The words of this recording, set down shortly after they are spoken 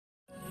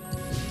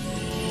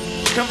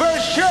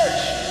Converge Church.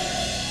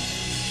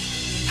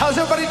 How's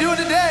everybody doing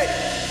today?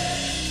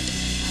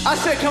 I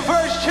said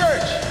Converge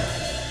Church.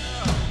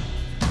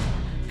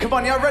 Come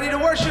on, y'all ready to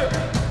worship?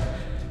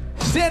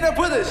 Stand up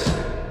with us.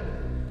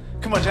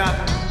 Come on, John.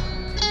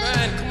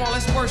 Man, come on,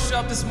 let's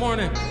worship this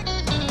morning.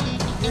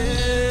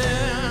 Yeah.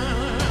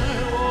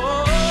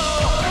 Oh,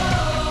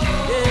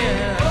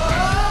 yeah.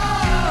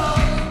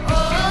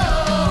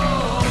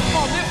 Come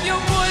on, lift your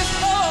voice.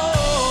 Oh,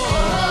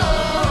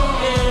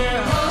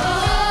 yeah.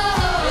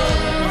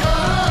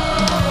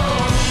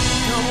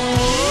 Come on.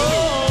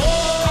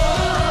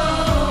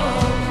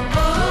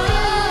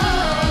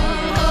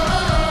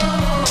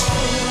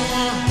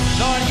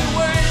 Lord, you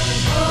worthy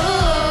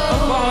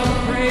of all the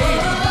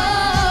praise.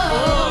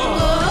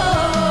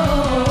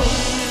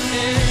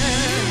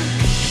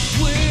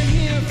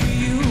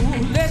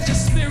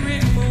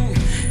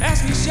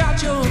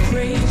 Shout your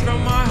praise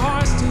from our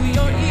hearts to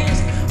your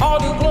ears. All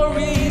the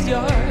glory is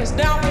yours,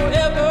 now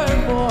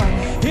forevermore.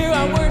 Here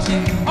I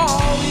worship,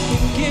 all we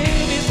can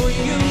give is for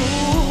you.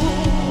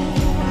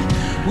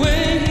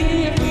 We're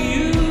here for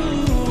you.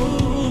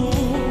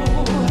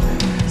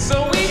 So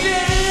we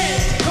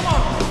dance, come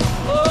on.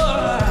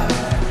 Oh,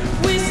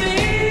 we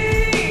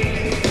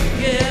sing,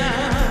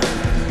 yeah.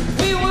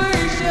 We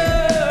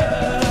worship.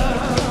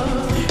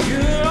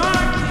 You're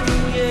our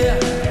King, yeah.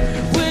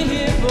 We're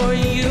here for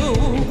you.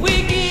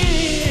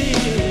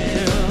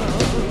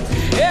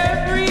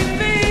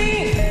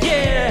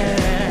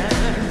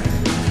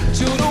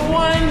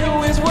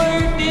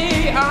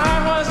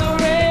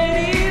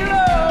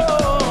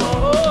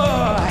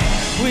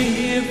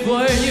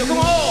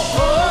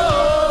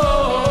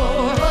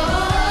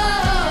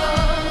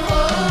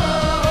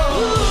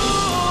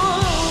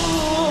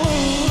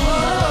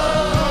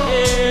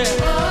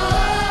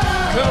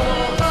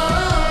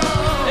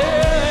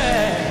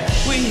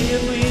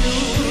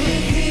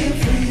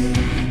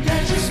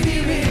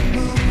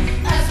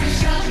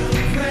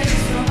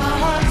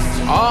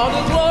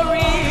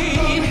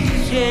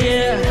 Yeah.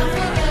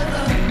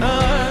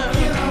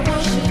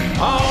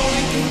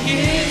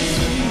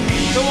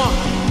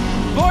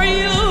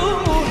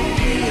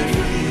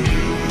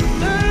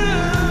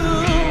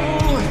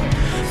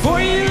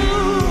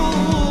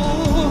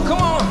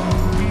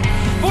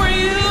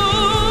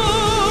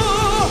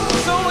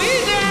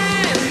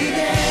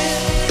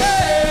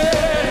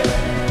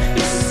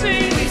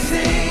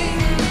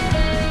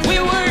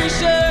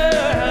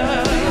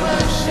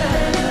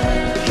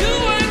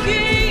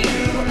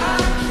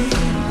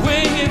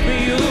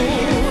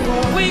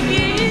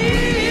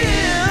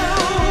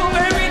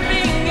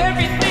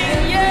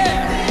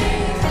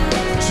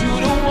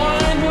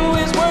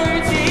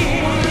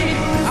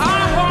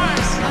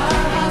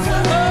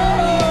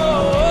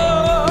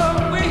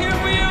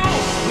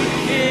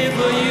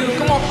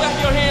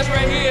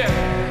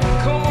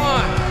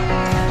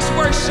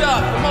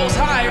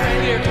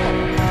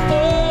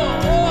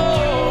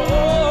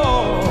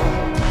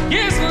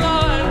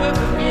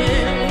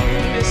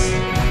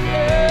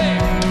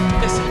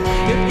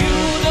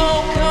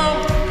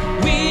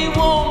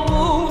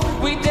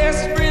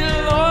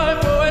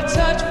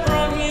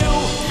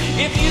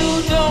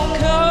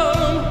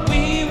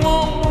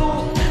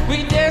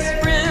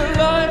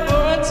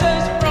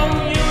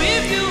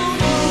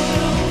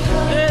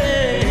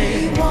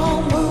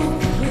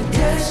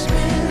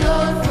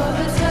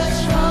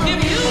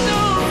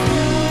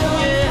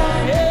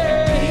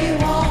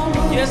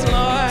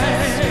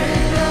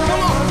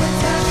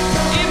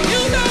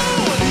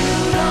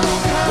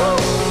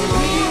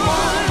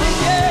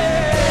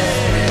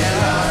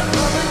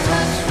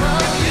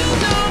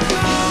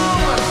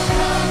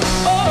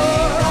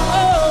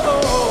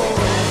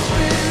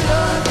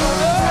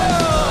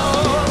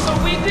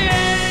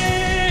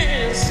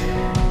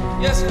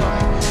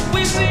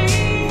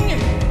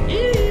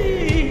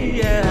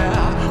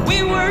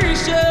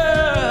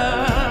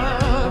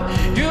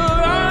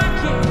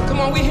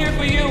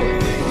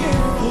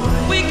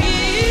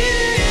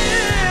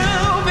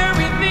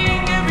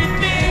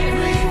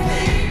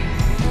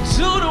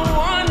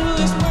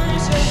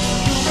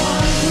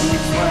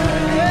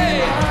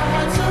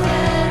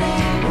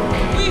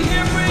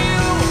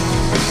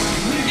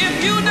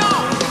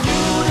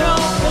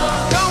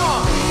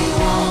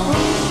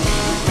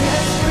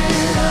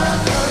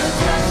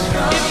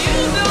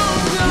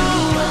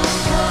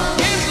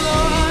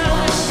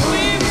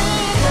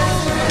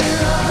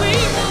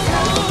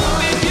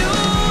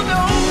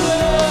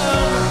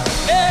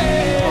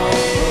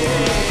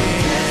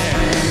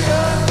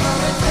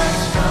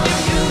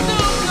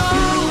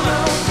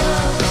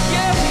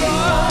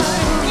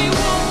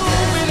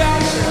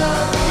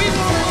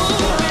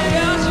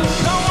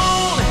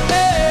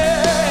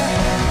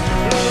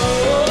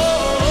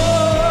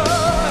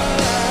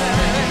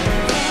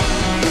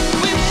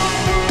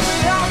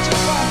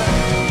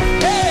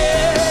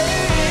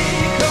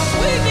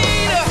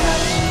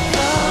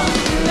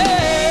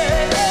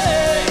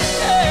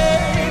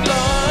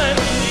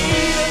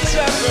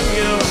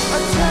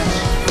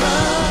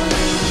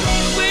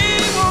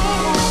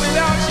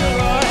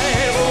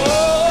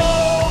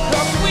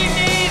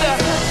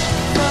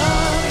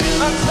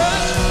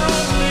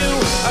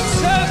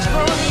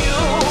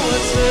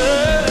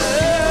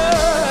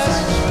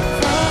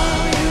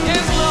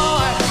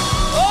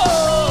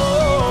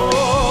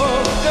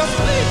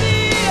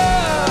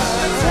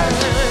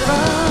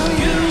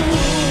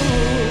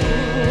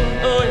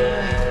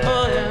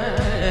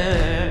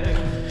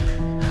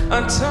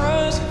 a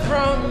touch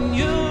from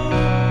you.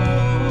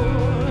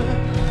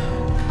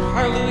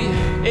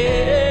 Hallelujah.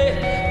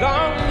 Yeah,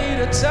 God, we need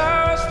a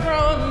touch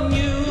from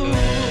you.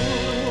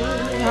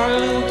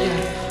 Hallelujah.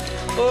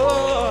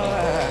 Oh.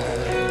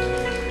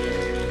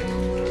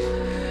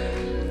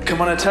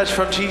 Come on, a touch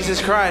from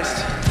Jesus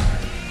Christ.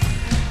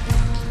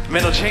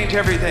 Man, it'll change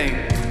everything.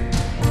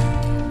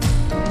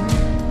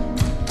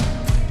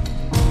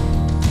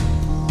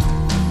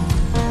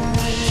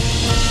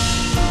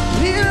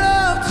 We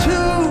love to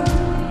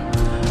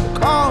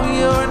call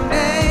your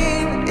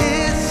name.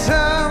 It's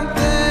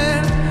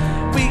something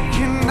we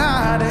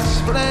cannot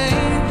explain.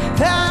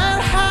 That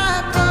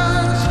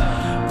happens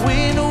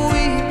when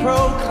we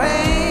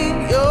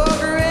proclaim your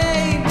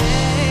great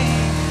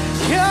name.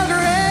 Your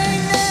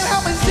great name.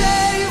 Help me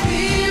say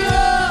we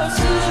love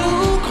to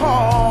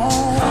call.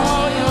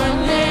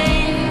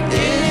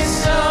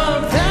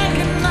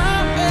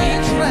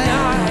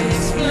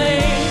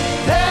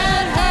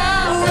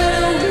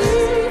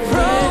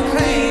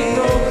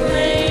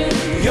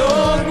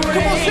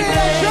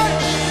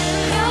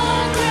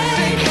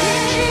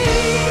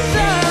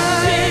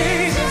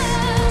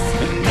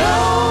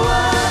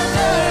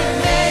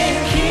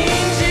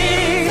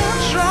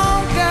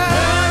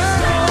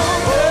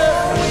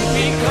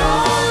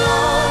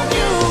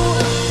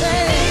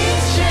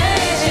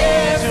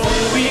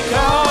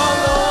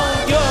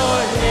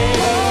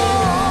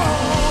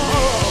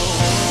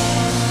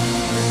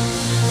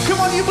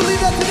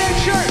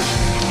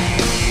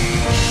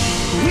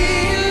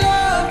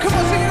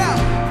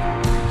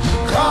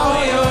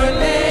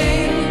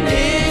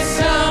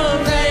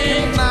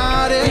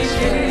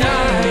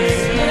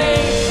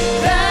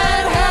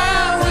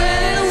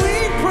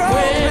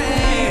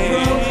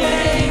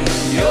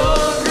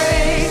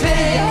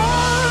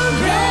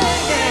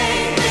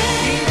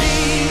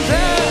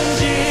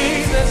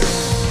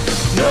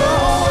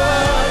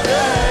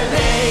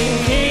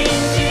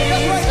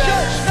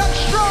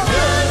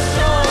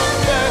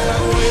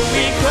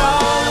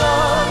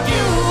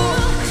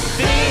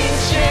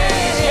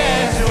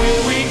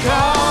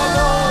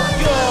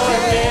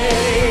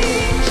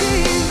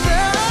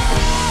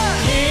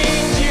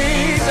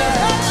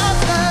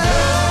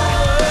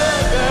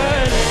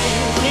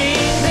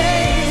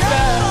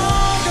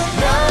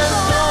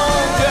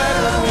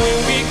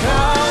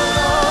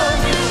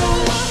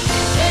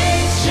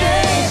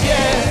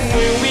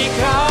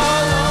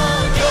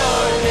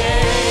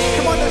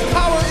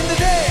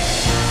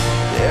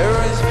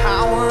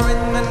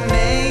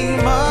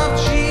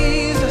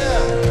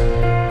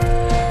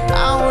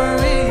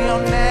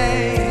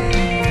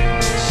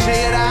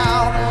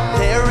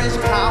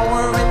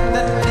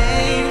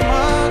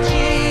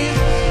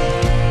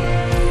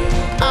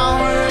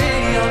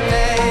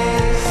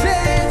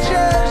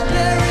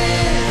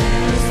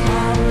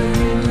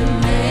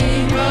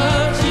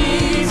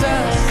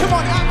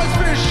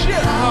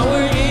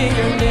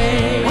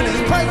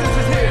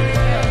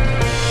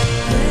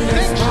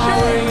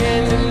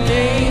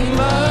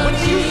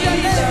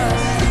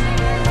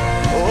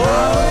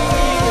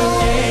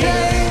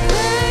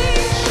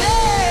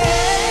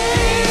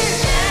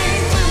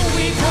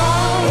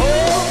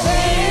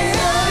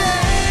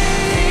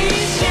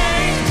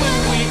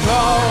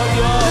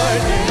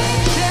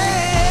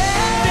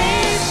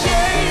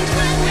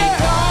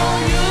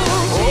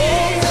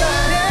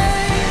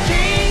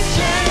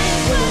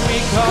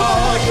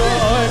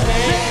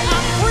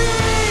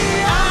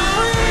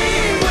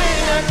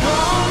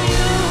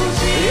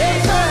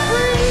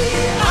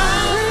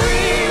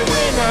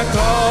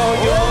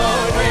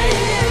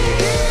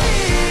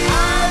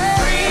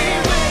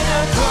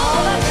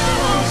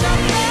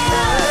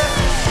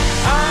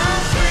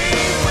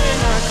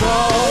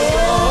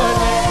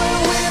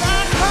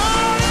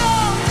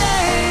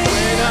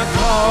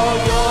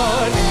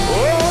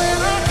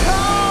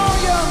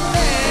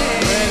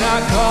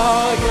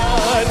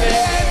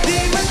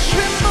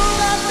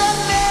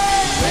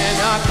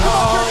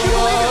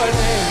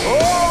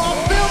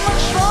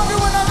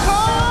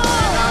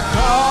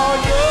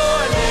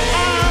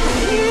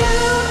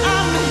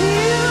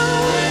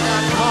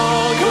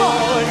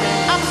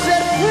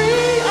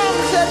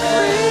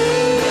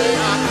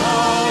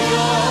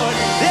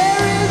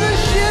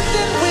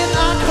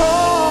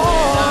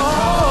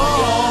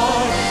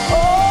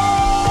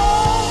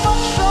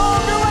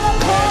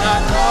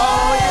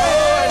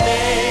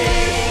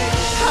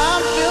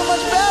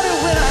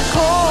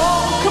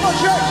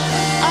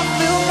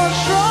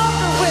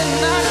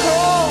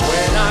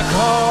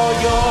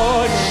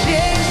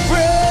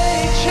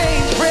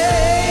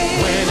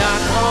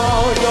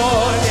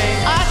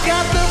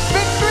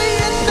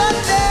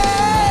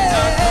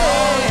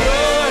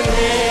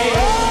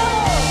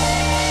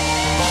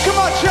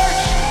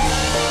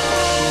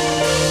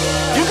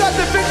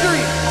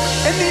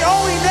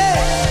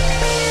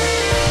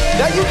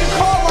 That you can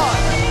call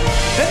on,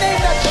 the name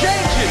that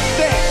changes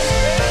things,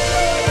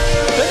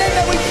 the name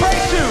that we pray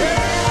to,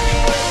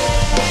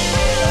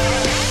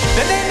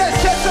 the name that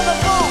sets on the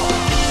throne.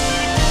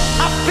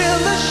 I feel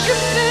the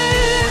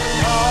shifting,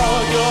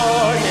 call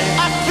your name.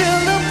 I feel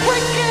the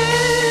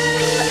breaking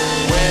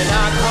when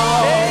I call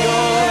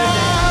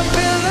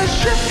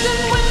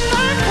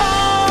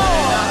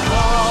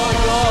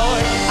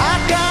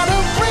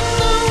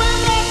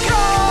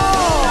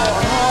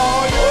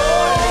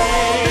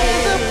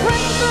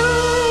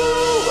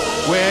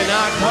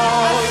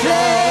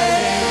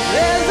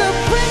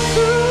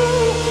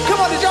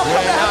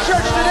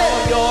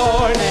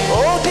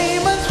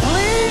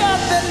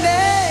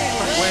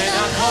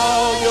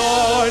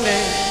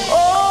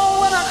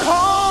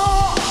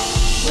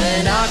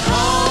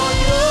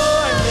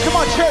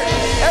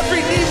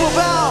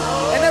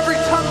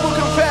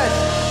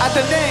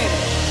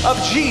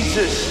of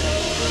Jesus.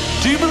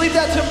 Do you believe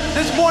that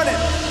this morning?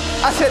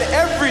 I said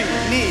every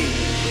knee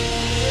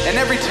and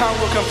every tongue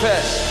will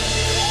confess.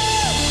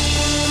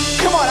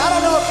 Come on, I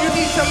don't know if you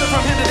need something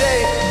from him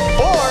today,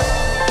 or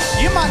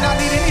you might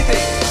not need anything.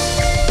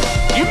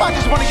 You might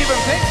just want to give him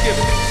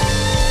thanksgiving.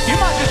 You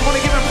might just want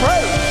to give him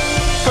praise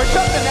for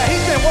something that he's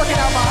been working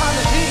out behind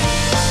the scenes.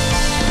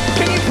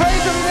 Can you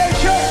praise him today,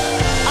 church?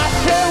 I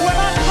said when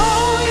I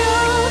call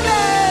your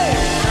name,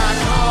 when I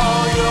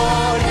call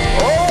your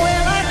name, oh,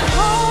 when I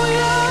call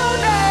your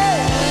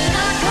name, when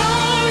I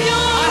call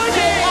your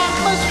name,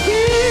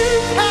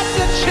 atmospheres have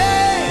to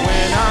change.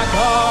 When I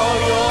call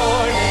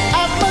your name,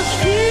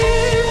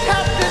 atmospheres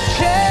have to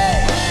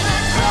change. When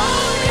I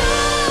call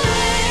your name.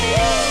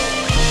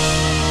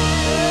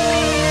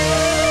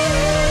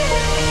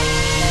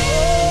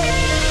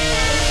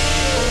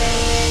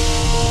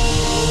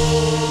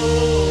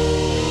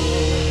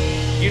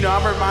 You know,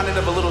 I'm reminded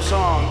of a little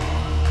song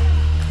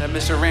that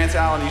Mr. Rance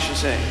Allen used to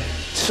sing.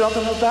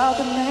 Something about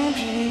the name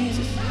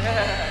Jesus.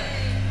 Yeah.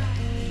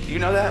 You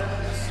know that?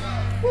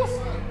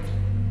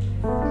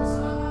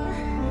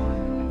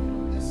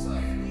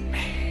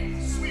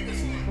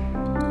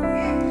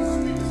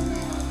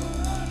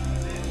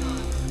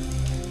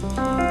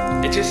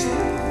 It just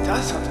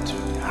does something to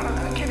me. I don't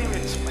know. I can't even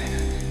explain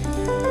it.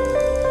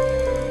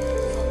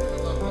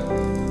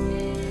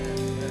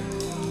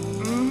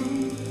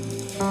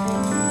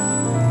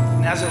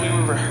 And as we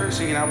were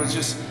rehearsing, and I was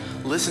just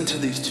listening to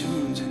these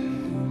tunes,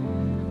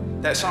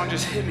 and that song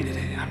just hit me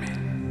today. I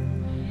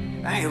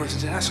mean, I ain't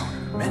listened to that song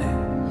in a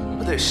minute,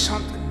 but there's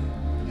something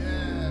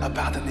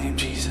about the name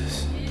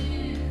Jesus.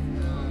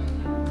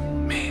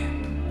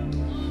 Man,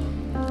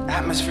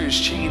 atmospheres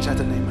change at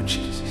the name of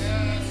Jesus.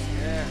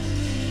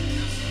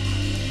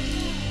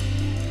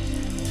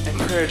 And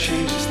prayer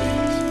changes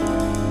things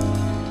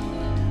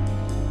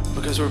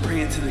because we're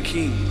praying to the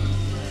King.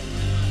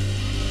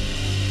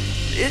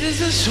 It is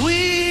the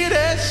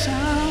sweetest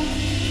sound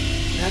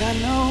that I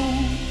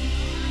know.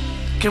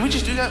 Can we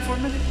just do that for a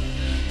minute?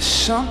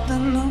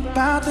 Something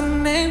about the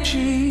name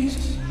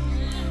Jesus.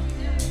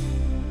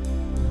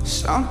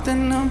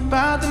 Something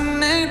about the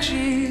name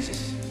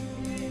Jesus.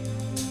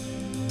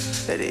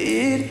 That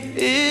it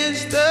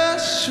is the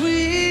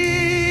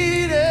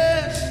sweetest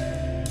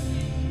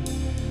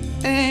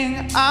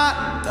thing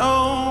I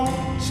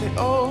know. Say,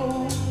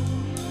 oh,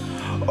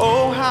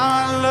 oh,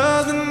 how I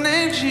love the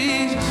name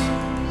Jesus.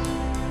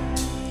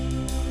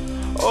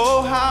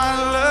 Oh, how I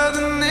love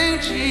the name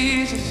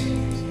Jesus.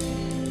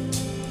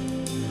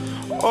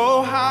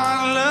 Oh, how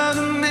I love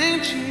the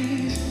name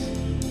Jesus.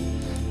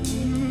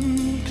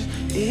 'Cause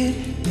it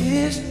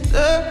is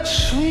the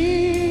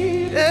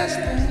sweetest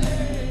thing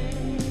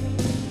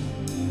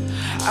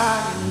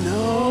I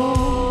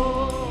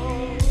know.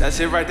 That's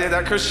it right there,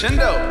 that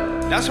crescendo.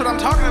 That's what I'm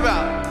talking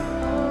about.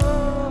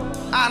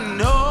 I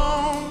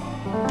know.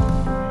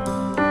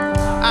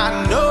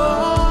 I know.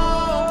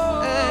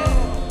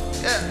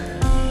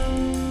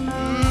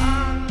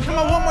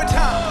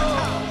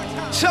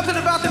 Something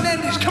about the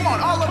name Jesus. Come on,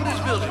 all over this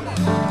building.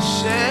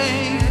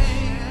 Say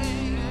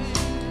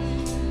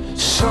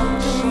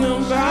something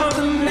about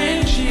the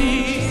name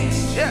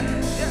Jesus. Yeah.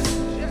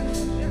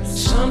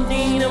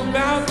 Something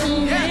about the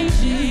name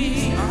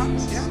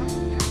Jesus.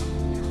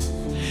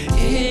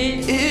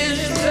 It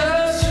is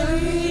the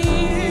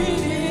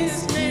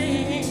sweetest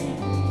name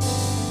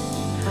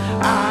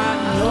I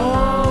know.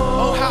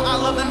 Oh, how I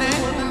love the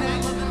name.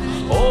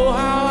 Oh,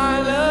 how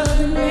I love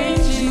the name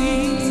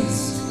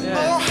Jesus.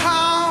 Oh, how.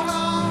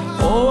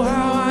 Oh,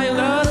 how I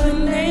love the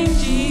name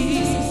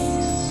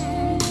Jesus.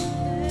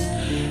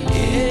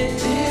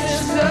 It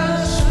is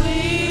the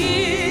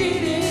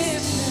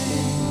sweetest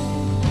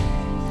name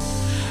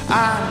I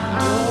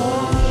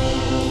know.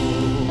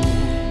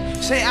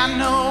 Say I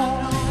know.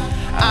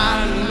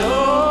 I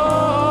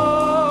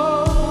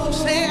know.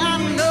 Say I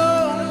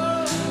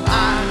know.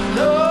 I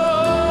know.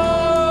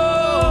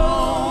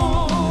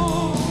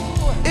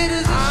 It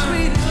is the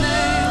sweetest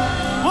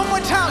name. One more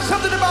time.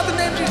 Something about the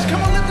name Jesus.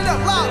 Come on, lift it up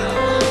louder.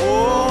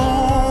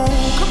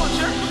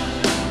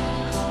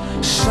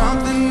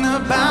 Something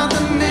about the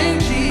name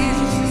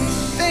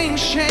Jesus.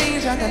 Things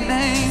change at the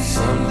name.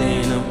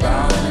 Something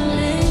about the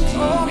name Jesus.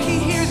 Oh, he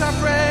hears our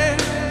prayer.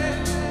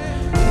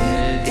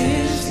 It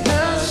is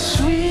the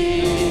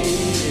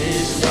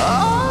sweetest.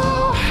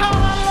 Oh, how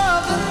I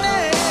love the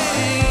name.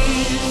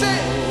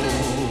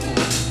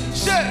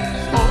 Say.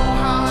 Oh,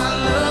 how I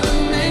love the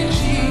name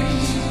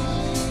Jesus.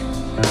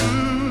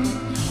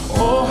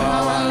 Oh,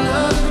 how I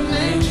love the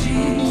name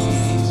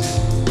Jesus.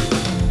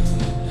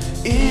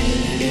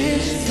 It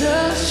is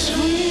the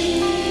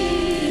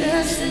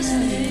sweetest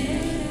name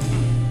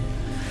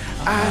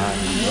I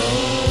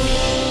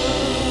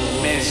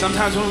know. Man,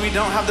 sometimes when we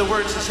don't have the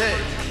words to say,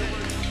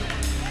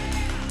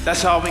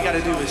 that's all we got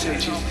to do is say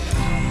Jesus.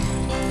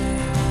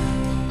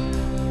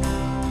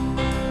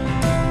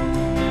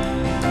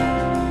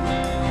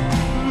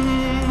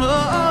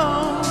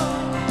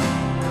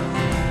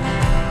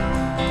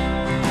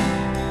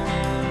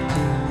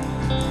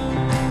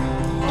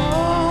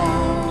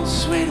 Oh,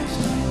 sweetest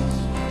name.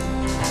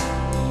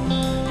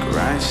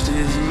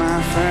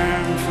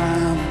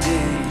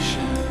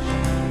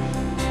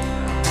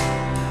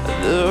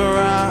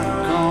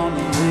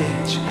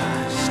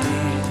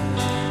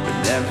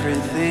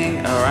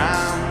 everything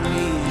around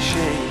me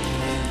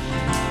shaking.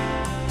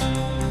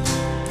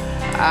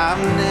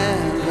 I've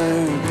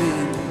never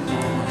been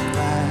more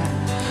glad.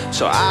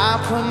 So I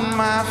put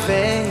my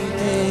faith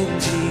in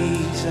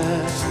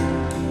Jesus,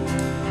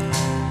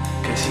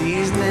 'cause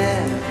he's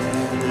never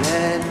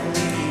let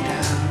me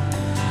down.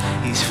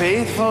 He's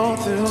faithful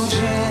through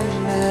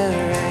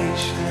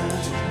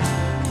generations.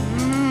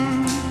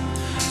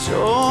 So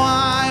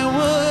why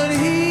would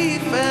he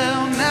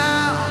fail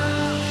now?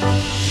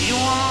 He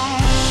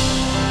won't.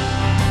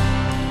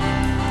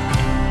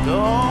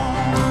 No,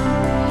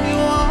 he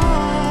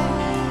won't.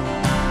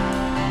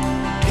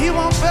 He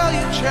won't fail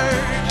you,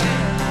 church.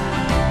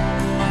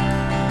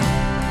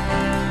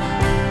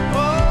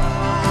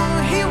 Oh,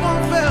 he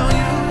won't fail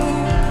you.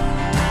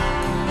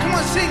 Come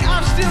on, sing.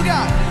 I've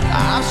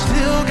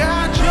still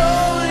got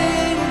joy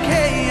in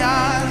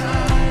chaos.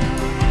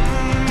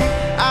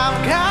 I've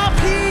got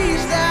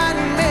peace that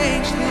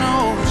makes no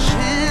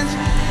sense.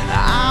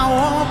 I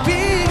won't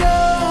be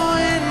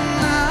going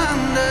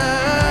under.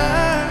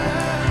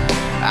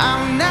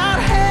 I'm not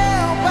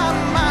held by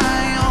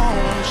my own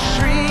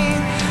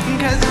strength,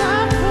 'cause I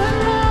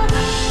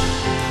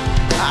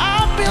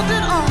built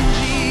it on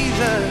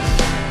Jesus.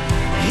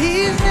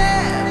 He's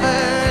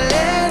never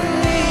let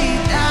me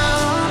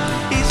down.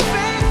 He's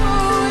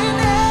faithful in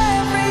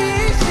every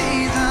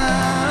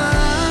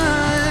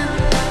season.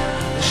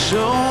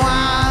 So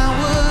why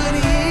would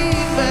he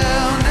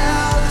fail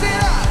now? Say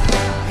that.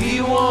 He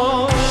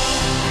won't.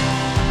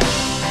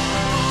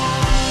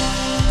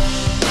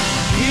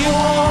 He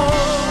won't.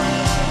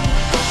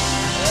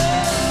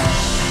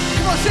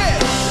 Come on, say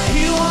it.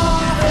 He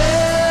won't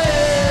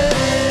fail.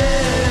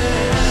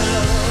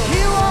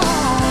 He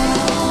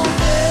won't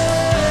fail.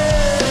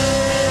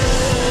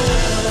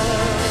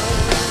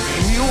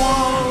 He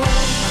won't.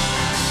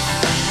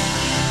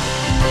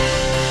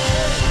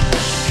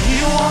 He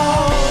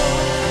won't.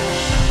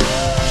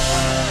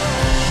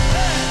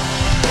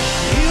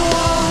 He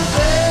won't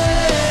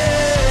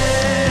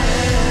fail.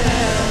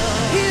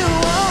 He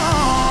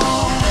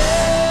won't fail.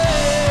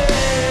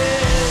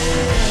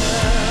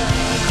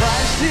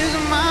 Christ is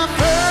my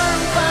firm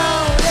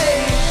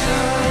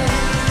foundation,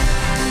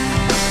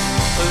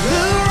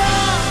 the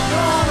rock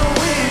on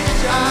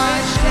which I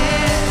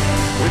stand.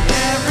 With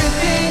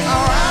everything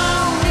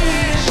around me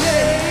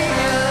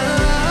shaking,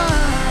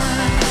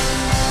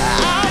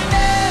 I've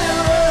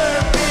never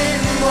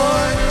been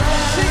more.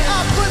 See, I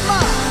put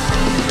my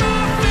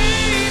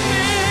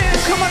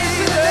come on and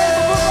sing the name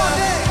above my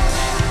name.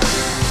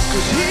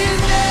 'Cause he's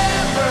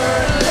never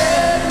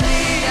let me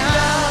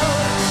down.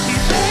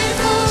 He's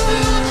faithful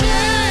through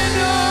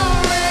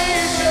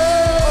generations.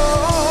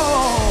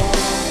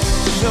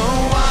 So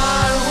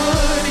why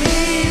would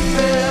he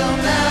fail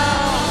now?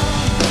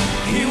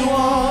 He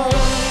won't.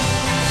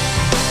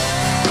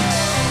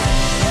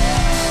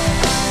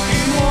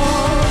 He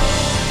won't.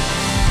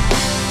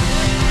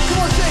 Come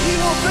on, say he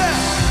won't fail.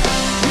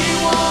 He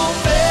won't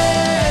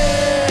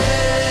fail.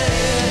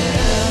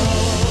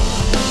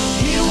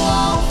 He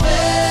won't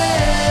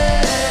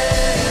fail.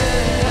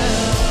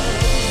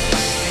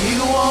 He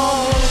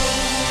won't.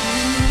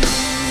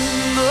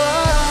 No.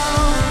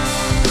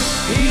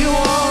 He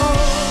won't.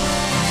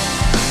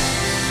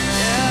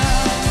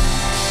 Yeah.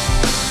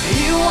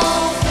 He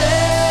won't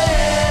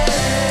fail.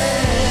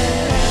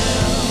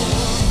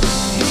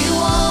 He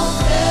won't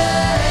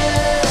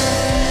fail.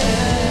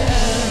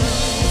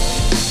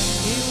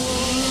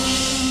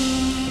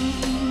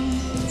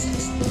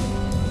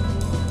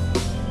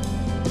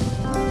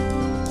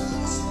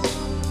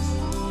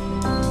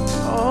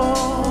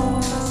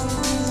 Oh,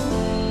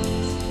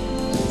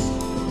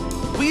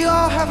 we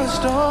all have a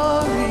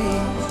story.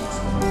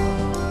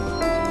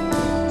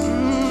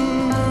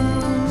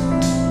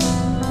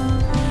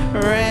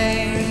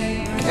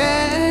 Rain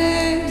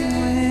came,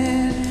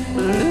 wind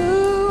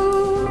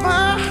blew.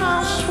 My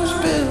house was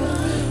built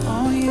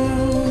on you.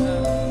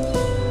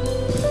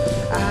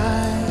 I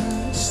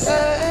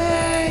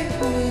stayed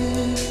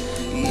with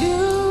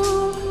you.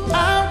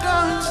 I'm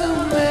going to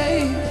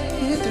make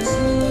it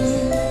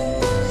through.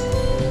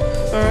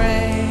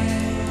 Rain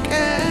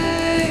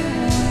came,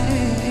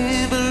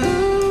 wind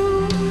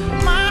blew.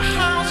 My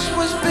house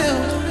was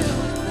built.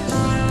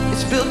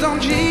 It's built on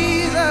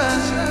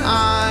Jesus.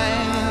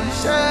 I'm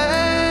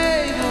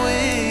safe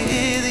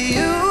with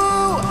you.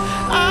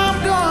 I'm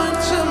going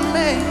to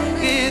make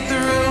it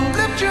through.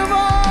 Lift your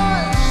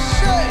voice.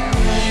 Say,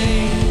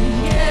 rain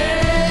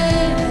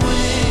came,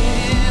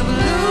 wind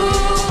blew.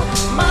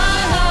 My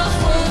house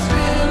was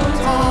built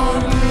on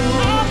you.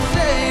 I'm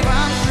safe,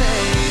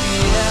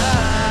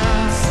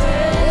 yeah.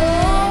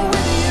 Oh,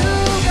 with you,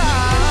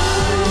 God,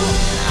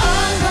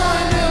 I'm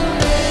going to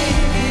make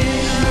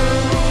it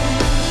through.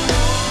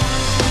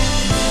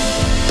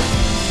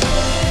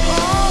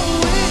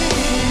 Oh, with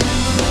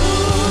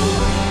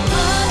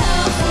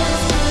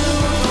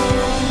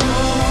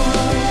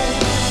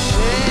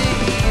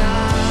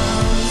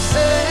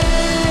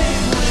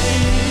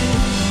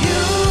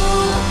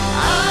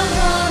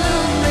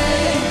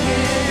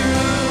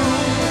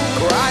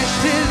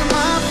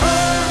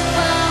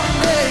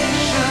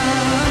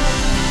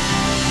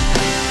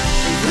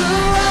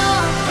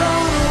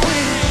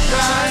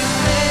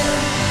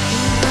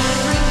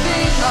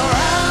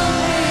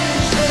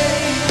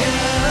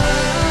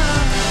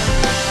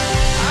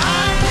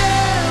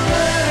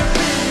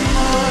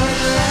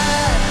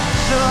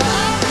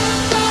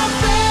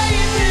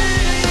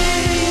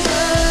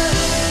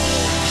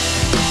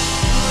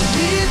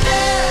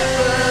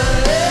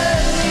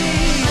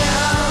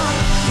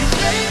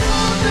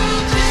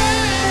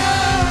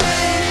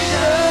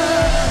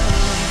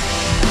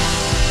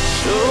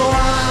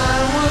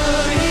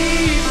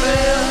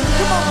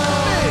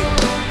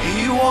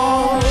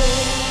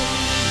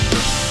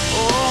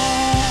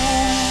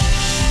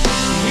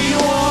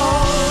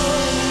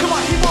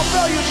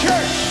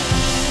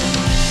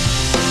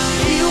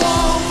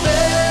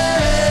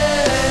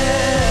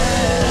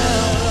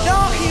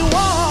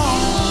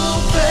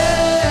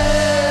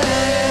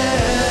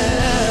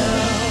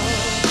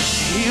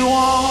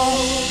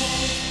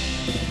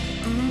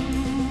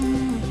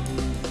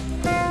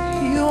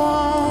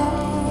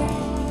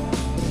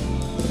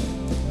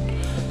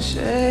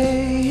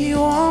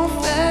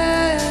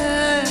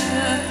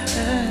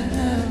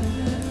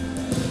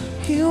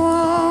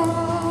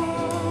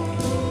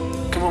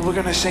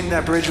we're gonna sing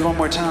that bridge one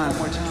more time.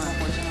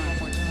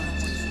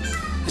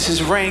 This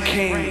is rain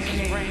came,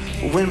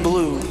 wind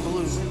blew,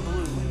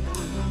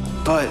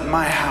 but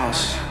my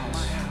house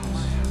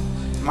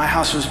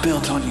was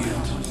built on you.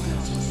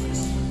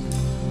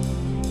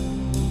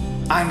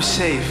 I'm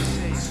safe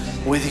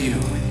with you.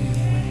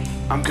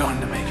 I'm going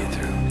to make it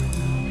through.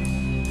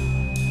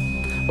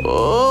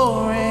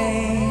 Oh,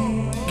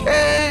 rain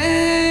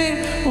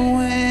came,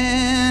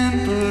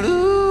 wind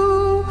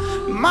blew,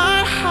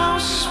 my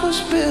house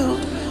was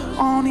built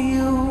on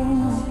you.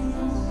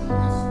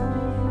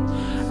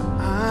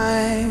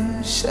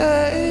 I'm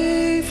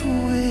safe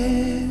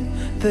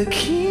with the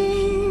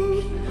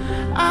King.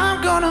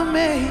 I'm gonna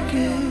make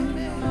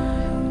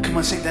it. Come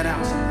on, sing that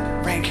out.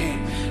 Rain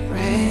came,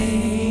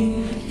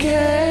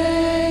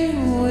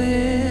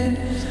 wind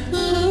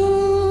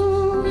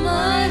blew.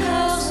 My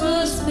house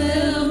was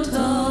built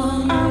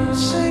on you. I'm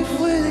safe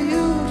with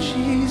you,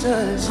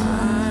 Jesus.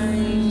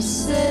 I'm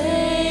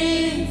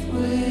safe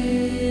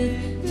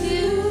with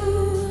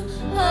you.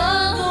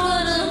 I'm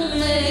gonna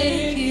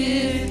make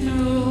it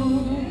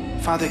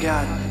through. Father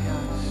God,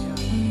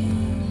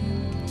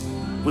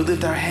 we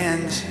lift our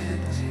hands,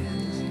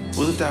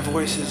 we lift our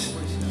voices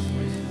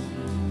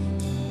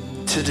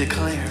to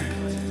declare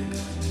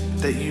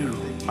that you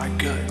are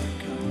good,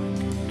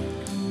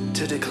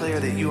 to declare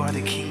that you are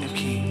the King of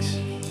Kings,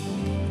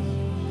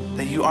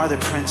 that you are the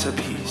Prince of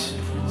Peace,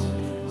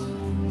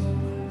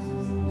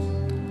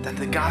 that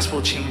the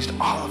gospel changed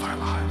all of our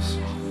lives.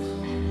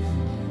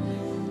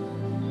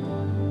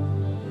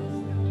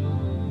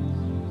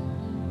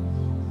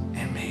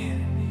 And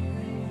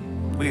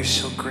man, we are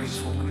so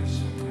grateful,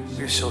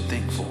 we are so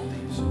thankful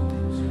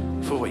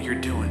for what you're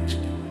doing,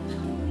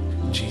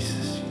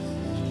 Jesus,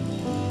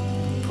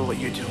 for what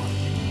you're doing.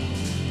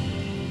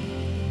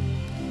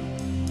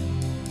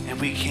 And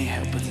we can't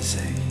help but to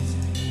say,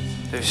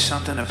 there's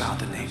something about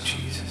the name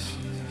Jesus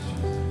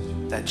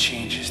that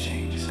changes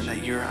things, and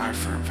that you're our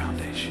firm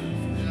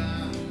foundation.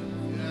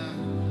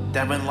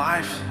 That when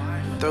life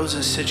throws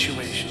us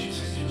situations,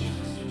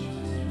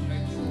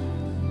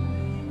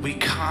 we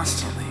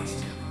constantly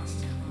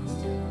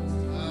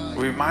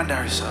remind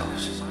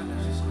ourselves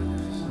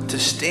to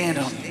stand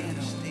on you,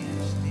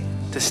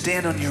 to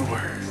stand on your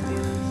word.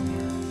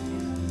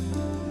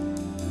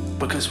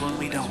 Because when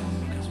we don't,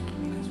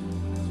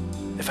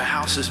 if a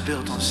house is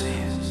built on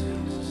sand,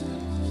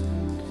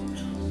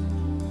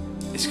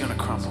 it's gonna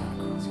crumble.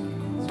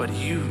 But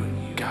you,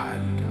 God,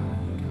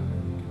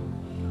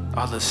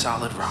 are the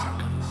solid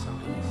rock.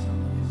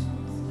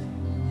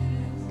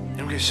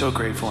 And we're so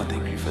grateful and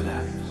thank you for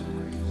that.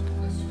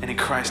 And in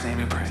Christ's name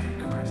we pray.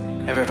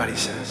 Everybody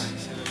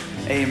says,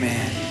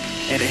 amen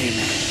and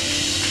amen.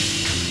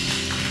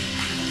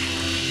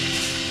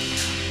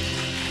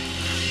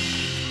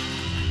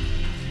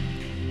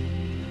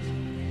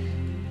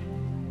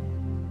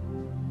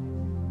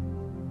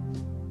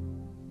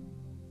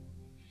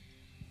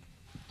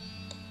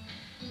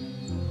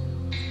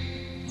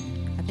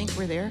 I think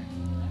we're there.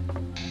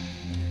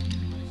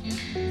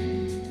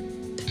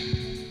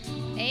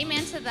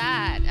 Amen to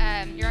that.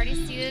 You're already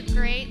seated.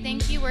 Great.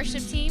 Thank you,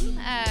 worship team.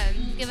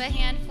 Give a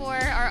hand for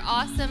our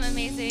awesome,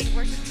 amazing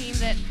worship team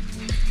that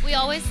we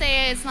always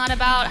say it's not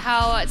about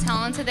how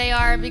talented they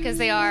are, because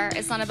they are.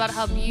 It's not about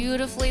how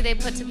beautifully they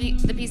put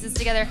the pieces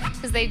together,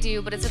 because they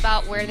do, but it's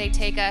about where they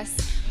take us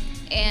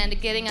and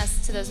getting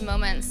us to those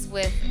moments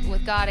with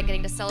God and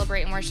getting to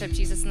celebrate and worship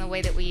Jesus in the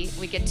way that we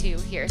get to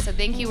here. So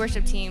thank you,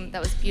 worship team.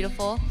 That was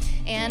beautiful.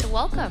 And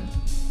welcome.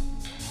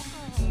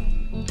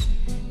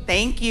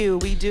 Thank you.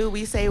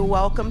 We say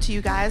welcome to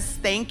you guys.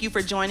 Thank you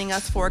for joining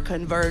us for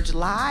Converge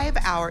Live,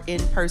 our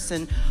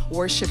in-person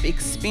worship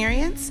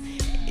experience.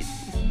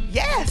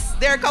 Yes,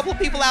 there are a couple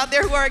people out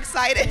there who are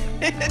excited.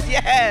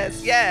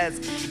 Yes.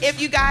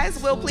 If you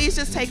guys will please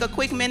just take a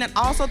quick minute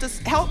also to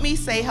help me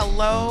say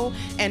hello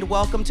and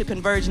welcome to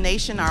Converge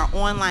Nation, our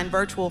online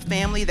virtual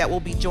family that will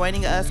be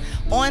joining us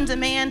on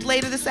demand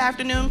later this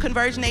afternoon.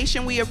 Converge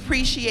Nation, we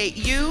appreciate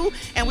you,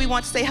 and we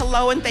want to say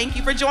hello and thank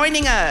you for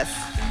joining us.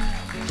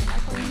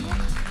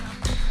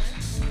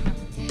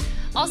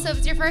 Also, if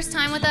it's your first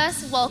time with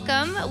us,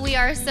 welcome. We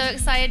are so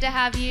excited to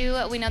have you.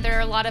 We know there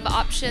are a lot of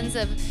options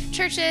of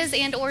churches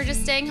and or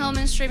just staying home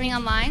and streaming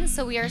online,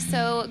 so we are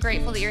so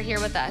grateful that you're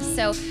here with us.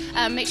 So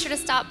make sure to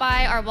stop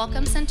by our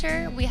Welcome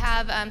Center. We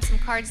have some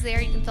cards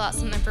there. You can fill out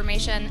some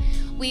information.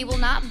 We will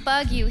not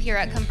bug you here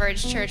at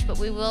Converge Church, but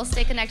we will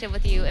stay connected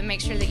with you and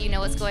make sure that you know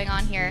what's going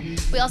on here.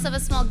 We also have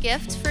a small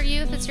gift for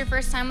you if it's your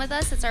first time with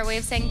us. It's our way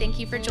of saying thank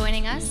you for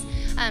joining us.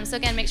 So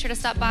again, make sure to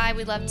stop by.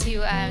 We'd love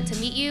to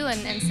meet you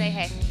and say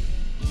hey.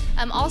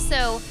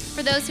 Also,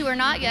 for those who are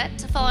not yet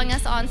following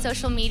us on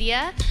social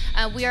media,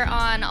 we are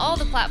on all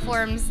the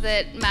platforms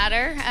that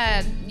matter,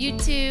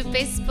 YouTube,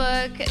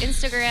 Facebook,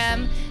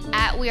 Instagram,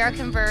 at We Are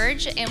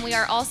Converge, and we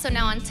are also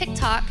now on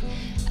TikTok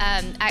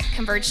at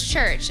Converge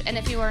Church. And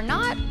if you are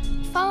not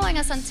following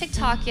us on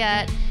TikTok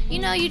yet,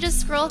 you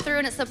just scroll through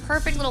and it's the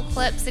perfect little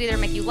clips that either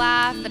make you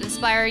laugh, that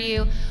inspire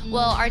you.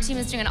 Well, our team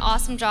is doing an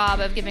awesome job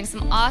of giving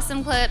some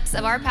awesome clips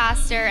of our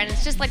pastor, and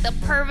it's just like the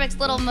perfect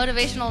little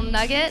motivational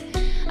nugget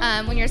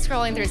when you're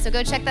scrolling through. So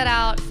go check that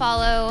out.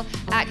 Follow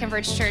at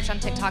Converge Church on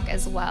TikTok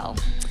as well.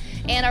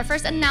 And our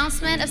first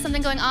announcement of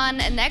something going on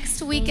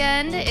next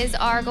weekend is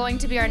going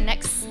to be our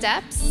Next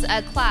Steps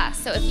class.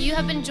 So if you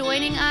have been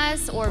joining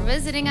us or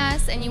visiting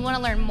us and you want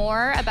to learn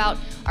more about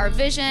our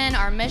vision,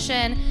 our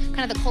mission,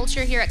 kind of the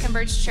culture here at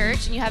Converge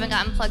Church, and you haven't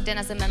gotten plugged in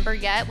as a member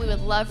yet, we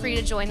would love for you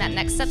to join that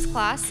Next Steps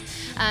class.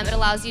 It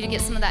allows you to get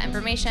some of that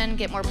information,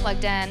 get more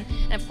plugged in,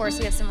 and of course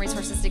we have some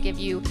resources to give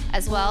you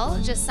as well.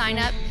 Just sign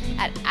up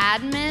at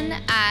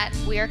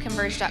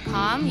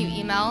admin@weareconverge.com. You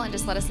email and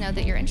just let us know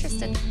that you're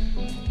interested.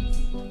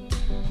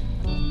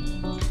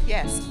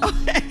 Yes.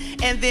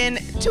 And then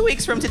 2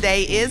 weeks from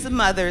today is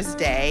Mother's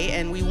Day,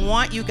 and we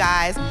want you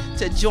guys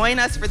to join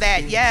us for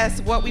that.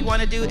 Yes, what we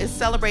want to do is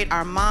celebrate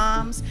our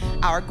moms,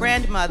 our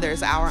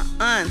grandmothers, our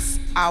aunts,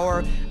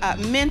 our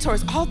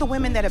mentors, all the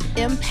women that have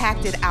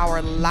impacted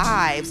our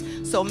lives.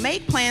 So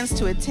make plans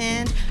to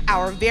attend.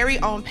 Our very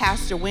own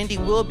Pastor Wendy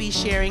will be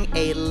sharing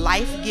a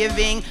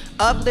life-giving,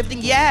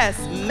 uplifting,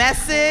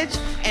 message.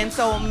 And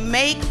so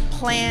make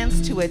plans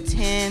to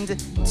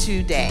attend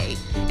today.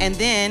 And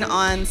then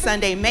on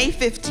Sunday, May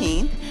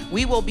 15th,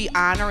 we will be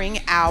honoring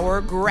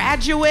our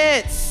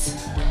graduates.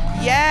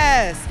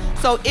 Yes.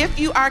 So if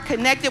you are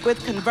connected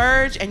with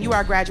Converge and you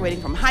are graduating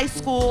from high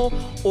school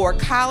or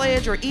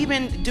college or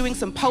even doing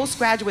some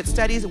postgraduate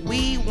studies,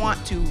 we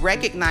want to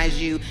recognize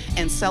you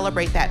and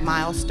celebrate that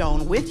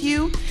milestone with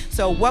you.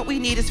 So what we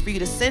need is for you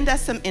to send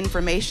us some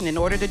information. In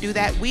order to do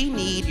that, we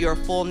need your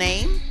full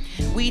name.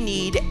 We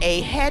need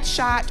a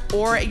headshot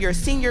or your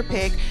senior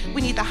pick.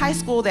 We need the high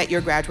school that you're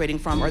graduating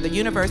from or the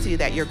university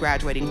that you're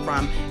graduating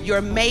from,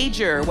 your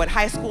major, what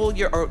college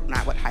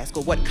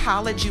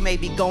you may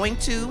be going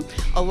to,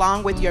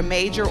 along with your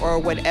major or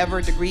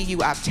whatever degree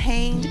you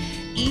obtained.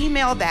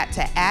 Email that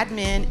to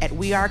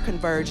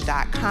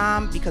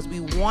admin@weareconverge.com because we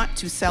want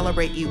to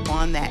celebrate you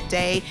on that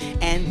day.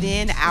 And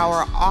then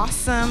our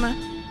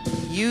awesome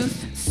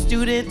youth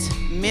student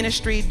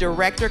ministry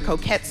director,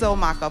 Koketso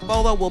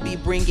Makafolo, will be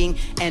bringing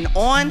an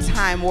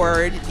on-time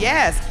word,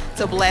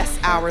 to bless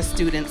our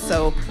students.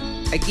 So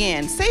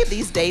again, save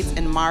these dates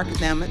and mark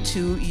them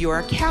to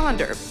your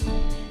calendar.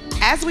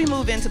 As we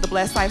move into the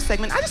Blessed Life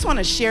segment, I just want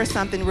to share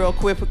something real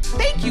quick.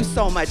 Thank you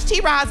so much.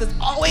 T-Roz is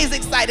always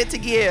excited to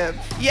give.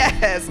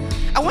 Yes.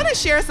 I want to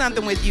share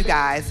something with you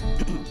guys.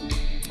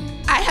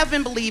 I have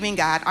been believing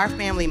God, my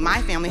family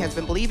has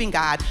been believing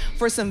God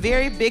for some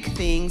very big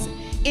things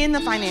in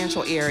the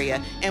financial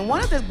area. And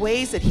one of the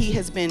ways that he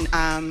has been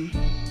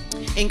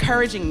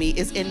encouraging me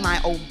is in my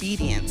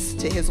obedience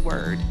to his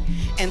word.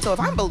 And so if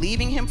I'm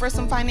believing him for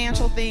some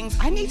financial things,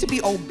 I need to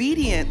be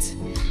obedient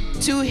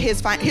to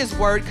his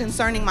word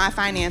concerning my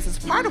finances,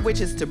 part of which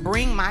is to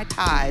bring my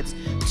tithes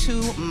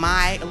to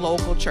my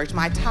local church,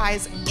 my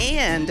tithes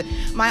and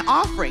my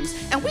offerings.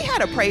 And we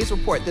had a praise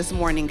report this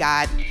morning,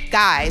 guys,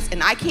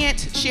 and I can't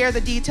share the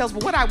details,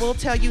 but what I will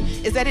tell you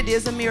is that it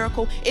is a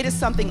miracle. It is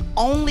something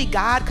only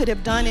God could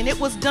have done, and it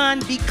was done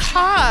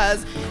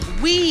because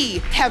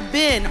we have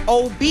been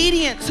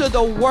obedient to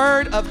the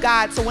word of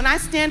God. So when I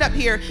stand up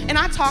here and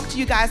I talk to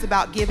you guys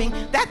about giving,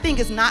 that thing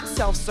is not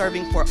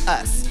self-serving for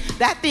us.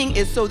 That thing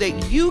is so that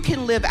you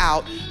can live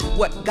out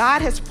what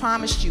God has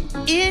promised you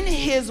in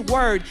his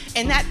word.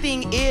 And that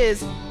thing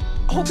is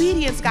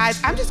obedience, guys.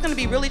 I'm just going to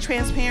be really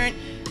transparent.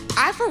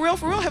 I, for real,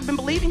 have been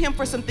believing him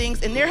for some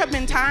things. And there have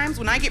been times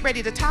when I get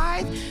ready to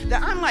tithe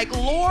that I'm like,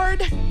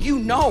 Lord, you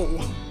know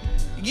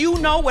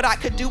what I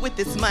could do with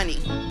this money.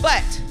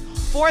 But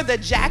for the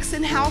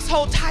Jackson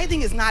household,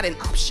 tithing is not an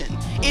option.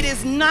 It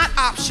is not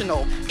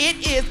optional.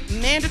 It is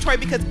mandatory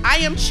because I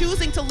am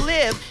choosing to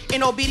live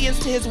in obedience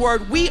to his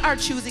word. We are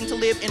choosing to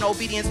live in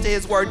obedience to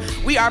his word.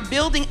 We are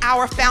building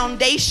our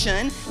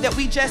foundation that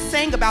we just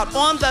sang about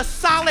on the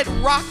solid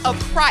rock of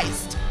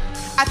Christ.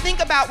 I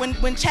think about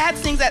when Chad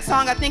sings that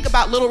song, I think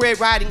about Little Red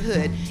Riding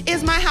Hood.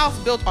 Is my house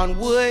built on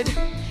wood?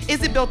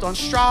 Is it built on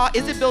straw?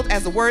 Is it built,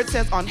 as the word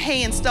says, on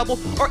hay and stubble?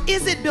 Or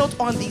is it built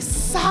on the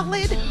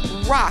solid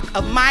rock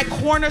of my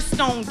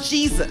cornerstone,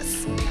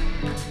 Jesus?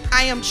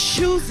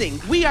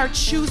 We are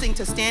choosing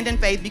to stand in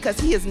faith because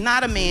he is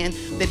not a man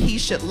that he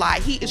should lie.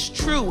 He is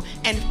true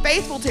and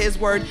faithful to his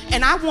word.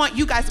 And I want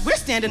you guys, we're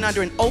standing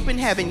under an open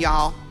heaven,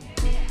 y'all.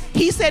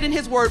 He said in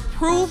his word,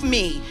 prove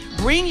me,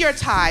 bring your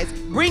tithes,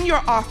 bring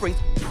your offerings,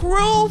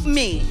 prove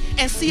me,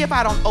 and see if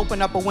I don't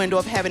open up a window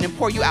of heaven and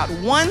pour you out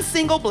one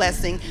single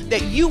blessing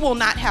that you will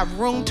not have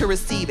room to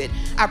receive it.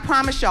 I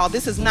promise y'all,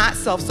 this is not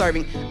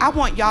self-serving. I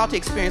want y'all to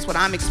experience what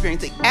I'm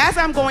experiencing as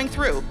I'm going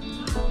through.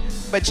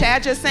 But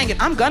Chad just sang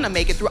it, I'm gonna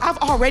make it through. I've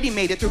already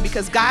made it through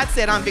because God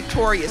said I'm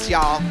victorious,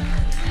 y'all.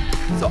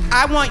 So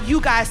I want you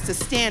guys to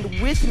stand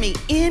with me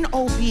in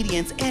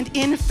obedience and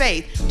in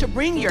faith to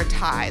bring your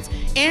tithes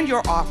and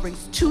your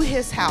offerings to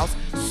his house,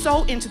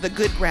 sow into the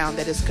good ground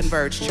that is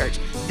Converge Church.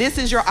 This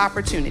is your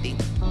opportunity.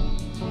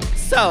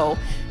 So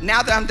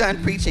now that I'm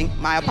done preaching,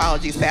 my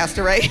apologies,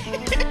 Pastor Ray.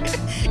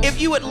 If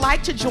you would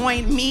like to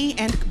join me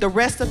and the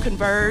rest of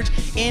Converge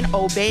in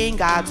obeying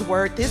God's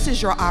word, this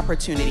is your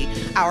opportunity.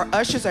 Our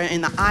ushers are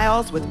in the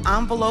aisles with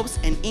envelopes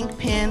and ink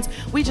pens.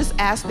 We just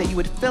ask that you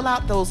would fill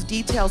out those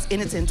details in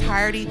its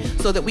entirety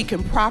so that we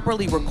can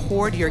properly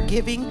record your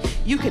giving.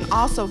 You can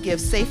also give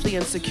safely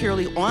and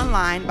securely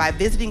online by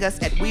visiting us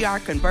at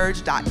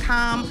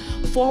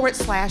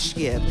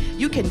weareconverge.com/give.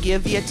 You can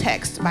give via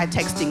text by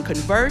texting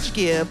Converge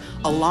Give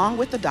along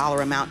with the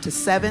dollar amount to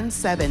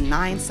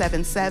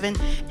 77977,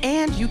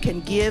 and you can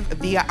give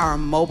via our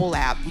mobile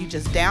app. You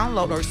just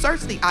download or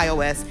search the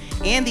iOS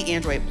and the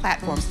Android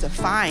platforms to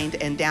find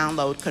and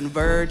download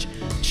Converge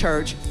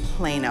Church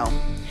Plano.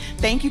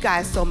 Thank you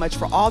guys so much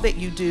for all that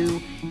you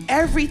do,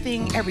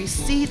 everything, every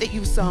seed that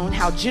you've sown,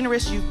 how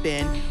generous you've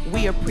been.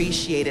 We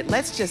appreciate it.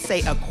 Let's just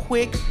say a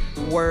quick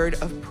word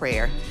of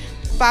prayer.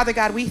 Father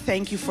God, we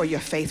thank you for your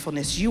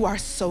faithfulness. You are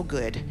so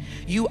good.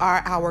 You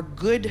are our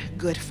good,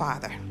 good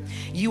Father.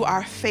 You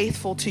are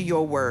faithful to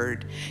your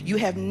word. You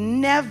have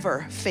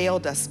never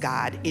failed us,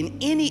 God, in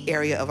any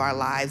area of our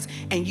lives,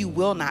 and you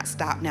will not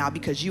stop now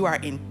because you are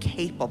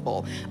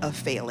incapable of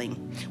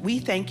failing. We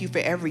thank you for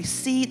every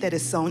seed that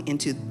is sown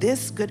into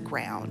this good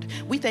ground.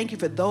 We thank you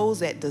for those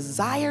that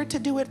desire to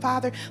do it,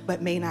 Father,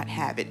 but may not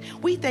have it.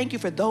 We thank you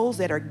for those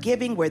that are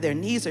giving where their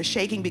knees are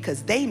shaking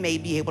because they may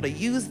be able to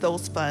use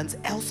those funds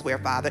elsewhere,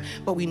 Father,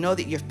 but we know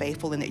that you're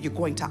faithful and that you're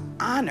going to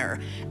honor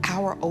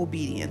our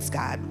obedience,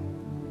 God.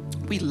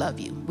 We love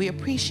you. We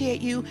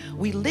appreciate you.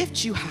 We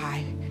lift you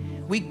high.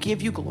 We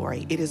give you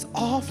glory. It is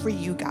all for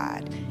you,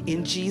 God.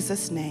 In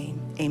Jesus' name,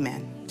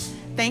 amen.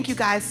 Thank you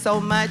guys so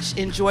much.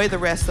 Enjoy the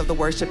rest of the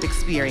worship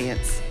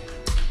experience.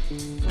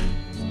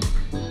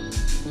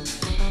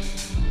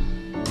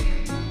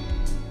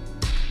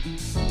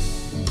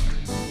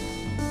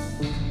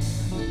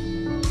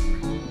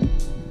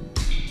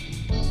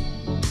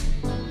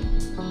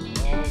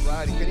 All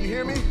righty. Can you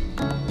hear me?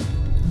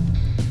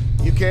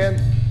 You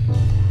can?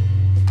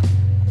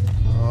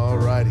 All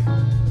righty.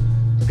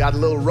 Got a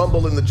little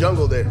rumble in the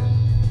jungle there.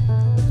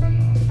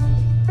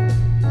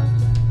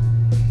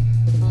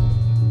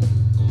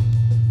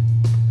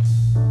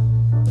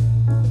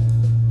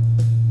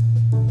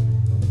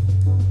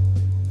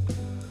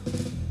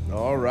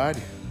 All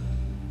righty.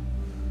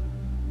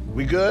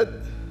 We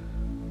good?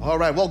 All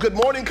right. Well, good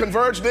morning,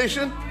 Converge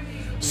Nation.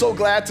 So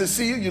glad to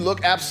see you. You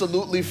look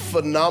absolutely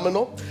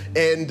phenomenal.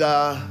 And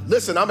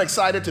listen, I'm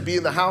excited to be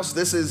in the house.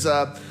 This is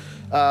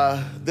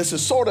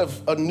sort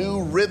of a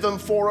new rhythm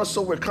for us,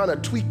 so we're kind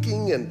of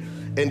tweaking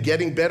and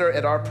getting better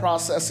at our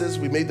processes.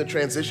 We made the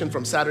transition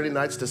from Saturday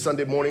nights to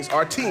Sunday mornings.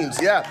 Our teams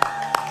have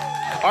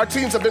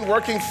been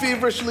working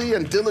feverishly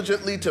and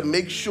diligently to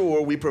make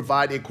sure we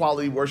provide a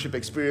quality worship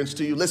experience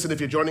to you. Listen, if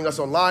you're joining us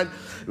online,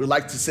 we would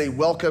like to say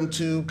welcome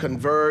to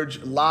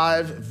Converge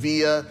Live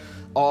via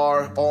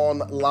our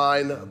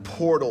online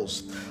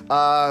portals.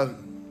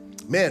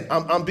 Man,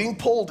 I'm being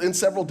pulled in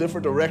several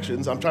different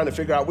directions. I'm trying to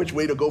figure out which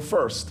way to go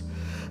first.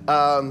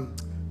 But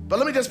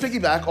let me just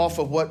piggyback off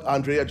of what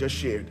Andrea just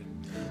shared.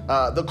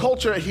 The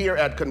culture here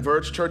at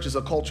Converge Church is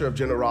a culture of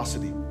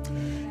generosity.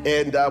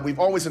 And we've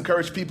always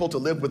encouraged people to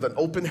live with an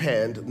open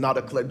hand, not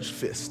a clenched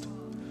fist.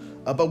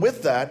 But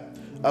with that,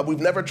 we've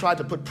never tried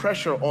to put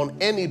pressure on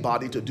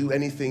anybody to do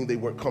anything they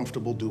weren't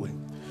comfortable doing.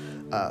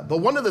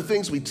 But one of the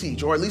things we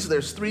teach, or at least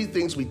there's 3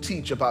 things we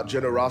teach about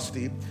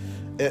generosity,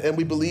 and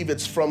we believe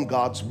it's from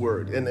God's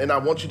word. And I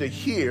want you to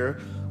hear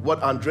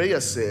what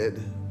Andrea said,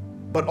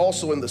 but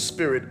also in the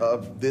spirit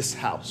of this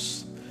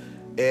house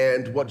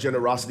and what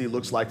generosity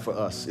looks like for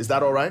us. Is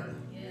that all right?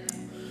 Yeah.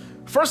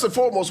 First and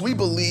foremost, we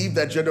believe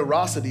that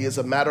generosity is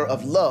a matter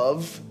of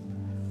love,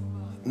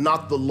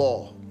 not the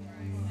law.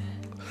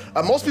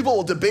 Most people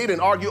will debate and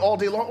argue all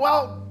day long,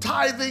 well,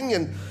 tithing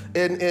and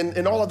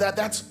all of that,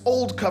 that's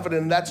Old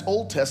Covenant, and that's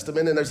Old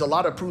Testament, and there's a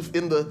lot of proof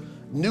in the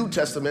New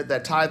Testament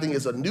that tithing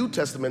is a New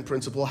Testament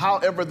principle.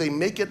 However, they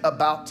make it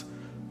about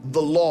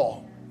the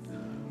law.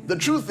 The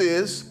truth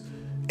is,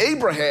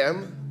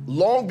 Abraham,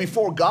 long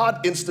before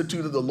God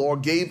instituted the law,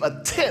 gave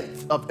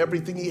 1/10 of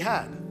everything he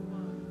had.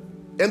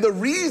 And the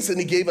reason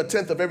he gave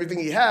 1/10 of everything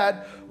he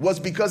had was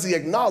because he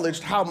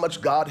acknowledged how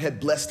much God had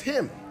blessed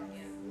him.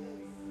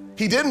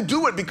 He didn't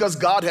do it because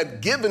God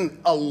had given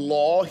a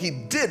law. He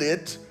did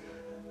it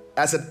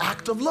as an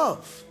act of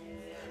love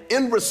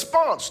in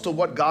response to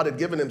what God had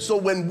given him. So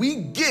when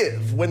we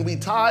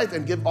tithe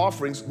and give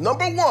offerings,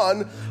 number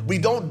one, we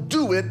don't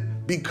do it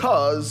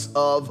because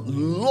of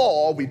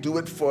law. We do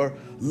it for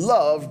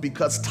love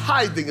because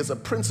tithing is a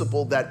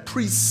principle that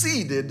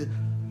preceded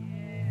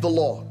the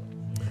law.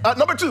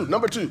 Number two,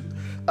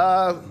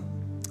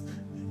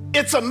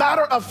 it's a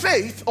matter of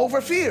faith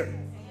over fear.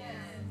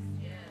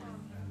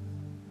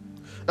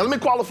 Now let me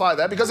qualify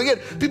that, because again,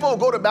 people will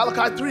go to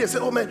Malachi 3 and say,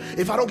 oh man,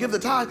 if I don't give the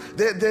tithe,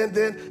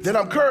 then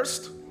I'm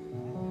cursed.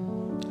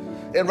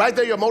 And right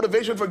there, your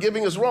motivation for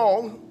giving is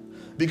wrong,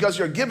 because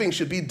your giving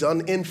should be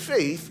done in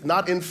faith,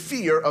 not in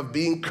fear of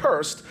being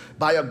cursed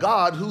by a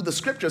God who the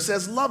scripture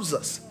says loves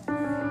us.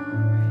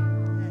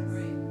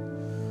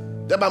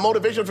 That my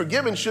motivation for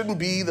giving shouldn't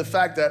be the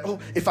fact that, oh,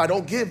 if I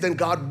don't give, then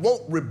God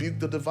won't rebuke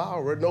the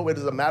devourer. No, it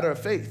is a matter of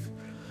faith.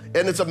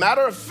 And it's a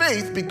matter of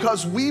faith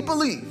because we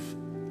believe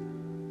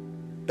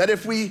that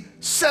if we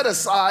set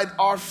aside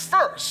our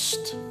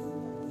first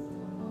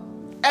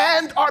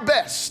and our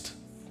best,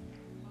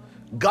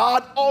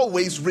 God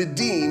always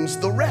redeems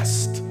the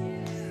rest.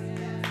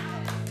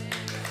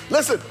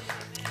 Listen,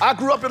 I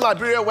grew up in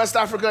Liberia, West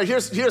Africa.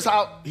 Here's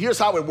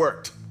how it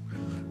worked.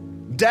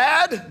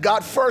 Dad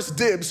got first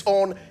dibs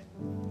on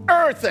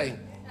everything.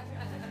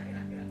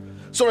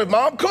 So if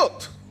mom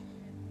cooked,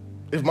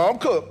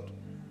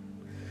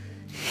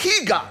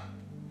 he got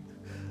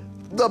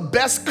the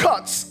best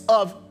cuts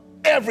of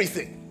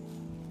everything.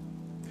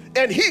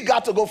 And he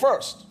got to go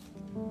first.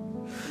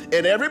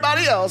 And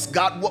everybody else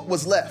got what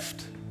was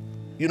left.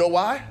 You know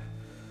why?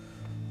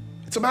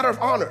 It's a matter of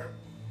honor.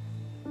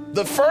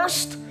 The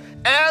first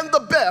and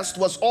the best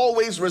was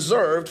always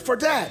reserved for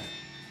Dad,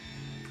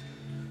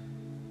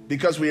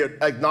 because we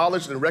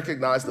acknowledged and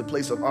recognized the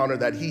place of honor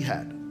that he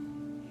had.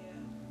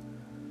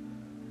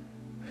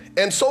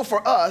 And so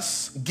for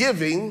us,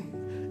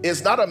 giving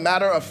is not a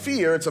matter of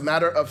fear, it's a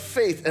matter of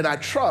faith. And I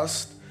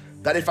trust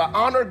that if I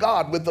honor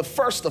God with the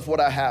first of what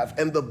I have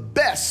and the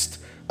best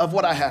of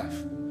what I have,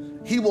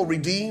 he will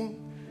redeem,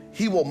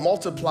 he will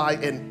multiply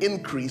and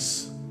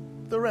increase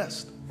the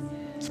rest.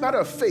 It's a matter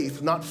of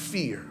faith, not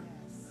fear.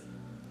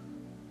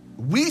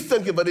 We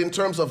think of it in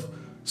terms of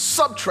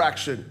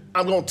subtraction.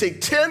 I'm going to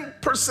take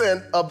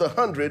 10% of the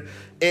 100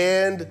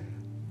 and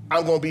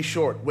I'm going to be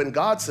short. When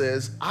God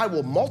says, I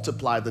will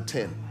multiply the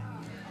 10.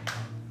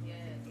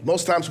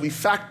 Most times we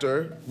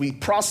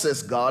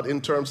process God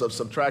in terms of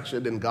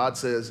subtraction, and God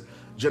says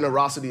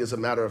generosity is a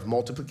matter of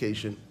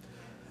multiplication.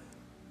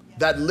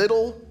 That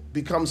little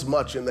becomes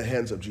much in the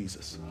hands of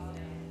Jesus.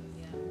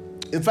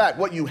 In fact,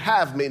 what you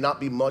have may not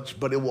be much,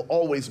 but it will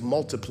always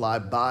multiply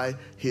by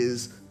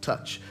his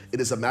touch. It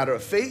is a matter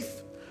of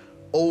faith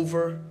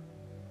over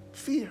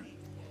fear.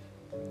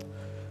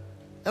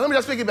 And let me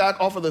just piggyback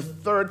off of the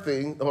third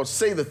thing, or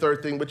say the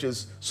third thing, which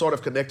is sort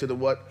of connected to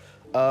what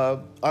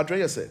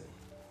Andrea said.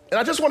 And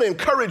I just want to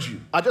encourage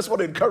you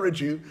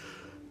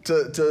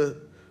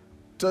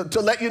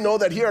to let you know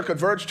that here at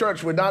Converge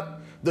Church, we're not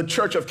the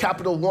church of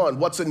Capital One.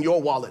 What's in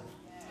your wallet?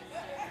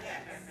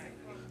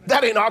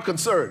 That ain't our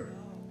concern.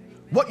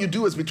 What you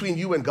do is between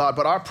you and God,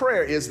 but our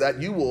prayer is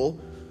that you will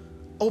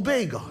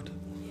obey God.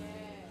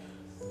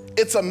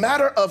 It's a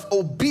matter of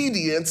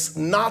obedience,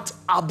 not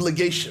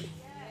obligation.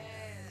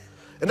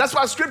 And that's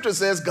why scripture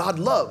says God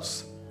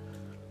loves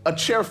a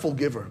cheerful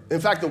giver.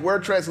 In fact, the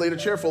word translated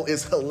cheerful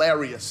is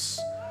hilarious.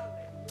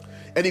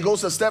 And he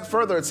goes a step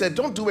further and said,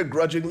 don't do it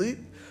grudgingly.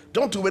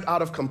 Don't do it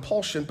out of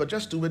compulsion, but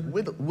just do it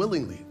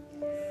willingly,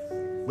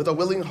 with a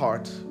willing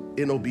heart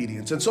in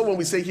obedience. And so when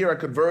we say here at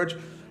Converge,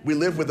 we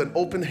live with an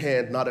open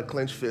hand, not a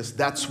clenched fist.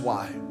 That's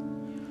why.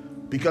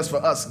 Because for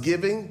us,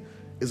 giving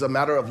is a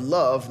matter of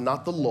love,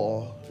 not the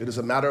law. It is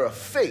a matter of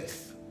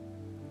faith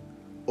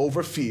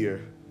over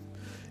fear.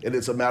 And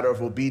it's a matter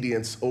of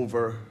obedience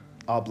over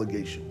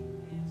obligation.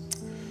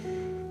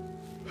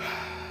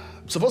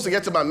 I'm supposed to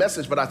get to my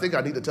message, but I think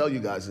I need to tell you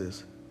guys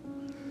this,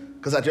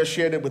 because I just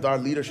shared it with our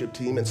leadership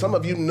team. And some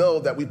of you know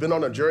that we've been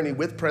on a journey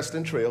with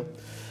Preston Trail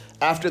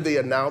after they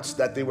announced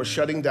that they were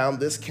shutting down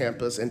this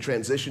campus and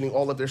transitioning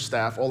all of their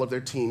staff, all of their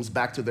teams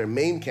back to their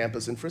main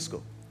campus in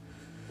Frisco.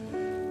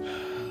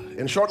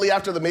 And shortly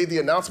after they made the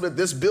announcement,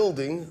 this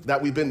building that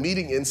we've been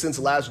meeting in since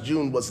last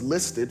June was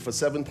listed for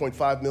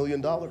 $7.5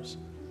 million.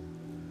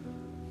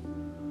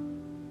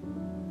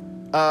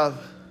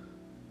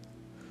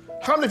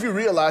 How many of you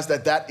realize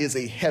that that is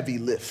a heavy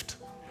lift?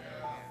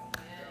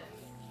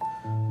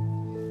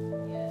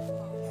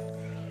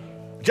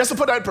 Just to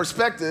put that in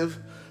perspective,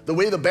 the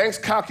way the banks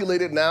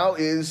calculate it now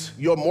is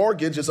your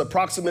mortgage is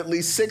approximately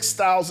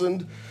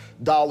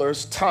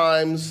 $6,000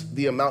 times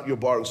the amount you're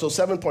borrowing. So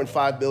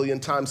 7.5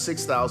 billion times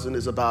 6,000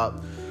 is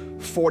about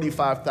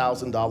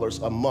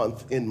 $45,000 a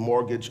month in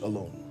mortgage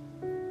alone.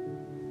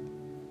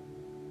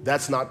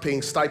 That's not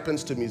paying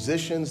stipends to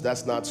musicians.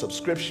 That's not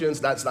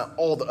subscriptions. That's not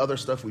all the other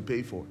stuff we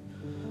pay for.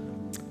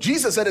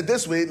 Jesus said it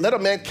this way: let a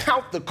man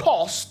count the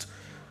cost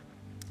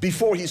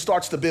before he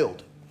starts to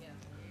build.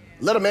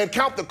 Let a man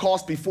count the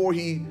cost before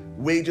he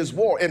wages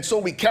war. And so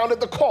we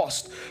counted the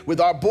cost with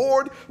our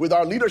board, with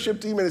our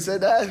leadership team, and they said,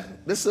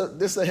 this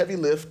is a heavy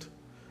lift.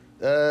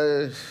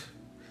 There's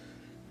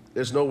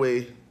no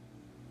way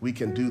we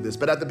can do this.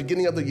 But at the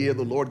beginning of the year,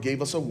 the Lord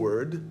gave us a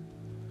word,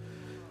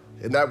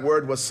 and that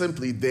word was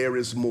simply, there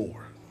is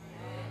more.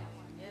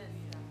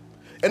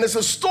 And it's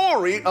a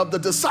story of the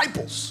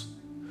disciples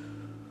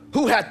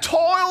who had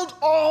toiled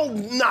all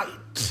night.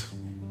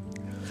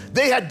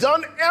 They had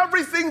done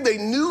everything they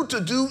knew to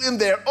do in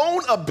their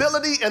own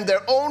ability and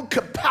their own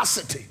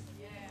capacity.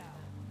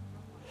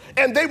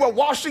 And they were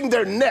washing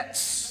their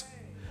nets.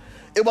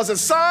 It was a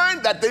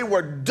sign that they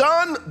were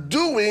done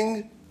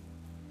doing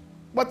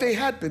what they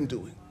had been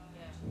doing.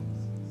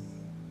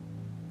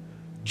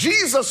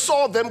 Jesus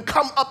saw them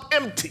come up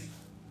empty.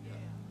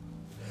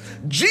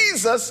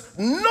 Jesus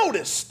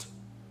noticed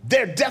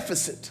their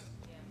deficit.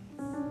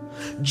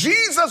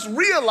 Jesus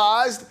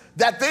realized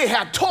that they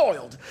had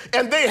toiled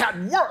and they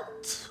had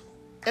worked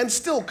and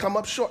still come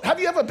up short. Have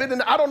you ever been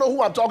in, I don't know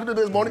who I'm talking to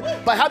this morning,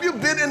 but have you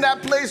been in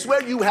that place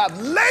where you have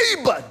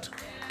labored?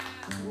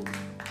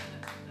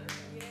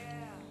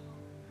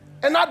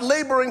 And not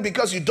laboring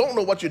because you don't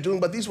know what you're doing,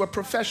 but these were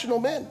professional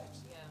men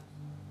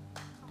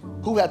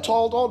who had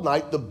toiled all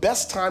night, the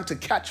best time to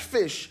catch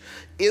fish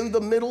in the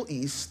Middle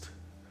East,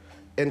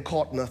 and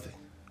caught nothing.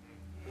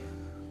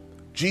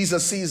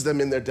 Jesus sees them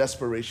in their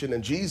desperation,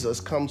 and Jesus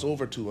comes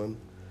over to him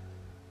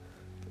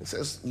and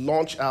says,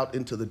 launch out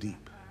into the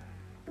deep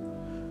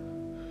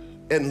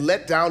and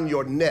let down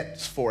your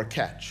nets for a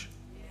catch.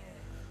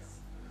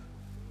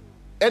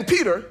 And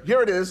Peter,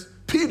 here it is,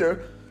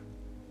 Peter,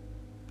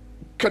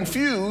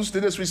 confused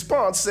in his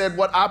response, said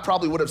what I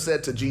probably would have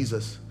said to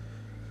Jesus.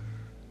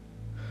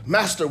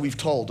 Master, we've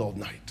toiled all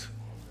night.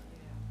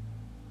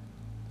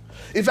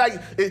 In fact,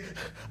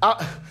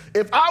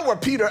 if I were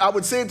Peter, I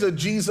would say to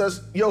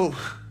Jesus, yo,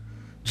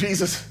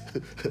 Jesus,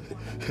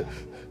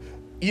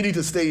 you need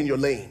to stay in your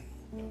lane.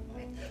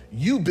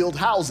 You build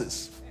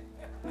houses.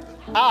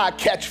 I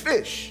catch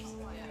fish.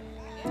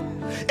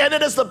 And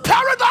it is the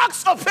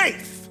paradox of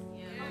faith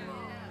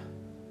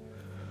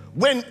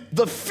when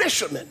the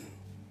fisherman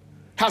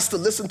has to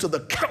listen to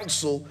the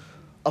counsel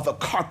of a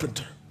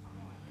carpenter.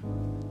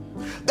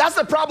 That's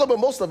the problem with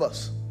most of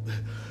us.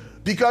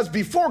 Because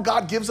before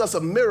God gives us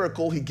a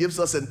miracle, he gives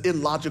us an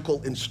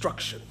illogical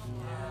instruction.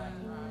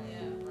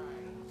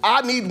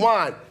 I need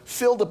wine.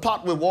 Fill the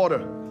pot with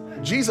water.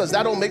 Jesus,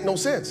 that don't make no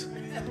sense.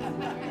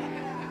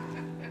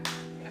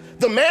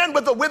 The man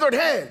with the withered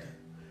hand,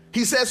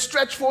 he says,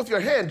 stretch forth your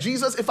hand.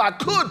 Jesus, if I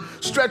could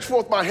stretch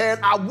forth my hand,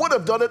 I would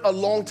have done it a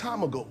long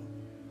time ago.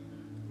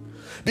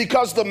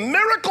 Because the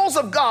miracles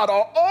of God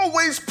are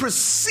always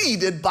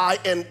preceded by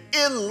an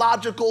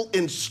illogical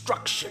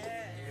instruction.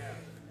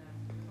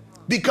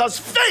 Because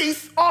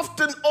faith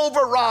often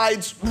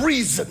overrides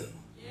reason.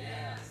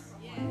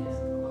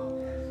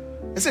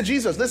 I said,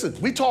 Jesus, listen,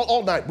 we toiled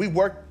all night. We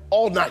worked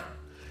all night.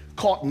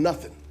 Caught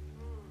nothing.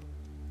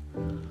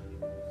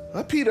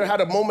 Peter had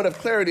a moment of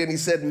clarity and he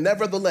said,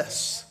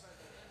 nevertheless.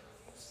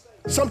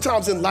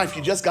 Sometimes in life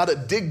you just got to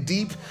dig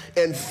deep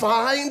and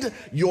find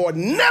your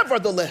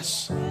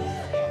nevertheless.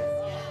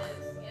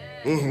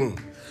 And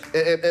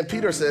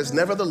Peter says,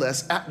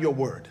 nevertheless, at your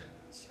word,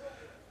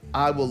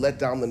 I will let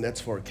down the nets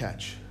for a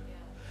catch.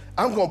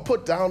 I'm going to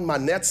put down my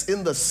nets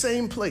in the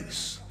same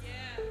place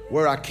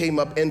where I came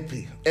up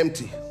empty,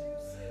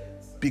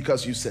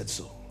 because you said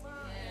so.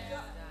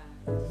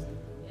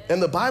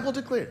 And the Bible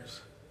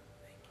declares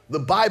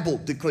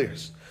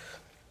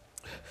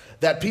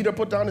that Peter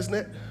put down his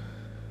net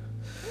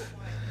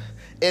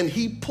and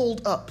he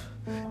pulled up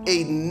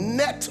a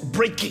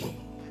net-breaking,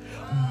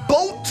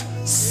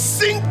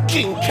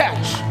 boat-sinking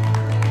catch.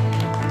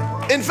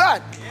 In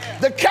fact,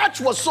 the catch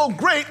was so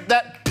great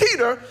that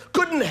Peter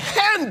couldn't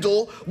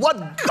handle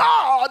what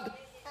God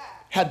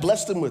had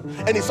blessed him with.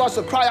 And he starts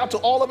to cry out to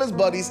all of his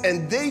buddies,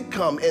 and they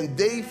come and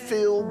they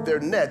fill their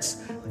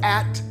nets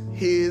at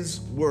his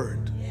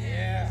word.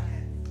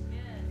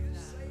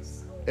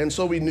 And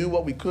so we knew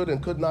what we could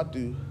and could not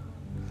do.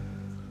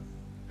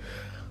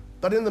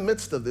 But in the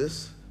midst of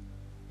this,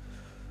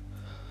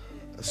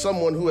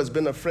 someone who has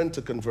been a friend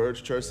to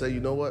Converge Church said,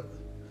 you know what?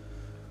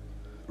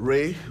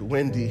 Ray,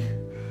 Wendy,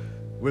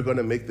 we're going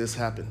to make this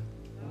happen.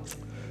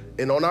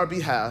 And on our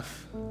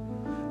behalf,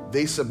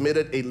 they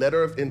submitted a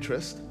letter of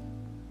interest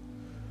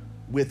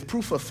with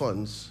proof of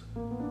funds,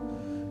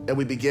 and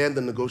we began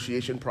the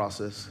negotiation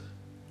process.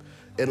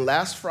 And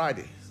last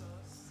Friday,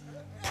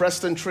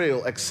 Preston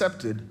Trail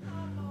accepted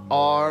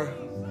our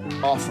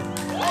offer.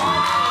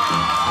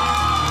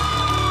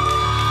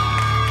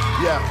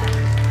 Yeah.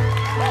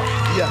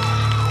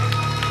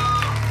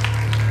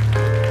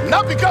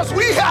 Not because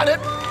we had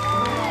it,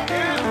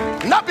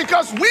 not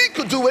because we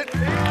could do it,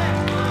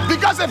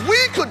 because if we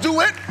could do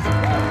it,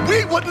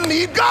 we wouldn't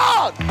need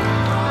God.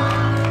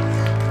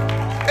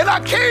 And I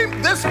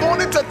came this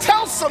morning to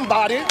tell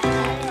somebody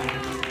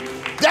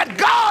that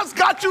God's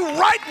got you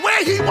right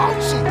where he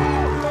wants you.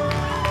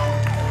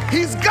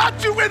 He's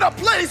got you in a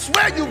place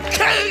where you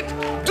can't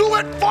do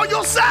it for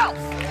yourself.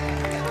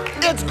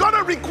 It's going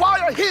to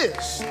require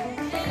his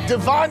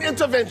divine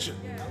intervention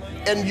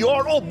and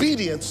your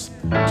obedience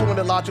to an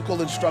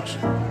illogical instruction.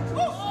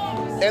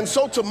 And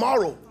so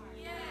tomorrow,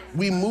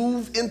 we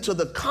move into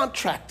the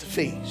contract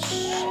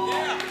phase.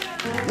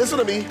 Listen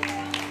to me.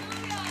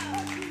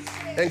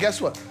 And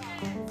guess what?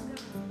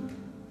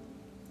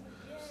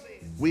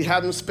 We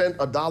haven't spent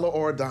 $1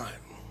 or a dime.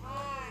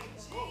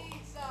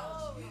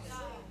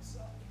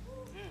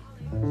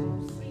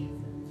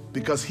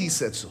 Because he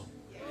said so.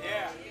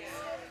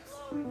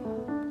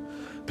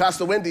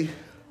 Pastor Wendy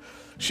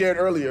shared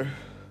earlier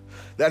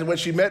that when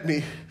she met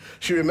me,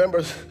 she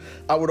remembers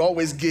I would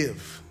always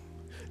give.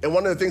 And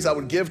one of the things I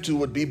would give to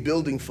would be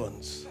building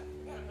funds.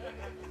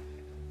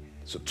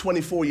 So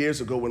 24 years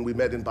ago when we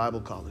met in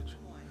Bible college,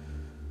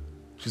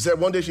 she said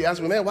one day, she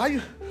asked me, man, why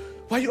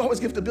you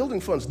always give to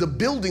building funds? The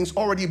building's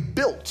already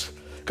built.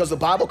 Because the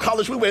Bible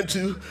college we went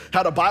to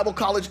had a Bible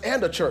college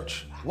and a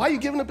church. Why are you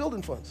giving the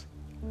building funds?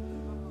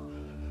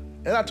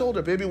 And I told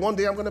her, baby, one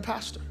day I'm going to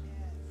pastor.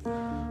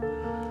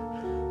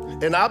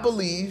 And I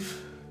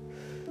believe,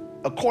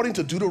 according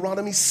to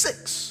Deuteronomy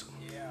 6,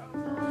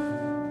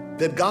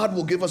 that God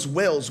will give us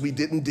wells we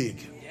didn't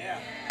dig.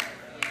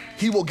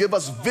 He will give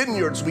us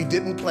vineyards we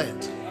didn't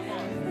plant.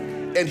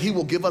 And he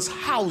will give us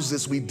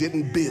houses we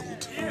didn't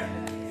build.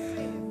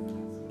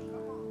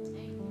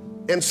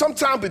 And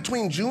sometime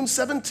between June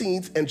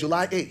 17th and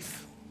July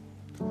 8th,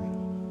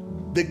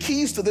 the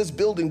keys to this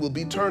building will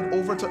be turned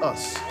over to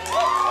us.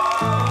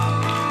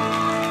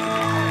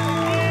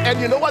 And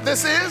you know what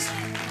this is?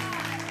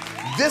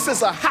 This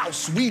is a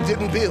house we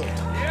didn't build.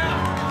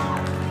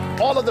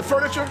 All of the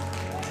furniture,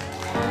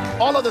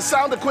 all of the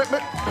sound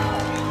equipment,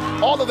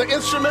 all of the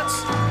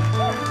instruments,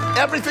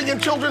 everything in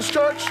children's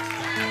church,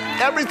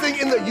 everything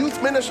in the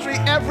youth ministry,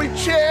 every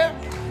chair,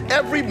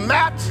 every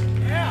mat,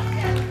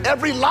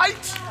 every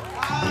light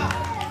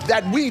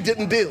that we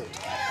didn't build.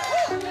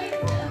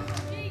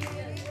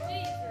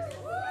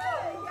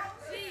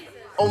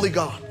 Only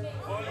God.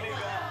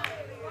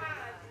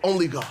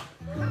 Only God.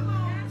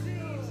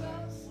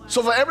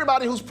 So for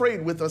everybody who's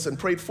prayed with us and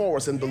prayed for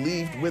us and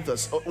believed with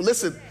us,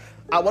 listen,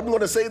 I wasn't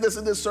going to say this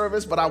in this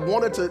service, but I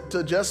wanted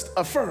to just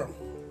affirm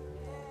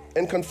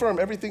and confirm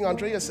everything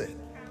Andrea said.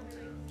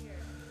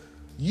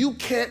 You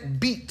can't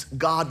beat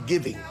God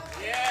giving.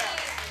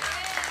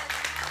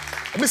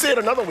 Let me say it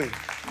another way.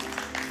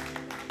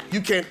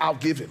 You can't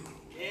outgive him.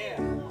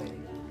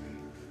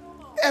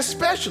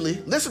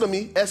 Especially, listen to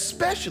me,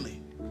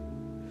 especially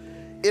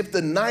if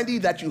the 90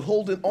 that you're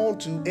holding on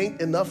to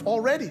ain't enough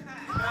already.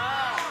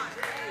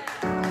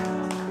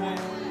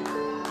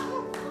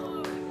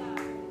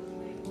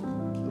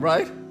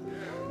 Right?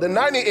 The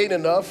 90 ain't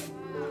enough,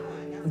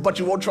 but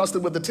you won't trust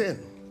him with the 10.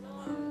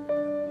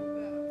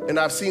 And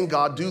I've seen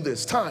God do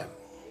this time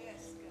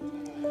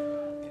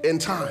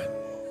and time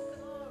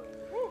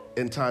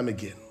and time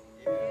again.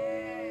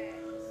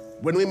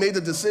 When we made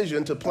the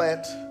decision to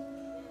plant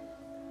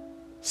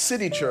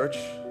City Church,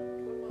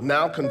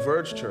 now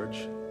Converge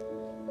Church,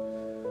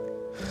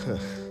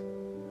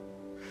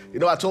 you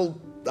know, I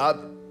told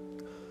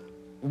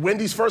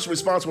Wendy's first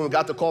response when we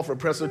got the call for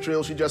Presser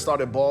Trail, she just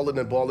started bawling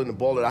and bawling and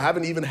bawling. I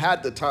haven't even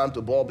had the time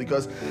to bawl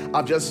because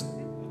I've just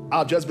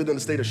been in a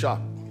state of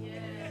shock.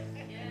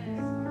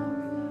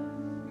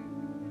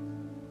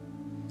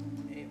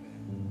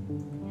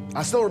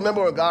 I still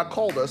remember when God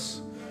called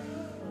us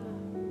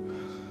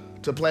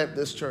to plant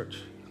this church.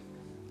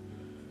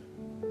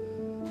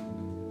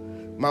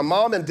 My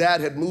mom and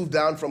dad had moved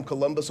down from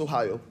Columbus,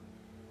 Ohio.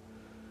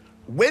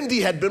 Wendy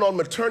had been on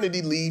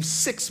maternity leave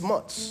 6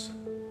 months.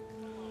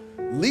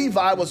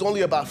 Levi was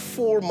only about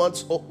 4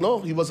 months old. No,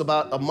 he was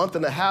about a month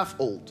and a half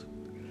old.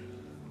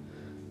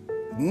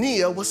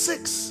 Nia was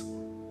 6.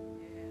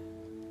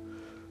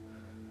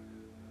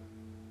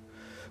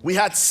 We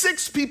had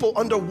 6 people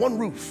under one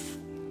roof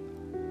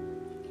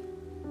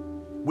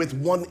with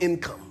one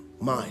income,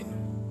 mine.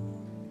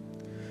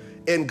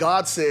 And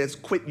God says,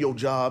 quit your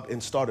job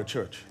and start a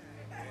church.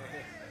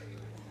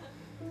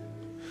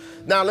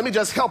 Now, let me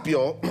just help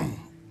y'all.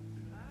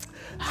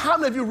 How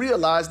many of you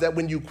realize that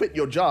when you quit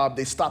your job,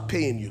 they stop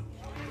paying you?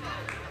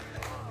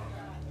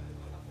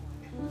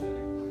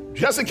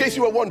 Just in case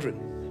you were wondering,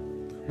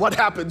 what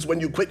happens when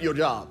you quit your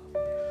job?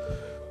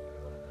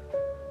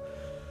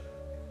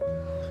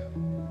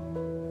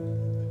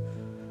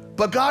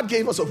 But God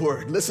gave us a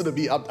word. Listen to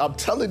me. I'm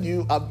telling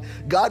you,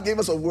 God gave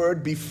us a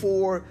word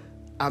before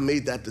I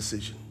made that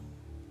decision.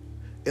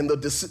 And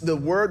the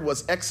word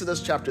was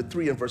Exodus chapter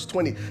 3 and verse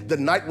 20, the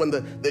night when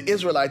the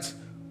Israelites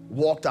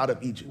walked out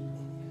of Egypt.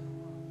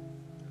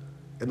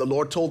 And the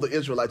Lord told the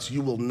Israelites,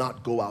 you will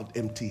not go out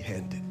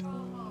empty-handed.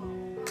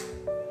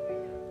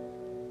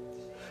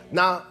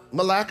 Now,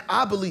 Malak,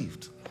 I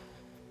believed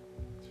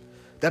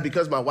that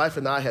because my wife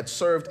and I had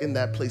served in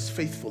that place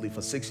faithfully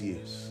for 6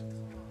 years,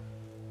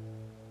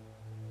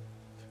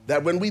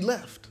 that when we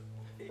left,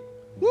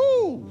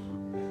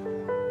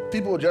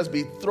 people would just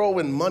be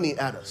throwing money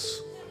at us.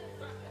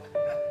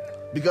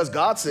 Because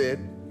God said,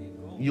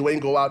 you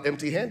ain't go out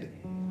empty-handed.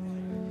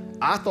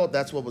 I thought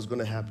that's what was going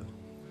to happen.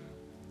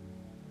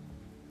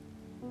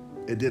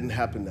 It didn't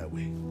happen that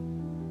way.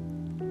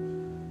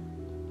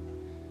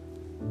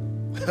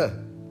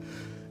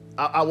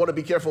 I want to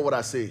be careful what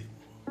I say.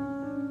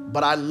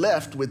 But I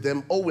left with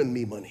them owing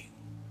me money.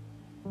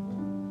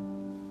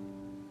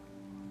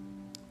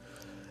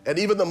 And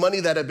even the money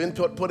that had been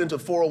put into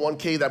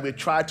 401k that we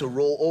tried to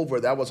roll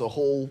over, that was a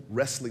whole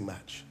wrestling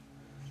match.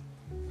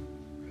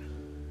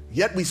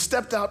 Yet we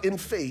stepped out in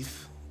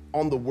faith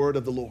on the word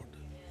of the Lord.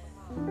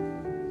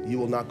 You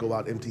will not go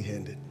out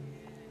empty-handed.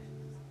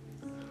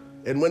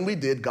 And when we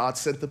did, God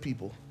sent the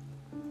people.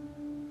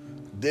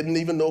 Didn't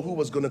even know who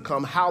was going to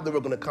come, how they were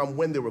going to come,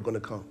 when they were going to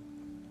come.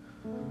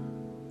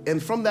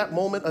 And from that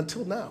moment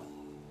until now,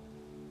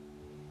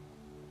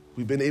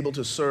 we've been able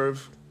to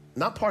serve,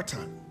 not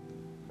part-time,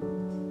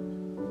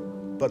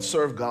 but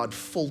serve God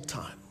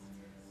full-time.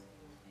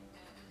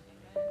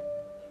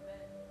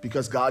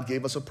 because God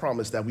gave us a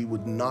promise that we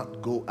would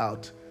not go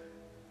out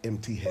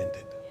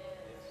empty-handed.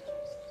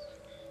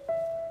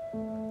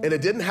 And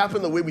it didn't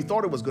happen the way we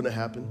thought it was going to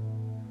happen,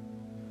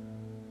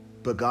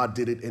 but God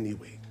did it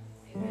anyway.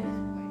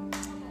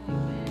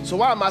 So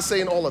why am I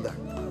saying all of that?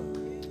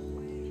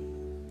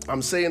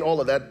 I'm saying all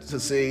of that to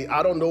say,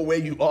 I don't know where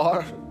you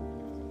are.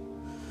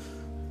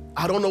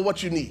 I don't know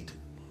what you need.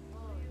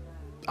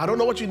 I don't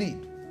know what you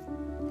need.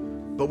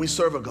 But we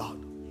serve a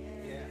God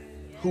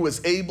who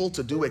is able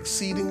to do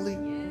exceedingly,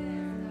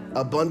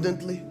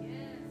 abundantly,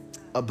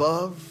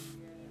 above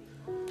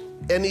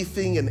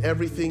anything and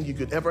everything you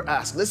could ever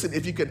ask. Listen,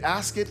 if you can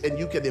ask it and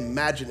you can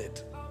imagine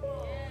it,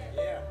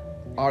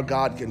 our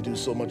God can do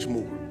so much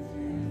more.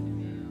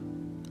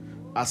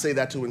 I say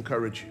that to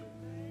encourage you.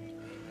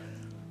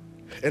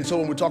 And so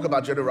when we talk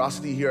about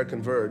generosity here at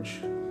Converge,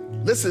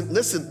 listen,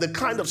 the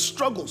kind of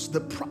struggles,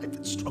 the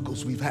private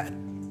struggles we've had.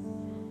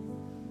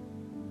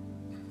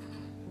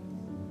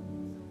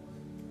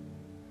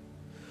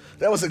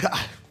 There was a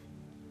guy,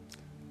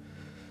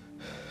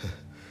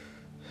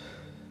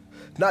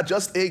 not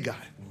just a guy,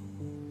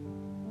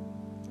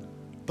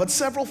 but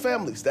several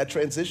families that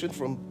transitioned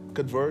from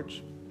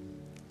Converge.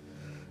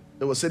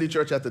 There was City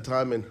Church at the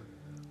time, and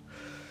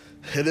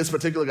this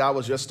particular guy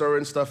was just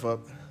stirring stuff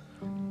up.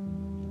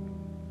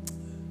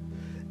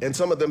 And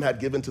some of them had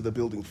given to the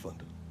building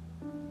fund.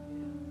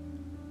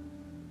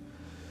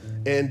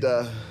 And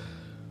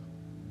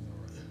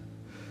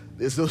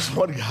there's this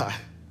one guy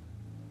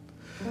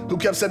who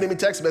kept sending me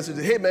text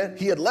messages. Hey, man,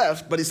 he had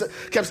left, but he said,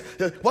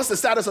 what's the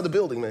status of the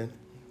building, man?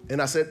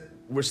 And I said,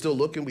 we're still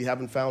looking. We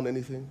haven't found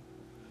anything.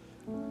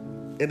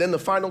 And then the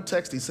final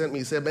text he sent me,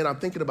 he said, man, I'm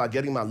thinking about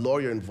getting my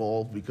lawyer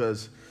involved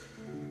because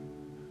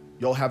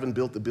y'all haven't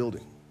built the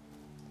building.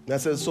 And I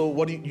said, so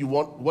what do you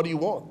want? What do you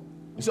want?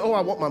 He said, oh,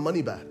 I want my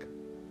money back.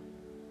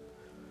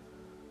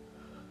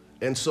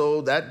 And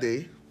so that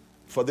day,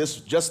 for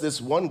just this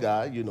one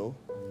guy,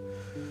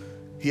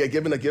 he had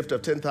given a gift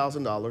of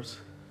 $10,000.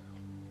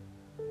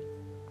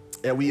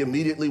 And we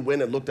immediately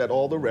went and looked at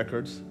all the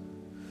records.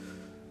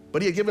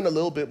 But he had given a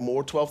little bit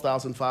more,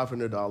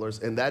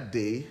 $12,500. And that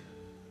day,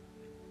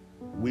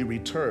 we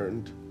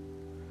returned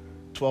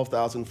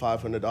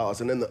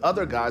 $12,500. And then the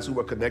other guys who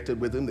were connected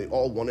with him, they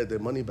all wanted their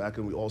money back,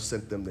 and we all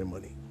sent them their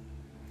money.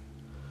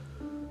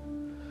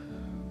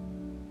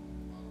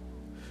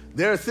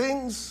 There are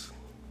things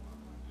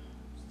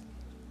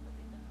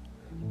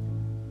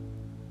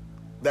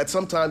that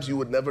sometimes you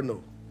would never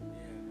know.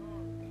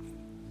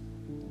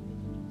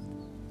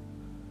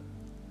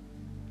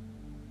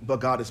 But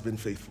God has been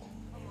faithful.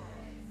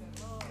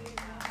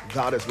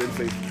 God has been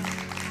faithful.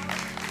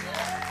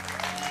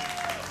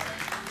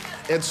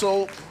 And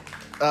so,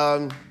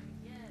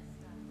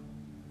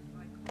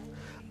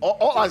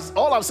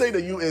 all I'm saying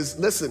to you is,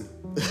 listen,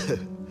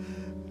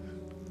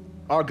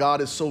 our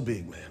God is so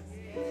big, man.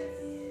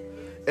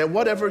 And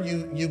whatever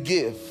you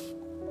give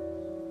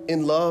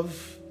in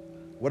love,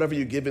 whatever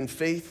you give in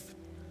faith,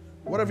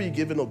 whatever you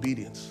give in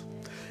obedience,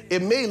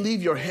 it may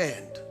leave your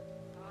hand,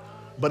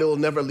 but it will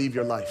never leave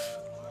your life.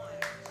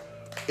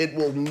 It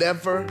will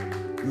never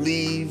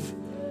leave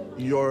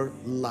your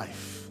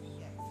life.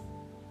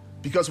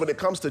 Because when it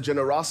comes to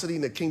generosity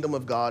in the kingdom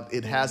of God,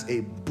 it has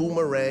a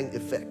boomerang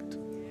effect.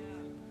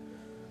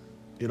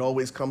 It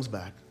always comes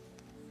back.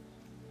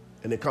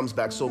 And it comes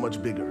back so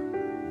much bigger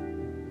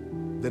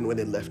than when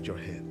it left your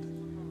hand.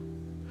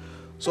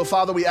 So,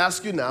 Father, we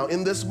ask you now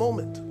in this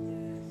moment,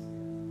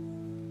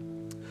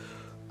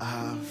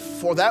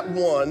 for that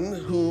one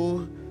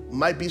who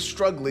might be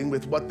struggling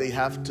with what they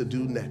have to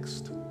do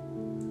next.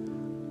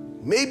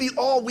 Maybe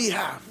all we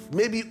have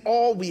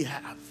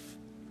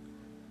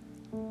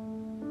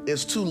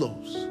is 2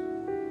 loaves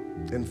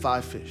and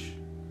 5 fish.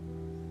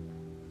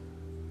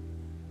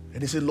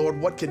 And he said, Lord,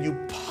 what can you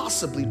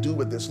possibly do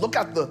with this? Look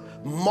at the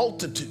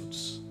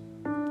multitudes.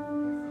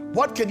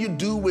 What can you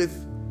do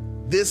with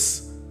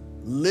this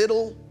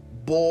little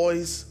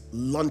boy's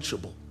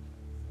Lunchable?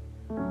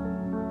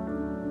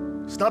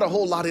 It's not a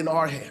whole lot in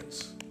our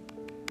hands.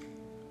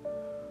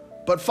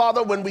 But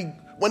Father,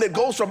 when it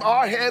goes from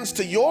our hands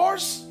to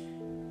yours,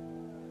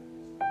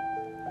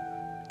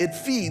 it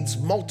feeds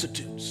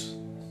multitudes.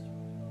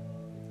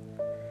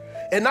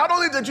 And not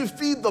only did you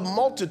feed the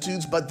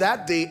multitudes, but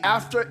that day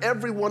after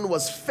everyone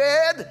was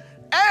fed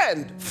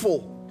and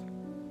full,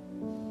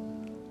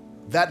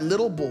 that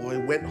little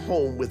boy went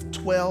home with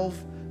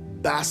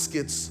 12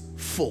 baskets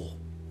full.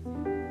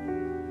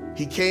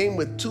 He came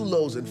with 2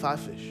 loaves and 5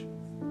 fish,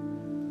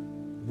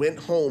 went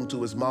home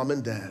to his mom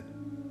and dad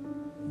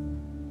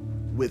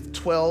with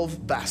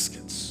 12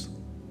 baskets.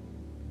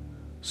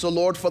 So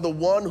Lord, for the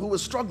one who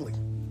is struggling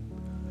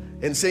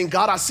and saying,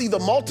 God, I see the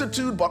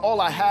multitude, but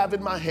all I have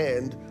in my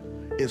hand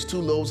is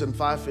 2 loaves and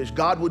 5 fish.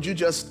 God, would you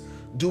just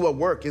do a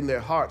work in their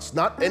hearts?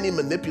 Not any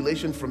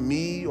manipulation from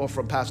me or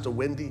from Pastor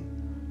Wendy,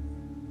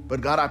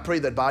 but God, I pray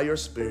that by your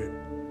Spirit,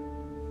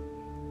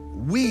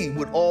 we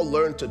would all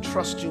learn to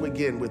trust you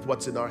again with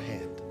what's in our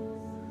hand,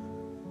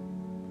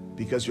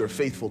 because you're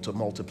faithful to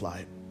multiply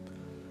it.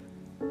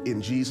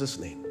 In Jesus'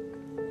 name.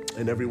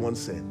 And everyone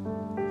said,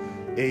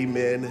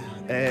 Amen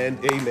and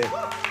amen.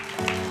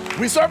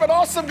 We serve an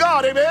awesome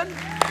God, amen?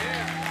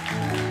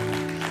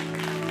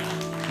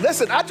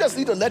 Listen, I just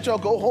need to let y'all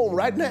go home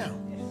right now.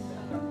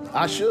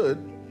 I should,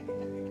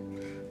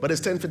 but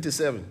it's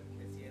 10:57.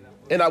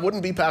 And I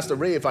wouldn't be Pastor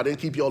Ray if I didn't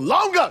keep y'all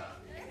longer.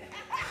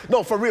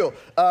 No, for real.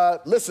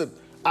 Listen,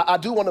 I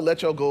do want to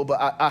let y'all go, but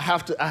I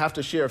have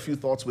to share a few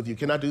thoughts with you.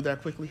 Can I do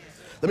that quickly?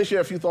 Let me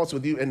share a few thoughts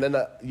with you, and then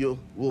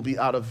we'll be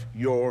out of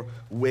your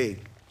way.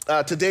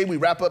 Today, we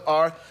wrap up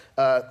our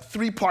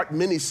three-part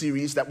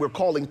mini-series that we're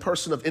calling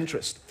Person of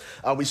Interest.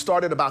 We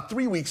started about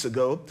 3 weeks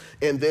ago,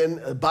 and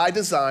then by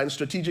design,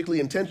 strategically,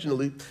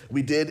 intentionally,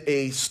 we did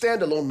a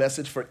standalone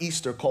message for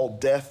Easter called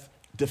Death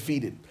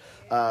Defeated.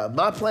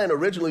 My plan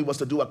originally was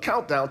to do a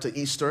countdown to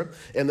Easter,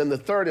 and then the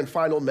third and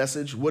final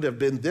message would have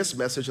been this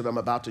message that I'm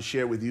about to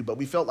share with you, but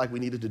we felt like we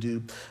needed to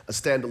do a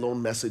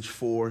standalone message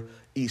for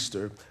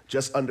Easter,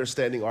 just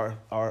understanding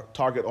our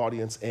target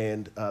audience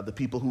and the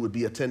people who would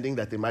be attending,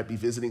 that they might be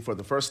visiting for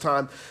the first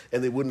time,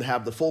 and they wouldn't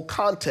have the full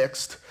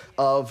context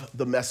of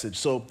the message.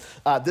 So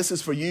this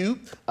is for you,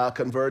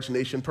 Converge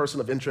Nation, Person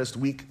of Interest,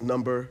 week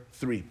number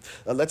 3.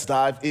 Let's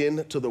dive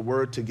into the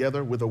word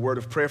together with a word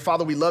of prayer.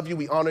 Father, we love you,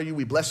 we honor you,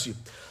 we bless you.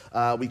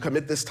 We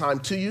commit this time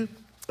to you,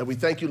 and we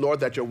thank you, Lord,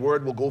 that your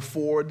word will go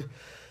forward.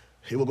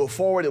 It will go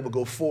forward, it will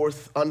go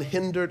forth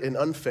unhindered and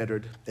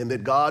unfettered, and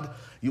that, God,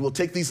 you will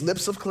take these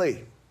lips of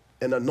clay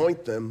and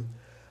anoint them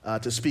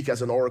to speak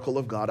as an oracle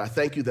of God. I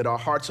thank you that our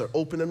hearts are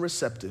open and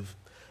receptive,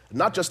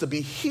 not just to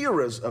be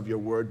hearers of your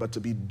word, but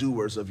to be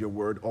doers of your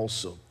word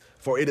also.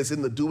 For it is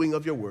in the doing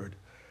of your word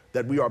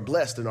that we are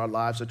blessed and our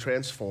lives are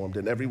transformed.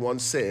 And everyone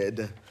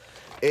said,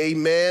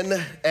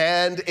 amen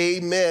and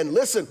amen.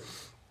 Listen,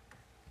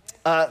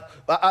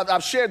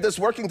 I've shared this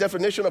working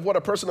definition of what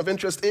a person of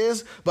interest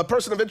is, but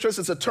person of interest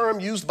is a term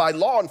used by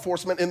law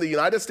enforcement in the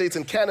United States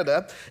and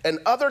Canada and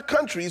other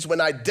countries when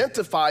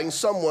identifying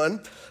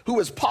someone who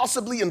is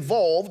possibly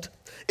involved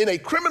in a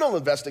criminal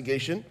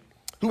investigation,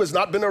 who has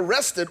not been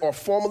arrested or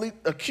formally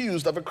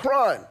accused of a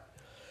crime.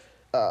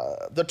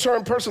 The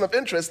term person of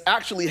interest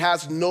actually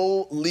has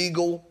no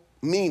legal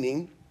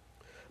meaning,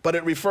 but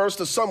it refers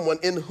to someone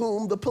in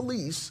whom the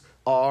police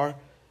are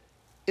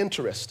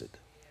interested.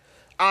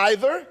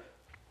 Either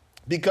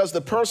because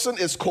the person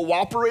is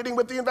cooperating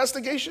with the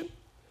investigation,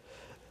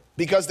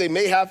 because they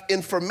may have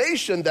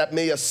information that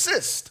may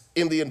assist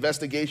in the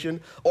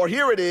investigation, or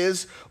here it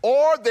is,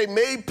 or they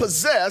may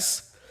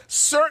possess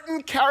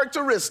certain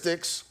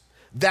characteristics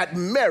that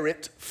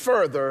merit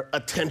further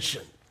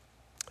attention.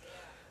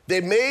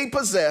 They may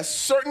possess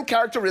certain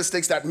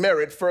characteristics that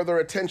merit further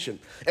attention.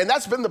 And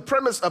that's been the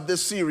premise of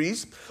this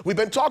series. We've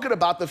been talking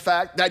about the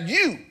fact that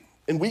you,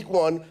 in week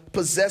 1,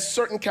 possess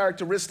certain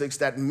characteristics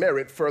that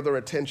merit further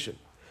attention.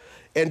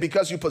 And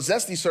because you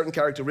possess these certain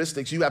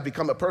characteristics, you have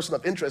become a person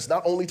of interest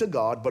not only to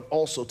God, but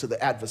also to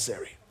the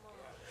adversary.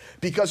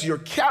 Because you're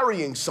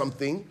carrying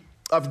something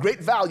of great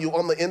value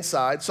on the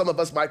inside. Some of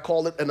us might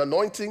call it an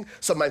anointing.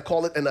 Some might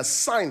call it an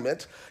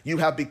assignment. You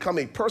have become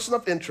a person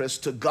of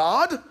interest to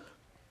God,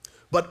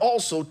 but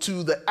also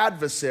to the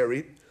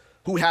adversary,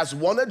 who has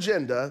one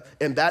agenda,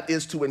 and that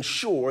is to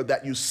ensure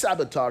that you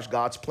sabotage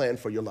God's plan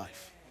for your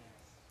life.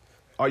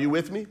 Are you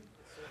with me?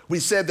 We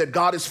said that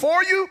God is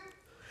for you,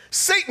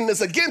 Satan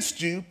is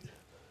against you,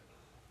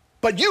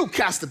 but you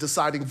cast the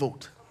deciding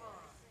vote.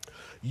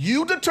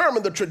 You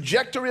determine the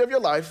trajectory of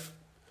your life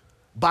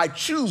by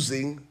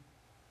choosing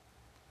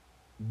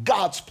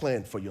God's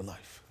plan for your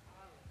life.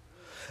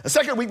 The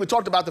second week, we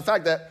talked about the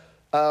fact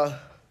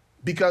that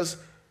because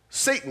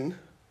Satan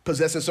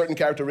possesses certain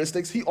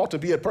characteristics, he ought to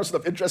be a person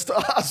of interest to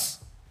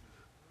us.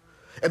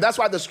 And that's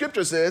why the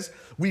scripture says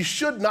we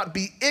should not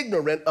be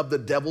ignorant of the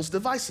devil's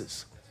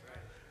devices.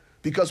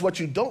 Because what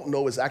you don't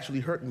know is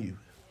actually hurting you.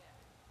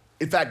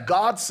 In fact,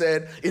 God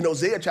said in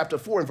Hosea chapter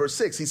 4 and verse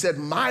 6, he said,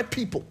 my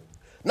people,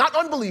 not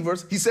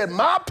unbelievers, he said,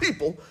 my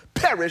people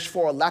perish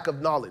for a lack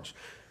of knowledge.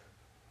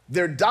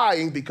 They're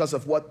dying because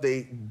of what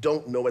they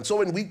don't know. And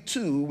so in week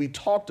 2, we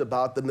talked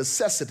about the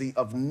necessity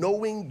of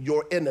knowing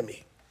your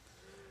enemy,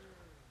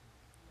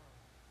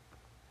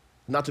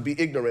 not to be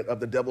ignorant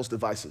of the devil's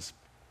devices.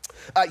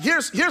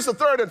 Here's the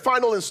third and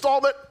final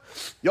installment.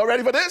 Y'all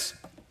ready for this?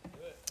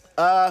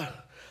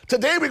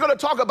 Today we're going to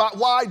talk about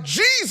why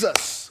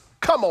Jesus,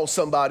 come on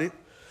somebody,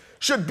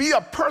 should be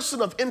a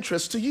person of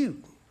interest to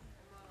you.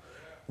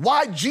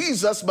 Why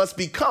Jesus must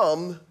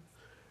become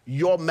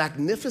your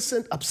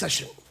magnificent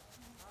obsession.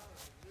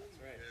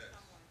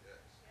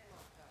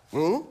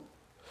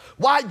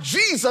 Why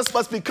Jesus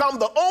must become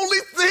the only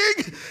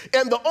thing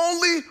and the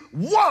only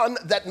one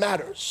that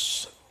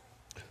matters.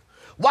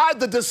 Why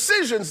the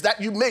decisions that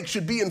you make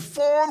should be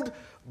informed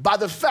by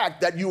the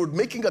fact that you are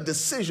making a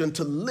decision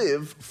to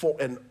live for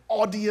an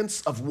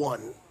audience of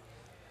one.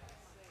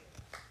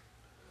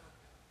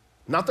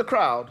 Not the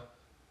crowd,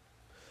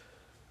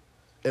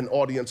 an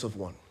audience of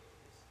one.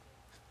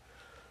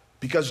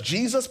 Because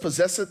Jesus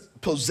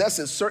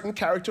possesses certain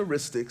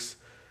characteristics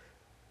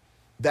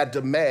that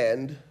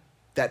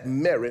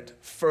merit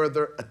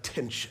further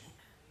attention.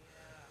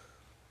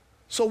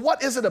 So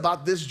what is it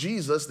about this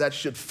Jesus that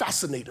should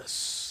fascinate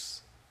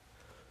us?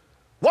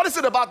 What is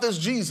it about this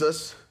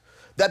Jesus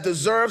that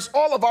deserves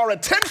all of our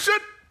attention,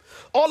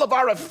 all of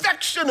our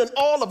affection, and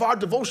all of our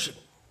devotion?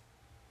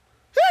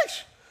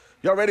 Yeesh.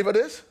 Y'all ready for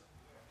this?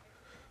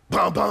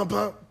 Bum, bum,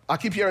 bum. I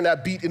keep hearing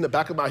that beat in the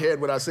back of my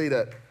head when I say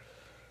that.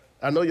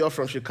 I know y'all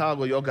from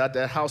Chicago. Y'all got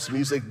that house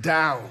music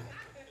down.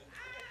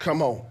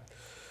 Come on.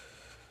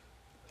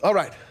 All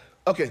right.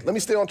 Okay, let me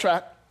stay on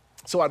track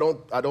so I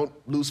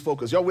don't lose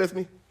focus. Y'all with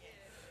me?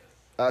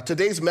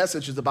 Today's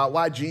message is about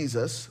why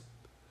Jesus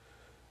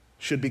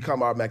should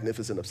become our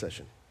magnificent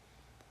obsession.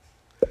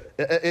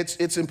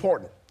 It's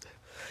important.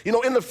 You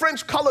know, in the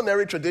French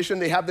culinary tradition,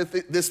 they have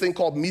this thing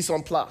called mise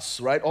en place,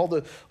 right? All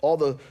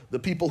the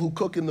people who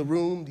cook in the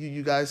room,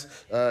 you guys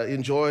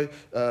enjoy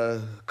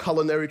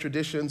culinary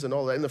traditions and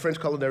all that. In the French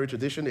culinary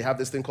tradition, they have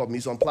this thing called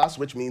mise en place,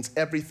 which means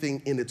everything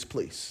in its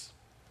place.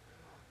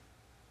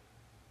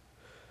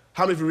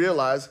 How many of you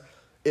realize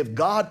if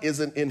God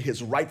isn't in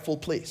his rightful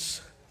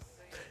place,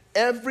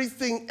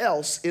 everything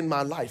else in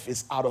my life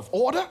is out of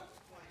order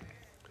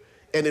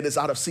and it is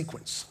out of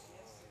sequence?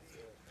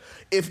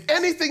 If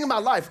anything in my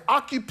life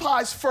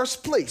occupies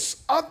first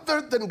place other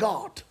than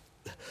God,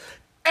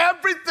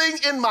 everything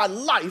in my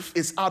life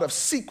is out of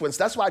sequence.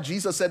 That's why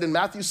Jesus said in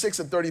Matthew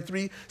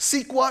 6:33,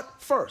 seek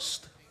what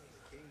first?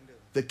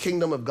 The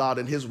kingdom of God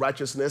and his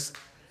righteousness,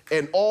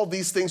 and all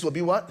these things will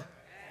be what?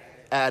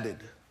 Added.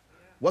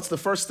 What's the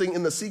first thing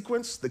in the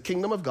sequence? The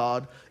kingdom of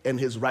God and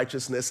his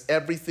righteousness.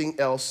 Everything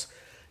else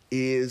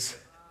is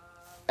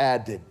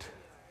added.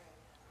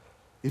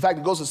 In fact,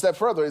 it goes a step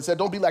further. It said,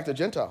 don't be like the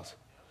Gentiles,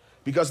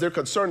 because they're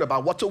concerned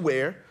about what to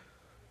wear.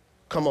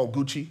 Come on,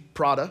 Gucci,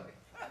 Prada.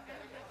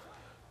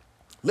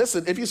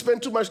 Listen, if you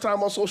spend too much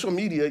time on social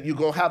media, you're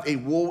going to have a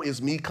woe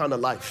is me kind of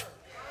life.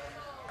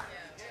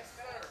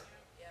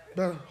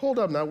 Now, hold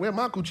up now. Where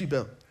my Gucci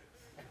belt?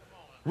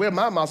 Where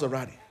my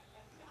Maserati?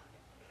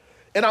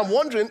 And I'm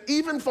wondering,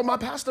 even for my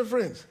pastor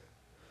friends,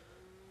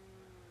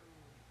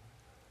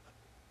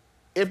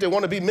 if they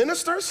want to be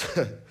ministers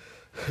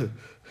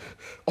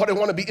or they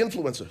want to be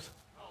influencers.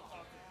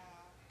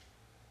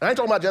 I ain't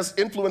talking about just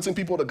influencing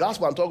people with the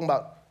gospel. I'm talking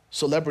about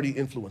celebrity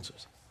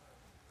influencers.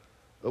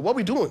 What are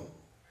we doing?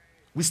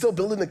 We still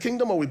building the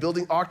kingdom, or are we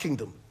building our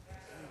kingdom?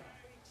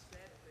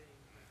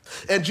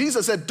 And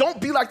Jesus said, don't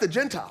be like the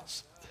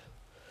Gentiles,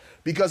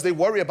 because they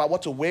worry about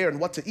what to wear and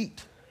what to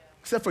eat.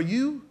 Except for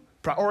you,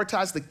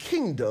 prioritize the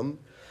kingdom,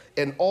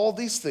 and all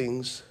these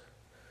things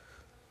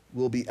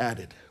will be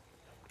added.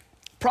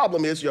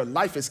 Problem is, your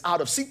life is out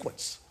of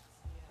sequence.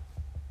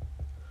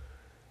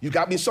 You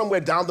got me somewhere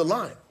down the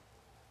line,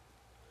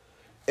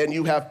 and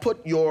you have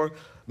put your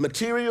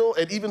material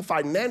and even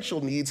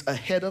financial needs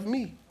ahead of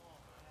me.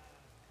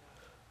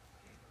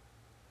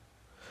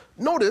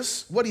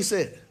 Notice what he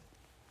said.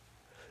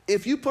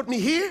 If you put me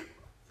here,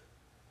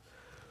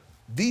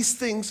 these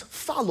things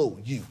follow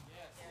you.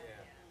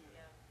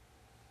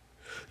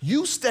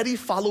 You steady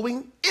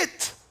following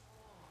it.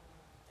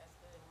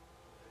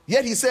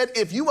 Yet he said,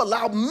 if you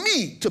allow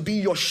me to be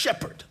your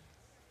shepherd,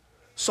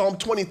 Psalm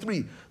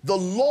 23, the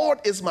Lord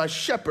is my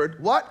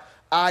shepherd, what?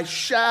 I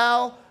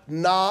shall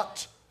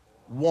not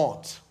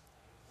want.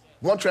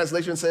 One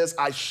translation says,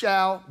 I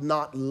shall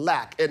not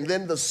lack. And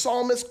then the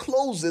psalmist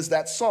closes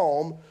that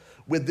psalm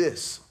with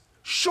this: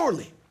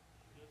 surely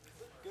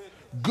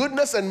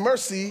goodness and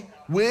mercy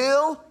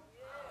will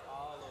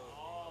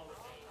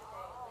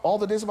all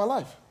the days of my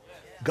life.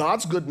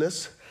 God's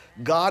goodness,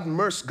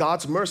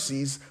 God's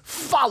mercies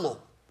follow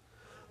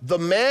the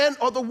man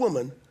or the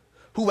woman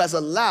who has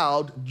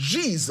allowed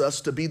Jesus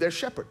to be their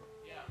shepherd.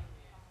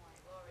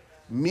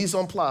 Mise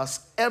en place,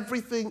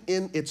 everything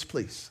in its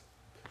place.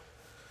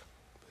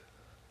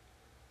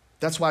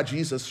 That's why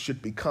Jesus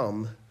should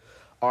become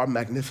our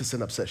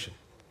magnificent obsession,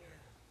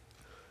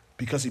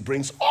 because he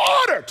brings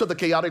order to the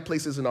chaotic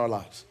places in our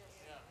lives.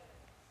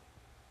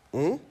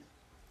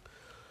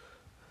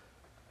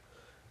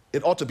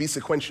 It ought to be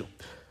sequential.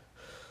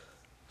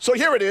 So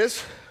here it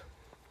is.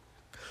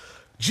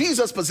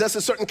 Jesus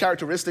possesses certain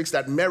characteristics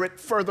that merit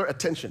further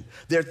attention.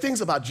 There are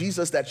things about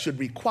Jesus that should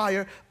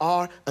require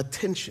our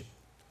attention,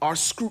 our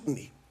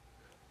scrutiny,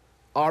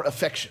 our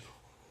affection.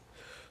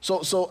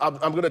 So I'm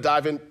going to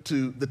dive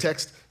into the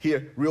text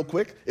here real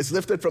quick. It's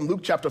lifted from Luke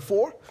chapter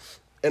 4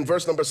 and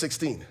verse number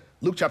 16.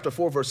 Luke chapter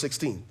 4, verse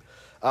 16.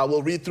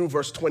 We'll read through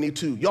verse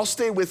 22. Y'all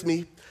stay with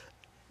me,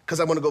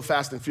 because I'm going to go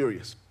fast and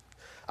furious.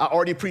 I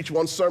already preached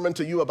one sermon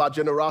to you about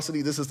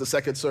generosity. This is the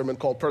second sermon,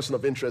 called Person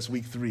of Interest,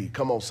 week 3.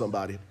 Come on,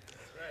 somebody.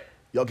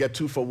 Y'all get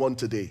 2 for 1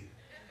 today.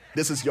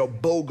 This is your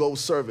BOGO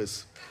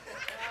service.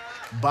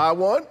 Buy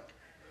one,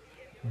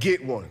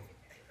 get one.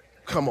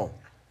 Come on.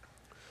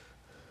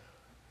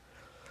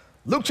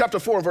 Luke chapter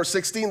 4 and verse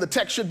 16, the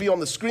text should be on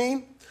the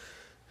screen.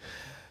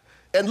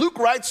 And Luke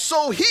writes,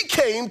 so he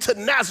came to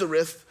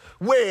Nazareth,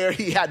 where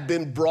he had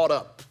been brought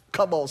up.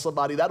 Come on,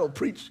 somebody, that'll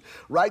preach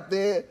right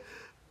there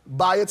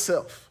by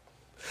itself.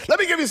 Let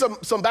me give you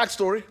some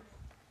backstory.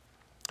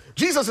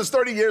 Jesus is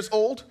 30 years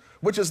old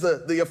which is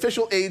the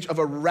official age of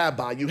a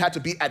rabbi. You had to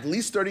be at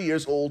least 30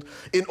 years old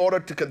in order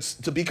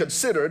to be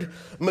considered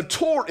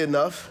mature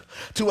enough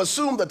to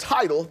assume the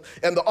title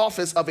and the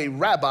office of a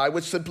rabbi,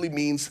 which simply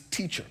means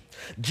teacher.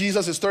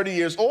 Jesus is 30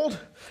 years old.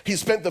 He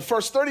spent the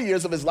first 30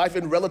 years of his life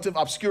in relative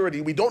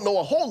obscurity. We don't know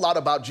a whole lot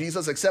about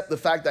Jesus except the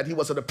fact that he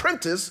was an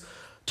apprentice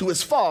to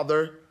his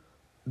father,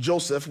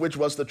 Joseph, which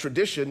was the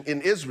tradition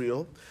in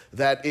Israel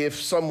that if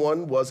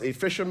someone was a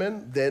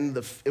fisherman, then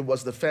it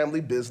was the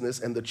family business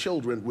and the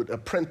children would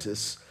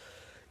apprentice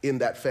in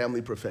that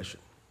family profession.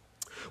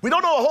 We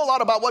don't know a whole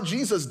lot about what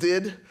Jesus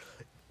did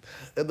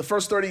in the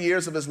first 30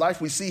 years of his life.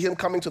 We see him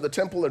coming to the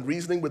temple and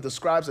reasoning with the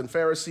scribes and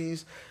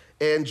Pharisees,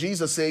 and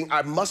Jesus saying,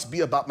 I must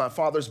be about my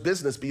Father's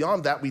business.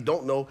 Beyond that, we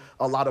don't know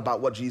a lot about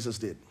what Jesus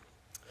did.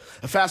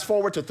 Fast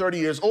forward to 30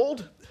 years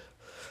old.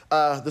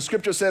 The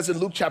scripture says in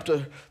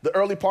the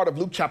early part of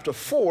Luke chapter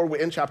 4, we're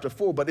in chapter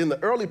 4, but in the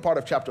early part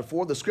of chapter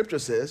 4, the scripture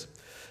says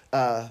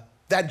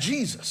that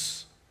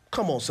Jesus,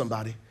 come on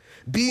somebody,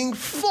 being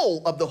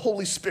full of the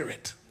Holy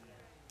Spirit,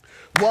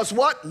 was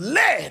what?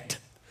 Led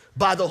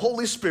by the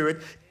Holy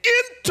Spirit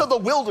into the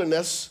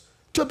wilderness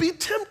to be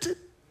tempted.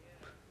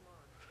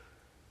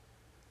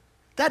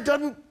 That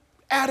doesn't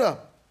add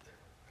up.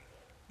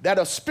 That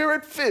a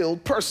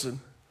spirit-filled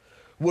person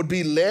would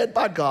be led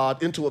by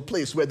God into a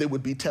place where they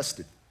would be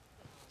tested.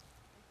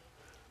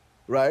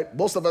 Right?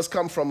 Most of us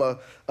come from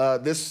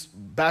this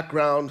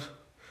background.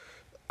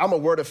 I'm a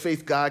word of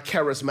faith guy,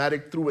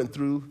 charismatic through and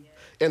through.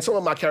 And some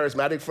of my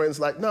charismatic friends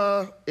like,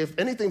 nah, if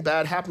anything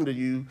bad happened to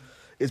you,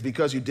 it's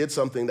because you did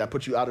something that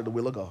put you out of the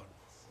will of God.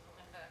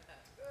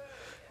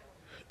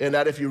 And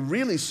that if you're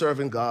really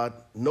serving God,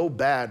 no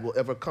bad will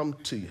ever come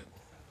to you.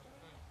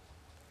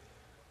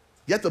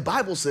 Yet the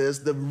Bible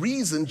says the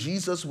reason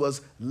Jesus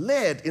was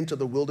led into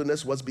the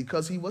wilderness was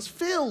because he was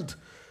filled.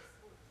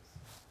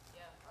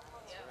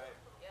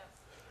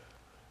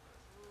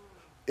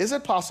 Is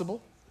it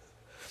possible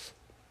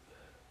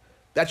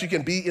that you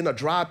can be in a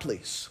dry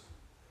place,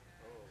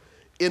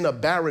 in a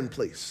barren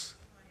place,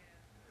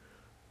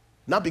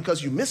 not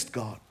because you missed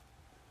God,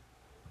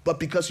 but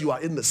because you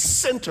are in the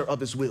center of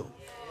his will?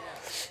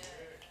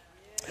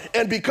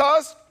 And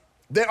because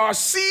there are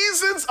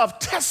seasons of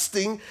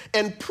testing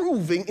and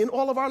proving in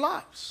all of our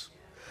lives.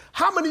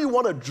 How many of you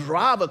want to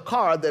drive a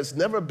car that's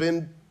never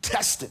been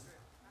tested?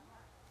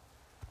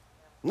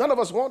 None of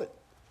us want it.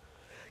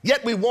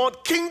 Yet we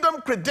want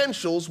kingdom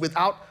credentials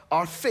without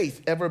our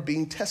faith ever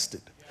being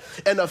tested.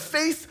 And a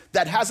faith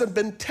that hasn't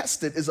been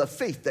tested is a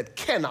faith that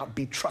cannot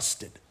be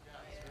trusted.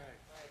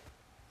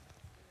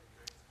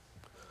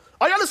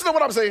 Are y'all listening to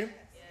what I'm saying?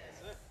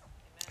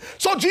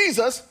 So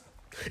Jesus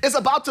is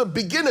about to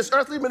begin his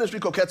earthly ministry,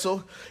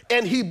 Koketso,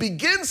 and he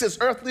begins his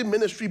earthly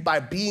ministry by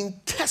being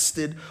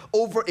tested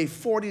over a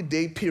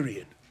 40-day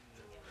period.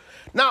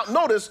 Now,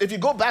 notice, if you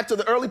go back to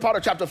the early part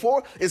of chapter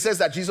 4, it says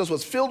that Jesus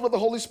was filled with the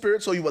Holy